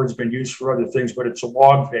though that word's been used for other things, but it's a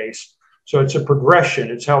log base. So it's a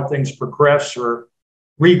progression. It's how things progress or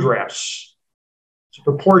regress. It's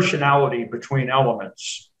proportionality between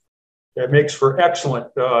elements. That makes for excellent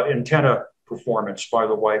antenna performance, by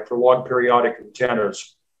the way, for log periodic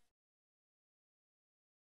antennas.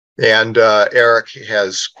 And Eric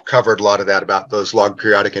has covered a lot of that about those log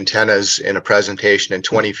periodic antennas in a presentation in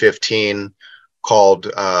 2015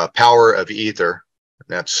 called Power of Ether.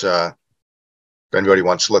 That's, if anybody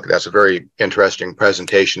wants to look at that, that's a very interesting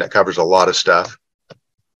presentation that covers a lot of stuff.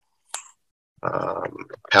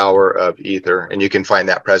 Power of Ether. And you can find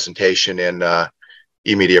that presentation in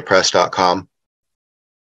emediapress.com.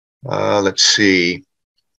 Let's see.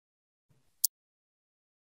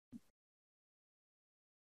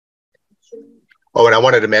 Oh, and I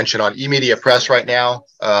wanted to mention on eMedia Press right now,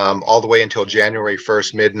 all the way until January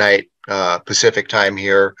 1st, midnight Pacific time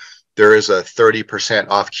here, there is a 30%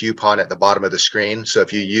 off coupon at the bottom of the screen. So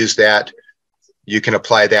if you use that, you can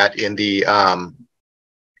apply that in the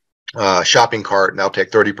shopping cart, and they'll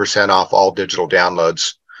take 30% off all digital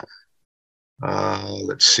downloads.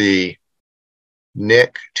 Let's see.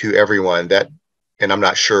 Nick, to everyone, that, and I'm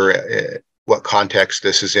not sure what context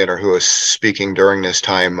this is in or who is speaking during this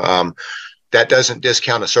time. That doesn't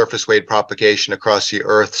discount a surface wave propagation across the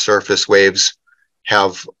Earth. Surface waves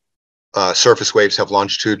have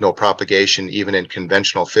longitudinal propagation even in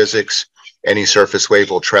conventional physics. Any surface wave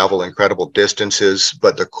will travel incredible distances,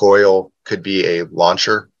 but the coil could be a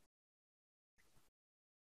launcher.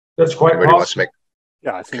 That's quite possible.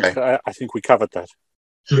 Yeah, I think we covered that.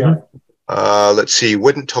 Yeah. Let's see.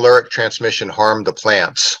 Wouldn't telluric transmission harm the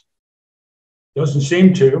plants? Doesn't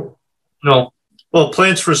seem to. No. Well,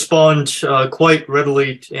 plants respond quite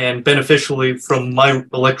readily and beneficially from my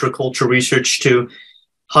electroculture research to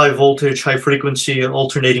high voltage, high frequency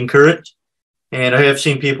alternating current. And I have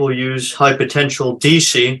seen people use high potential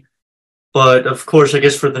DC, but of course, I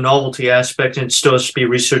guess for the novelty aspect, it still has to be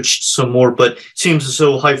researched some more, but it seems as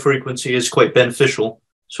though high frequency is quite beneficial.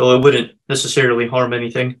 So it wouldn't necessarily harm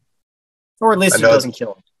anything. Or at least it doesn't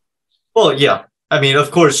kill them. Well, yeah. I mean,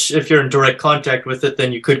 of course, if you're in direct contact with it,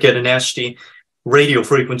 then you could get a nasty radio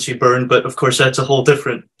frequency burn, but of course, that's a whole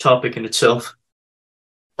different topic in itself.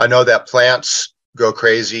 I know that plants go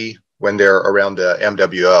crazy when they're around the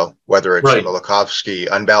MWO, whether it's in the Minkowski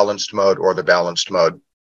unbalanced mode or the balanced mode.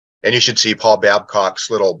 And you should see Paul Babcock's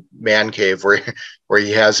little man cave where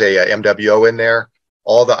he has a MWO in there.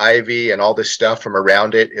 All the ivy and all this stuff from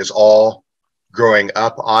around it is all growing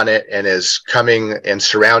up on it and is coming and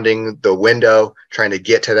surrounding the window, trying to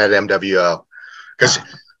get to that MWO. Because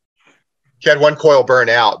he had one coil burn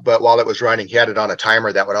out, but while it was running, he had it on a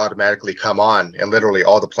timer that would automatically come on, and literally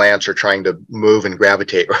all the plants are trying to move and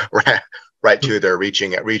gravitate right to there,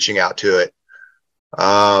 reaching out to it.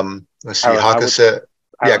 Let's see, Hakasa.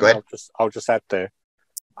 Yeah, go ahead. I'll just add there.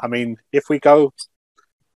 I mean, if we go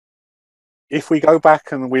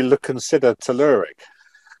back and we consider telluric,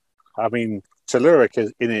 I mean,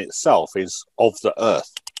 telluric in itself is of the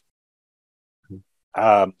Earth.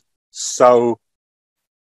 So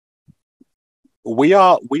we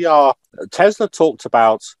are. Tesla talked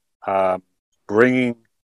about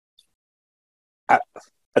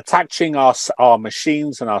attaching our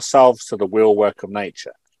machines and ourselves to the wheel work of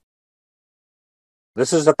nature.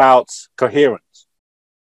 This is about coherence.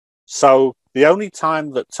 So the only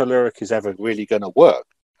time that telluric is ever really going to work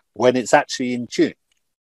when it's actually in tune,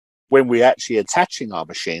 when we're actually attaching our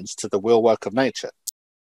machines to the wheel work of nature.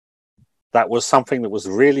 That was something that was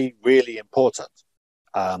really, really important.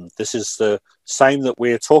 This is the same that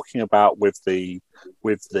we're talking about with the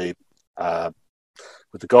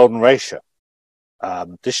golden ratio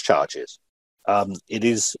discharges.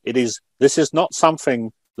 This is not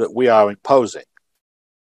something that we are imposing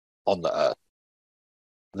on the Earth.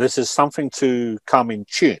 This is something to come in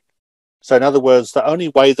tune. So in other words, the only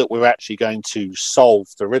way that we're actually going to solve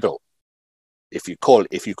the riddle, if you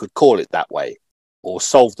could call it that way, or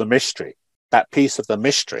solve the mystery, that piece of the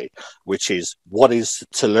mystery, which is what is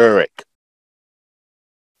telluric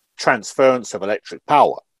transference of electric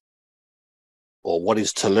power, or what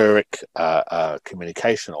is telluric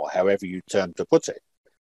communication, or however you term to put it,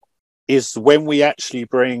 is when we actually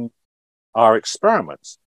bring our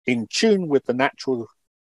experiments in tune with the natural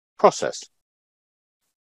process,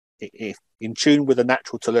 in tune with the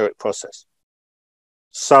natural telluric process.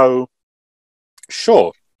 So,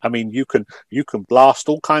 sure, I mean, you can blast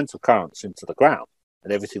all kinds of currents into the ground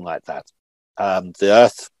and everything like that. The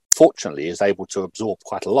Earth, fortunately, is able to absorb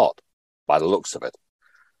quite a lot by the looks of it.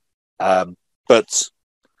 But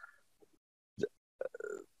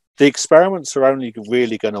the experiments are only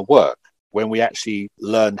really going to work when we actually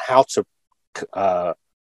learn how to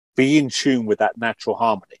be in tune with that natural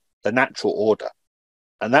harmony, the natural order.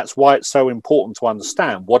 And that's why it's so important to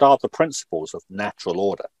understand what are the principles of natural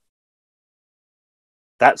order.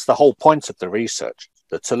 That's the whole point of the research,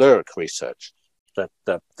 the telluric research,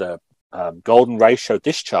 the golden ratio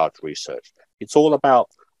discharge research. It's all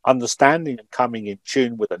about understanding and coming in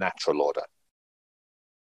tune with the natural order.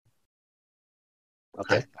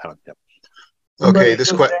 Okay. Somebody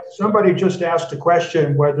just asked a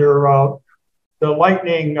question whether the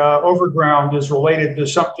lightning overground is related to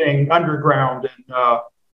something underground, and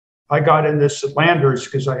I got in this at Landers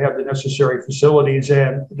because I have the necessary facilities,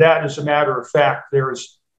 and that, as a matter of fact,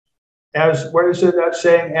 there's what is it that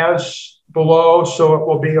saying? As below, so it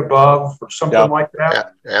will be above, or something like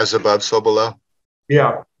that. As above, so below.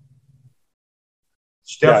 Yeah.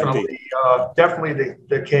 It's definitely definitely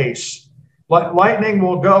the case. Lightning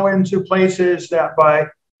will go into places that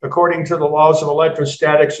according to the laws of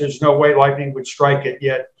electrostatics, there's no way lightning would strike it,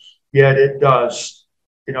 yet it does.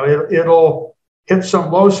 It'll hit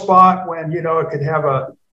some low spot when, it could have a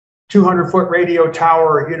 200-foot radio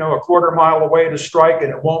tower, a quarter mile away to strike,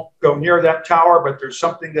 and it won't go near that tower, but there's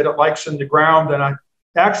something that it likes in the ground. And I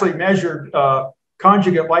actually measured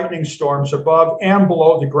conjugate lightning storms above and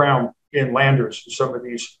below the ground in landers, some of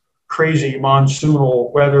these crazy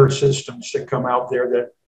monsoonal weather systems that come out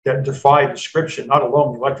there that defy description, not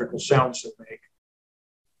alone the electrical sounds they make.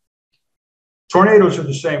 Tornadoes are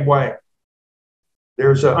the same way.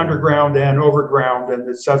 There's an underground and overground,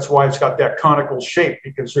 and that's why it's got that conical shape,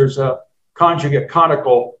 because there's a conjugate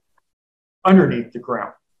conical underneath the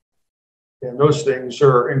ground. And those things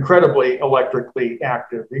are incredibly electrically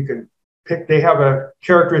active. You can pick, they have a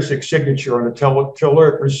characteristic signature on a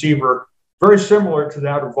telluric receiver, very similar to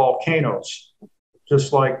that of volcanoes.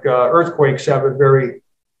 Just like earthquakes have a very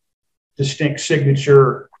distinct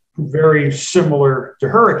signature, very similar to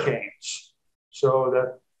hurricanes. So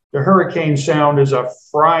that the hurricane sound is a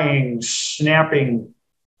frying, snapping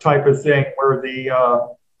type of thing, where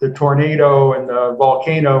the tornado and the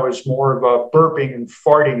volcano is more of a burping and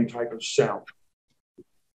farting type of sound.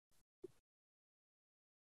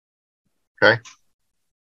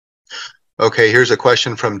 Okay, here's a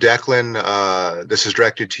question from Declan. This is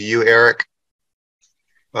directed to you, Eric.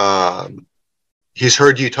 He's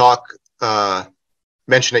heard you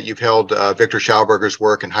mention that you've held Victor Schauberger's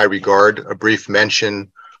work in high regard. A brief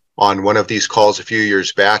mention on one of these calls a few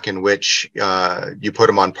years back in which you put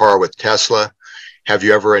him on par with Tesla. Have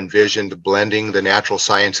you ever envisioned blending the natural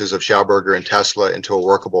sciences of Schauberger and Tesla into a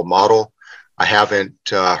workable model? I haven't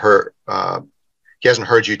heard, he hasn't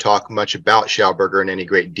heard you talk much about Schauberger in any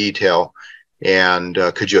great detail. And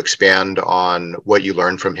could you expand on what you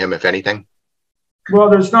learned from him, if anything?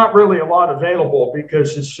 Well, there's not really a lot available,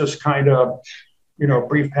 because it's just kind of,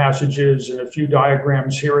 brief passages and a few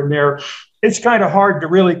diagrams here and there. It's kind of hard to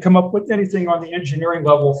really come up with anything on the engineering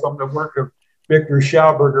level from the work of Victor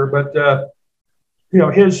Schauberger, but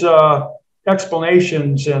his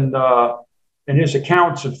explanations and his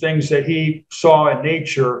accounts of things that he saw in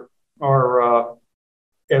nature are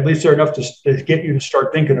at least they're enough to get you to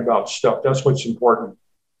start thinking about stuff. That's what's important.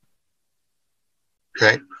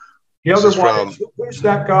 Okay. The other one, who's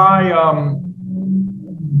that guy?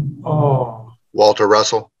 Walter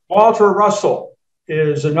Russell. Walter Russell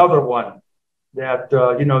is another one that,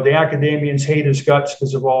 the academians hate his guts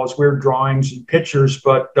because of all his weird drawings and pictures,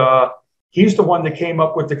 but he's the one that came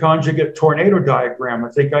up with the conjugate tornado diagram.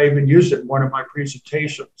 I think I even used it in one of my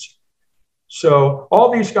presentations. So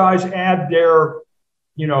all these guys add their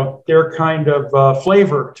kind of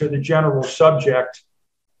flavor to the general subject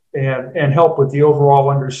and help with the overall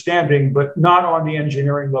understanding, but not on the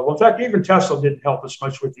engineering level. In fact, even Tesla didn't help us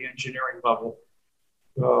much with the engineering level.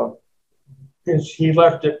 He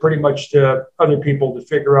left it pretty much to other people to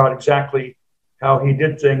figure out exactly how he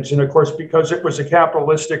did things. And of course, because it was a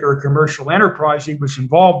capitalistic or commercial enterprise he was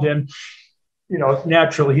involved in,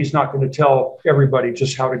 naturally, he's not going to tell everybody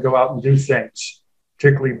just how to go out and do things,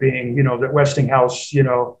 particularly being, that Westinghouse,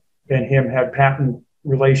 and him had patent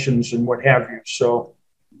relations and what have you. So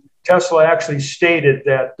Tesla actually stated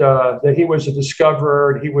that he was a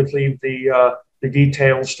discoverer and he would leave the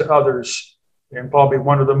details to others. And probably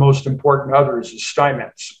one of the most important others is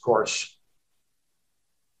Steinmetz, of course.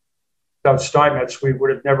 Without Steinmetz, we would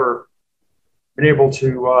have never been able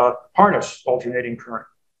to harness alternating current.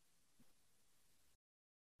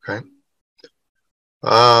 Okay.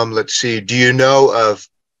 Let's see. Do you know of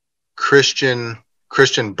Christian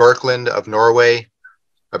Birkeland of Norway?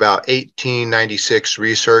 About 1896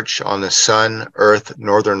 research on the Sun, Earth,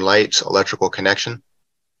 Northern Lights electrical connection?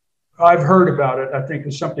 I've heard about it. I think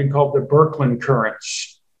it's something called the Birkeland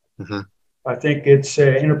currents. Mm-hmm. I think it's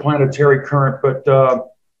an interplanetary current, but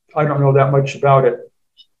I don't know that much about it.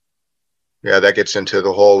 Yeah, that gets into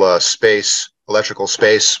the whole electrical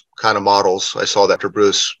space kind of models. I saw that Dr.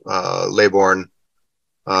 Bruce Laybourne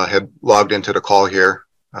had logged into the call here.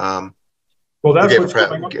 Well, that's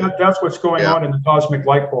what's going on in the cosmic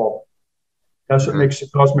light bulb. That's what makes the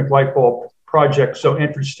cosmic light bulb project so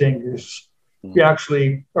interesting, is we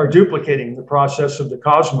actually are duplicating the process of the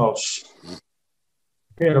cosmos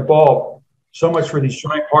in a bulb. So much for these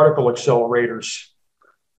giant particle accelerators.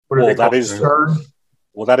 What are they called?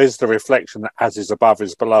 Well, that is the reflection that as is above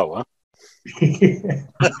is below, huh?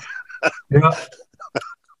 Yeah.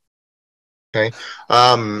 Okay.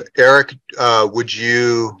 Eric, would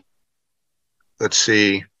you... Let's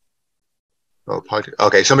see.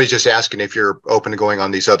 Okay, somebody's just asking if you're open to going on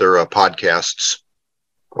these other podcasts.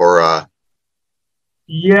 or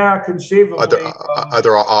Yeah, conceivably.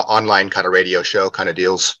 other online kind of radio show kind of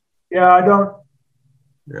deals? Yeah, I don't.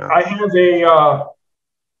 Yeah. I have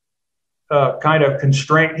a kind of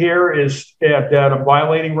constraint here is that I'm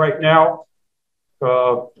violating right now,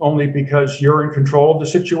 only because you're in control of the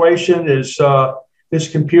situation. Is this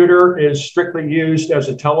computer is strictly used as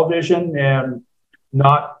a television and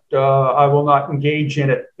not? I will not engage in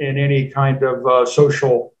it in any kind of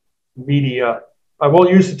social media. I will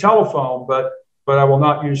use the telephone, but I will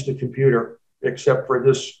not use the computer except for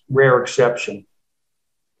this rare exception,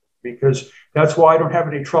 because that's why I don't have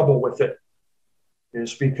any trouble with it,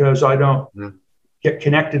 is because I don't get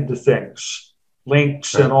connected to things,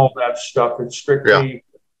 links and all that stuff. It's strictly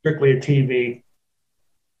a TV.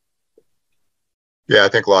 Yeah, I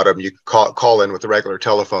think a lot of them you can call in with the regular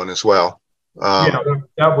telephone as well. Yeah,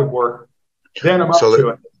 that would work. Then I'm up to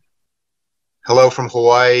it. Hello from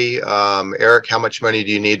Hawaii. Eric, how much money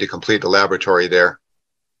do you need to complete the laboratory there?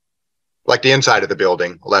 Like the inside of the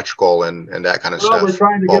building, electrical and that kind of stuff. We're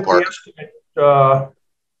trying to get the estimate.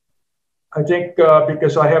 I think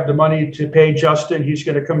because I have the money to pay Justin, he's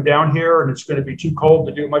going to come down here and it's going to be too cold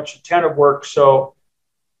to do much antenna work. So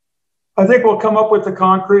I think we'll come up with a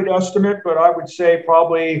concrete estimate, but I would say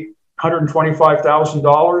probably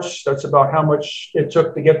 $125,000. That's about how much it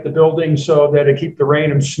took to get the building so that it keep the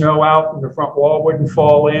rain and snow out and the front wall wouldn't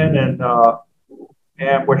fall in and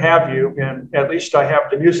what have you. And at least I have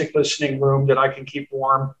the music listening room that I can keep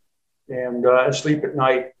warm and sleep at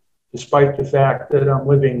night, despite the fact that I'm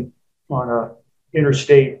living on a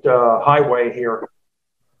interstate highway here.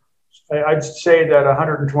 I'd say that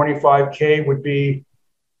 125K would be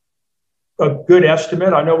a good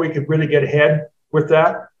estimate. I know we could really get ahead with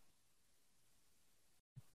that.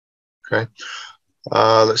 Okay.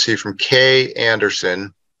 Let's see, from Kay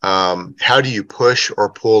Anderson. How do you push or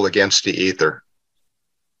pull against the ether?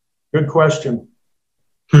 Good question.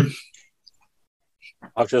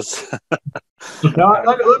 I'll just... Now,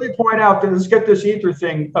 let me point out that let's get this ether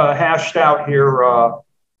thing hashed out here,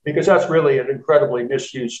 because that's really an incredibly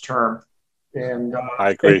misused term. And I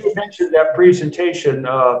agree. You mentioned that presentation,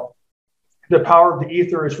 the power of the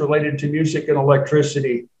ether is related to music and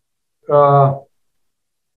electricity.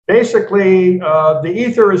 Basically, the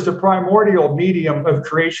ether is the primordial medium of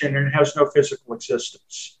creation and it has no physical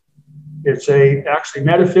existence. It's actually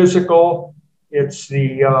metaphysical. It's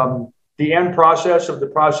the end process of the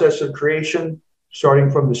process of creation,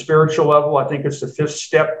 starting from the spiritual level. I think it's the fifth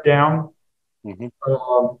step down. Mm-hmm.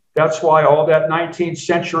 That's why all that 19th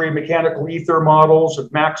century mechanical ether models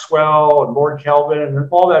of Maxwell and Lord Kelvin and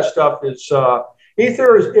all that stuff is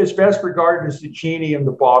ether is best regarded as the genie in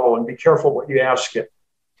the bottle, and be careful what you ask it.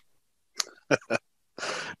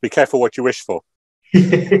 Be careful what you wish for.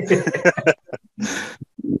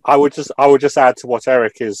 I would just add to what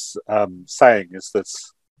Eric is saying is that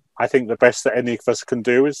I think the best that any of us can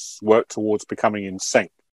do is work towards becoming in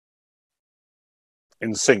sync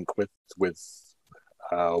with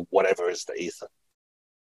whatever is the ether.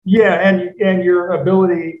 Yeah, and your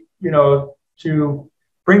ability, to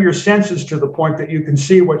bring your senses to the point that you can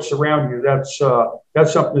see what's around you. That's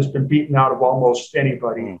something that's been beaten out of almost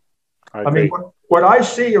anybody. I mean, what I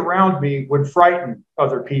see around me would frighten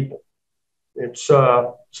other people. It's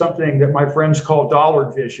something that my friends call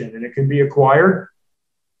dollar vision, and it can be acquired,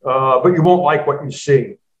 but you won't like what you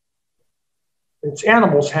see. It's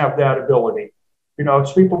animals have that ability.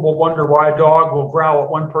 It's people will wonder why a dog will growl at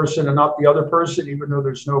one person and not the other person, even though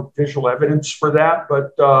there's no visual evidence for that.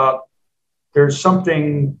 But there's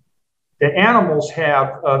something that animals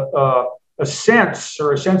have a sense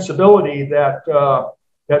or a sensibility that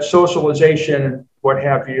that socialization and what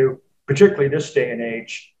have you, particularly this day and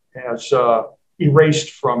age, has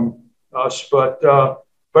erased from us. But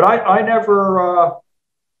I never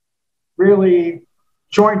really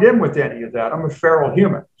joined in with any of that. I'm a feral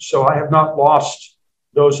human, so I have not lost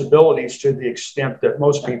those abilities to the extent that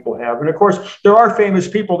most people have. And of course, there are famous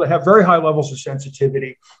people that have very high levels of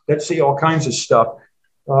sensitivity that see all kinds of stuff.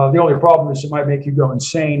 The only problem is it might make you go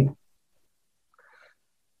insane.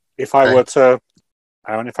 If I were to,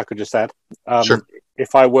 Aaron, if I could just add, sure.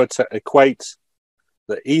 If I were to equate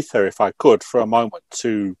the ether, if I could, for a moment,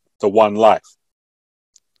 to the one life,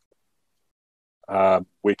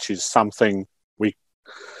 which is something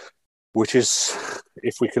which is,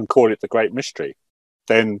 if we can call it the great mystery,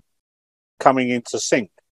 then coming into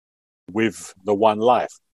sync with the one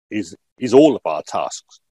life is all of our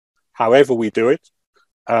tasks. However we do it,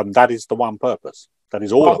 that is the one purpose. That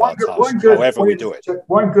is all of our tasks, however we do it.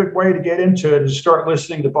 One good way to get into it is start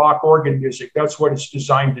listening to Bach organ music. That's what it's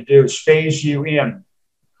designed to do, is phase you in.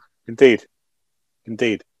 Indeed.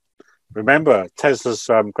 Remember, Tesla's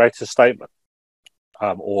greatest statement,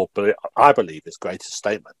 I believe his greatest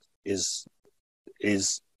statement is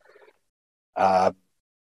to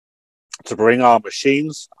bring our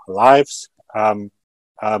machines, our lives,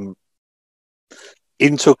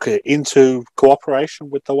 into cooperation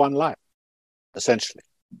with the one life, essentially,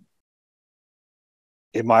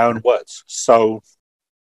 in my own words. So,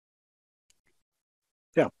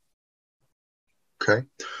 yeah. Okay.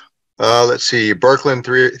 Let's see.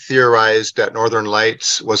 Birkeland theorized that northern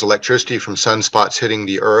lights was electricity from sunspots hitting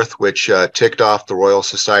the Earth, which ticked off the Royal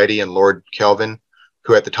Society and Lord Kelvin,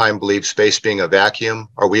 who at the time believed space being a vacuum.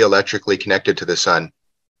 Are we electrically connected to the sun?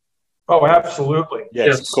 Oh, absolutely.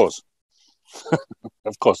 Yes. Of course.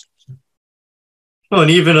 Of course. Well, and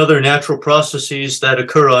even other natural processes that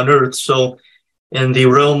occur on Earth. So in the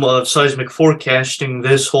realm of seismic forecasting,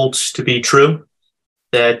 this holds to be true,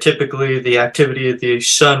 that typically the activity of the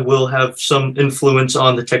sun will have some influence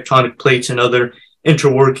on the tectonic plates and other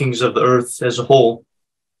interworkings of the Earth as a whole.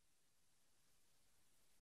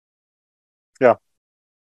 Yeah.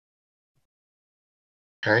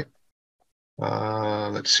 Okay.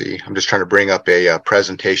 Let's see. I'm just trying to bring up a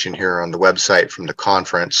presentation here on the website from the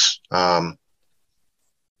conference. Let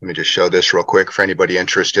me just show this real quick for anybody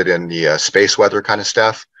interested in the space weather kind of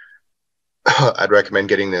stuff. I'd recommend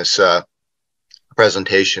getting this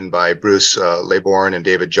presentation by Bruce Laybourne and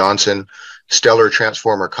David Johnson, Stellar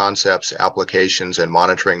Transformer Concepts, Applications, and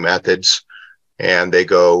Monitoring Methods. And they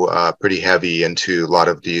go pretty heavy into a lot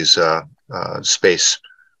of these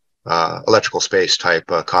electrical space type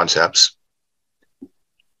concepts.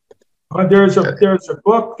 There's a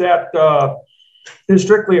book that is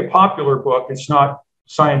strictly a popular book. It's not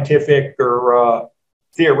scientific or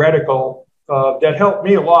theoretical. That helped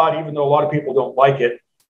me a lot, even though a lot of people don't like it.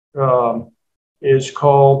 Is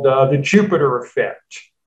called The Jupiter Effect.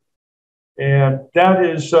 And that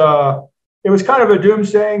is, it was kind of a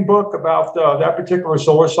doomsaying book about that particular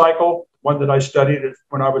solar cycle, one that I studied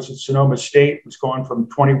when I was at Sonoma State. It was going from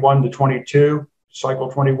 21 to 22,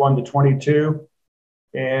 cycle 21 to 22.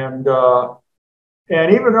 And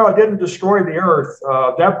even though it didn't destroy the Earth,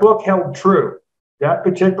 that book held true. That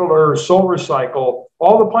particular solar cycle,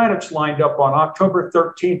 all the planets lined up on October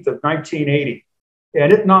 13th of 1980,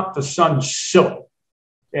 and it knocked the sun silly.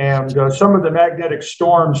 And some of the magnetic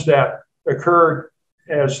storms that occurred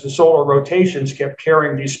as the solar rotations kept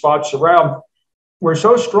carrying these spots around were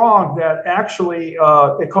so strong that actually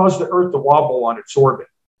it caused the Earth to wobble on its orbit.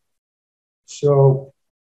 So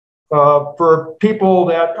for people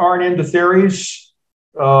that aren't into theories,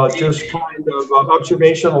 just kind of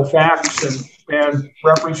observational facts and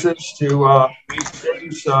references to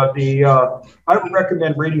things, I would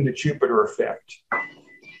recommend reading The Jupiter Effect.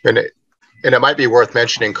 And it might be worth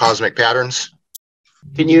mentioning Cosmic Patterns.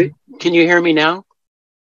 Can you hear me now?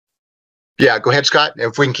 Yeah, go ahead, Scott.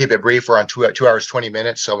 If we can keep it brief, we're on 2 hours, 20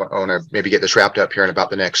 minutes. So I want to maybe get this wrapped up here in about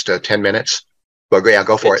the next 10 minutes. But yeah,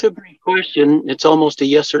 go for it. It's a brief question. It's almost a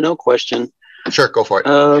yes or no question. Sure, go for it.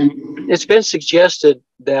 It's been suggested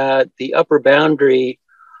that the upper boundary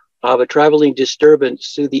of a traveling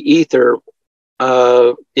disturbance through the ether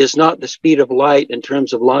is not the speed of light in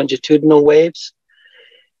terms of longitudinal waves.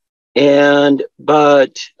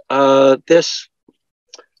 But this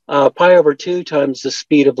pi over 2 times the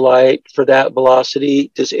speed of light for that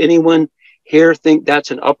velocity, does anyone here think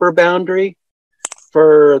that's an upper boundary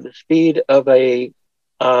for the speed of a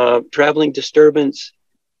traveling disturbance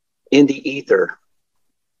in the ether?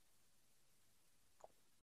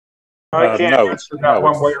 I can't answer that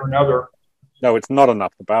one way or another. No, it's not an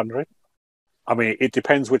upper boundary. I mean, it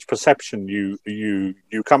depends which perception you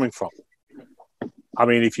coming from. I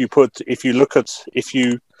mean, if you want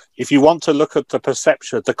to look at the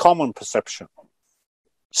perception, the common perception,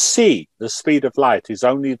 c, the speed of light, is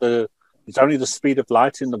only the speed of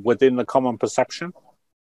light within the common perception.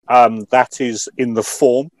 That is in the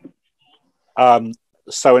form.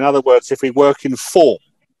 So in other words, if we work in form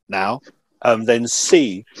now, then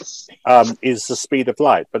c is the speed of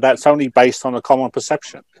light, but that's only based on a common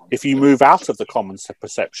perception. If you move out of the common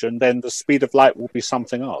perception, then the speed of light will be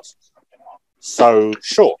something else. So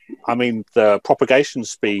sure, I mean, the propagation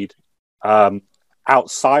speed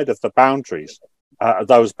outside of the boundaries,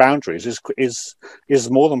 those boundaries, is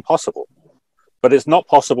more than possible, but it's not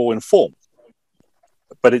possible in form.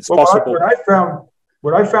 But it's possible.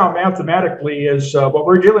 What I found mathematically is what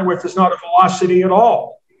we're dealing with is not a velocity at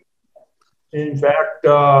all. In fact,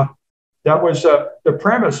 that was the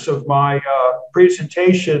premise of my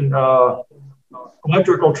presentation,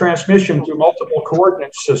 electrical transmission through multiple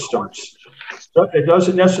coordinate systems. It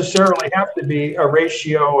doesn't necessarily have to be a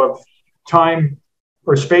ratio of time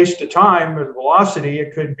or space to time or velocity.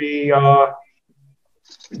 It could be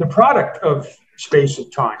the product of space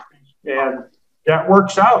and time, and that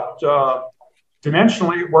works out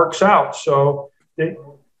dimensionally. It works out. So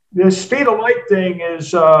the speed of light thing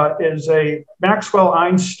is a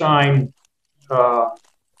Maxwell-Einstein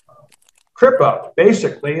trip up.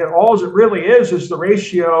 Basically, all it really is the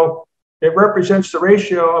ratio. It represents the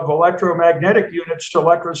ratio of electromagnetic units to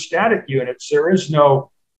electrostatic units. There is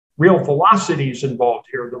no real velocities involved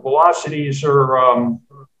here. The velocities are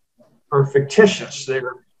fictitious.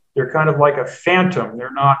 They're kind of like a phantom.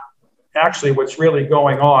 They're not actually what's really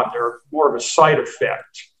going on. They're more of a side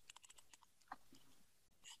effect.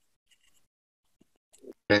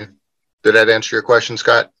 Okay. Did that answer your question,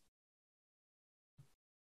 Scott?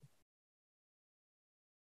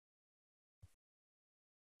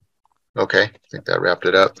 Okay, I think that wrapped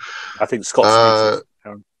it up. I think Scott's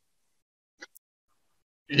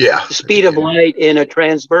yeah. The speed of light in a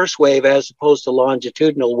transverse wave as opposed to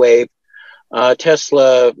longitudinal wave.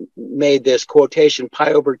 Tesla made this quotation: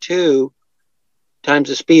 pi over 2 times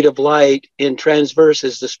the speed of light in transverse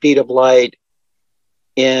is the speed of light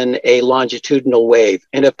in a longitudinal wave.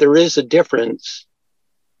 And if there is a difference,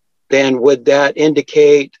 then would that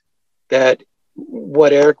indicate that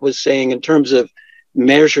what Eric was saying in terms of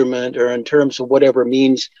measurement or in terms of whatever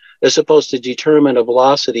means is supposed to determine a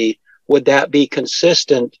velocity, would that be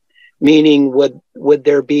consistent? Meaning, would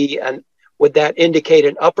that indicate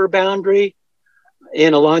an upper boundary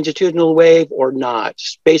in a longitudinal wave or not?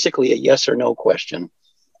 It's basically a yes or no question.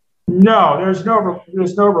 No, there's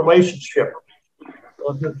no relationship.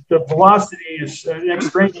 The velocity is an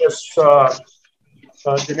extraneous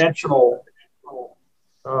dimensional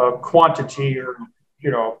quantity, or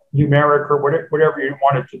numeric, or whatever you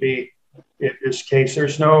want it to be. In this case,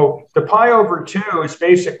 the pi over 2 is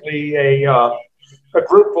basically a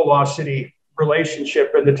group velocity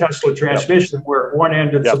relationship in the Tesla transmission, where at one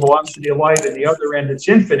end it's the velocity of light and the other end it's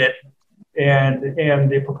infinite, and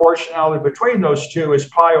the proportionality between those two is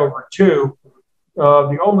pi over 2.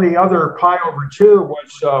 The only other pi over 2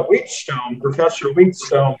 was Wheatstone. Professor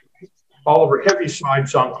Wheatstone, Oliver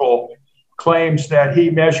Heaviside's uncle, claims that he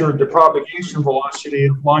measured the propagation velocity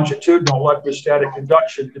of longitudinal electrostatic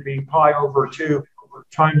conduction to be pi over 2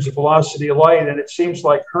 times the velocity of light, and it seems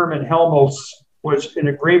like Hermann Helmholtz was in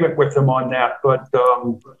agreement with him on that. But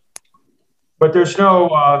there's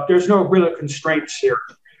no real constraints here.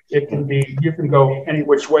 You can go any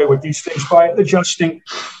which way with these things by adjusting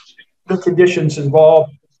the conditions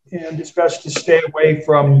involved, and it's best to stay away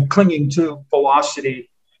from clinging to velocity,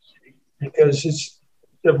 because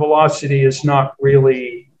the velocity is not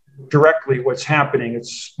really directly what's happening.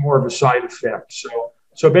 It's more of a side effect.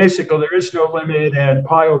 So basically, there is no limit, and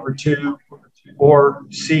pi over 2 or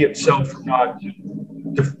C itself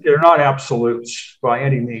they're not absolutes by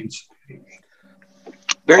any means.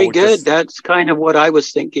 Very good. That's kind of what I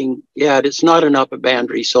was thinking. Yeah, it's not an upper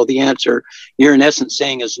boundary. So the answer you're in essence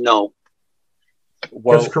saying is no.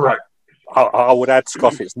 Well, that's correct. I would add,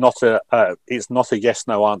 Scott, it's not a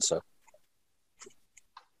yes/no answer.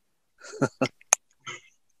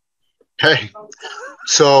 Okay,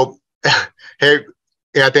 so hey,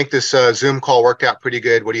 yeah, I think this Zoom call worked out pretty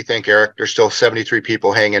good. What do you think, Eric? There's still 73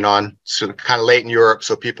 people hanging on. So kind of late in Europe,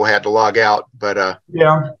 so people had to log out. But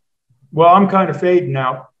yeah, well, I'm kind of fading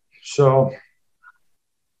out, so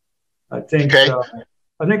I think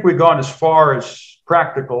we've gone as far as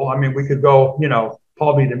practical. I mean, we could go,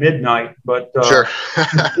 probably to midnight, but sure.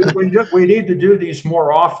 we need to do these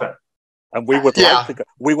more often. And we would like to go.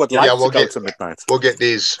 We would like to go to midnight. We'll get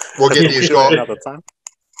these going another time.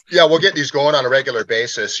 Yeah, we'll get these going on a regular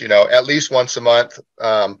basis. At least once a month,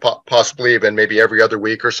 possibly even maybe every other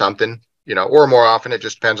week or something. Or more often. It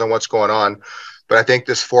just depends on what's going on. But I think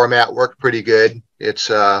this format worked pretty good. It's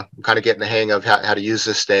I'm kind of getting the hang of how to use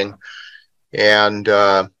this thing, and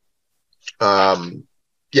if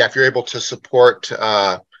you're able to support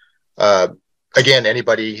again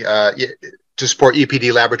anybody. To support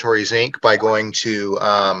EPD Laboratories, Inc. by going to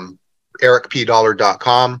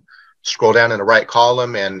ericpdollar.com, scroll down in the right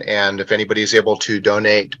column, and if anybody is able to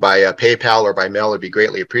donate by PayPal or by mail, it'd be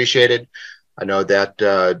greatly appreciated. I know that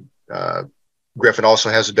Griffin also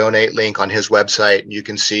has a donate link on his website, and you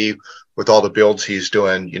can see with all the builds he's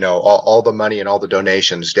doing, all the money and all the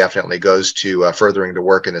donations definitely goes to furthering the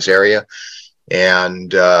work in this area.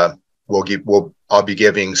 And I'll be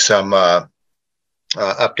giving some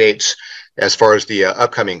updates. As far as the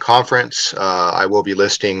upcoming conference, I will be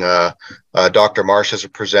listing Dr. Marsh as a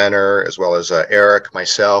presenter, as well as Eric,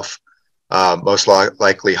 myself, most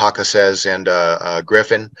likely Hakasez and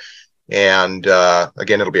Griffin. And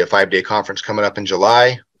again, it'll be a 5-day conference coming up in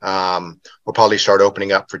July. we'll probably start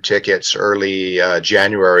opening up for tickets early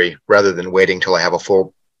January rather than waiting till I have a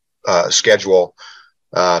full schedule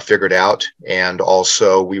figured out. And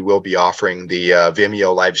also we will be offering the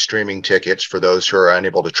Vimeo live streaming tickets for those who are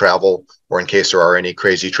unable to travel or in case there are any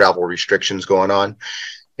crazy travel restrictions going on.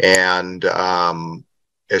 And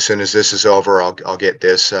as soon as this is over, I'll get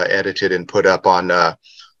this edited and put up on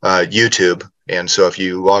YouTube. And so if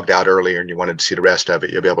you logged out earlier and you wanted to see the rest of it,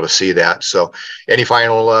 you'll be able to see that. So any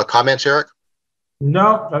final comments, Eric?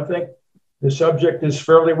 No, I think the subject is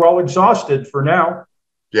fairly well exhausted for now.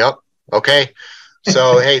 Yep. Okay.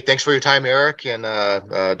 So, hey, thanks for your time, Eric, and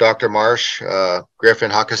Dr. Marsh,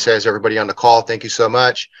 Griffin, Haka says, everybody on the call, thank you so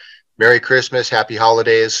much. Merry Christmas, happy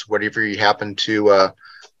holidays, whatever you happen to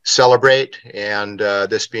celebrate. And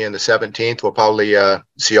this being the 17th, we'll probably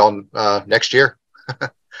see you all next year.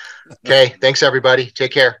 Okay, thanks, everybody.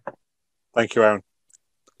 Take care. Thank you, Aaron.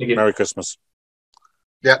 Thank you. Merry Christmas.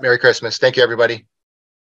 Yeah, Merry Christmas. Thank you, everybody.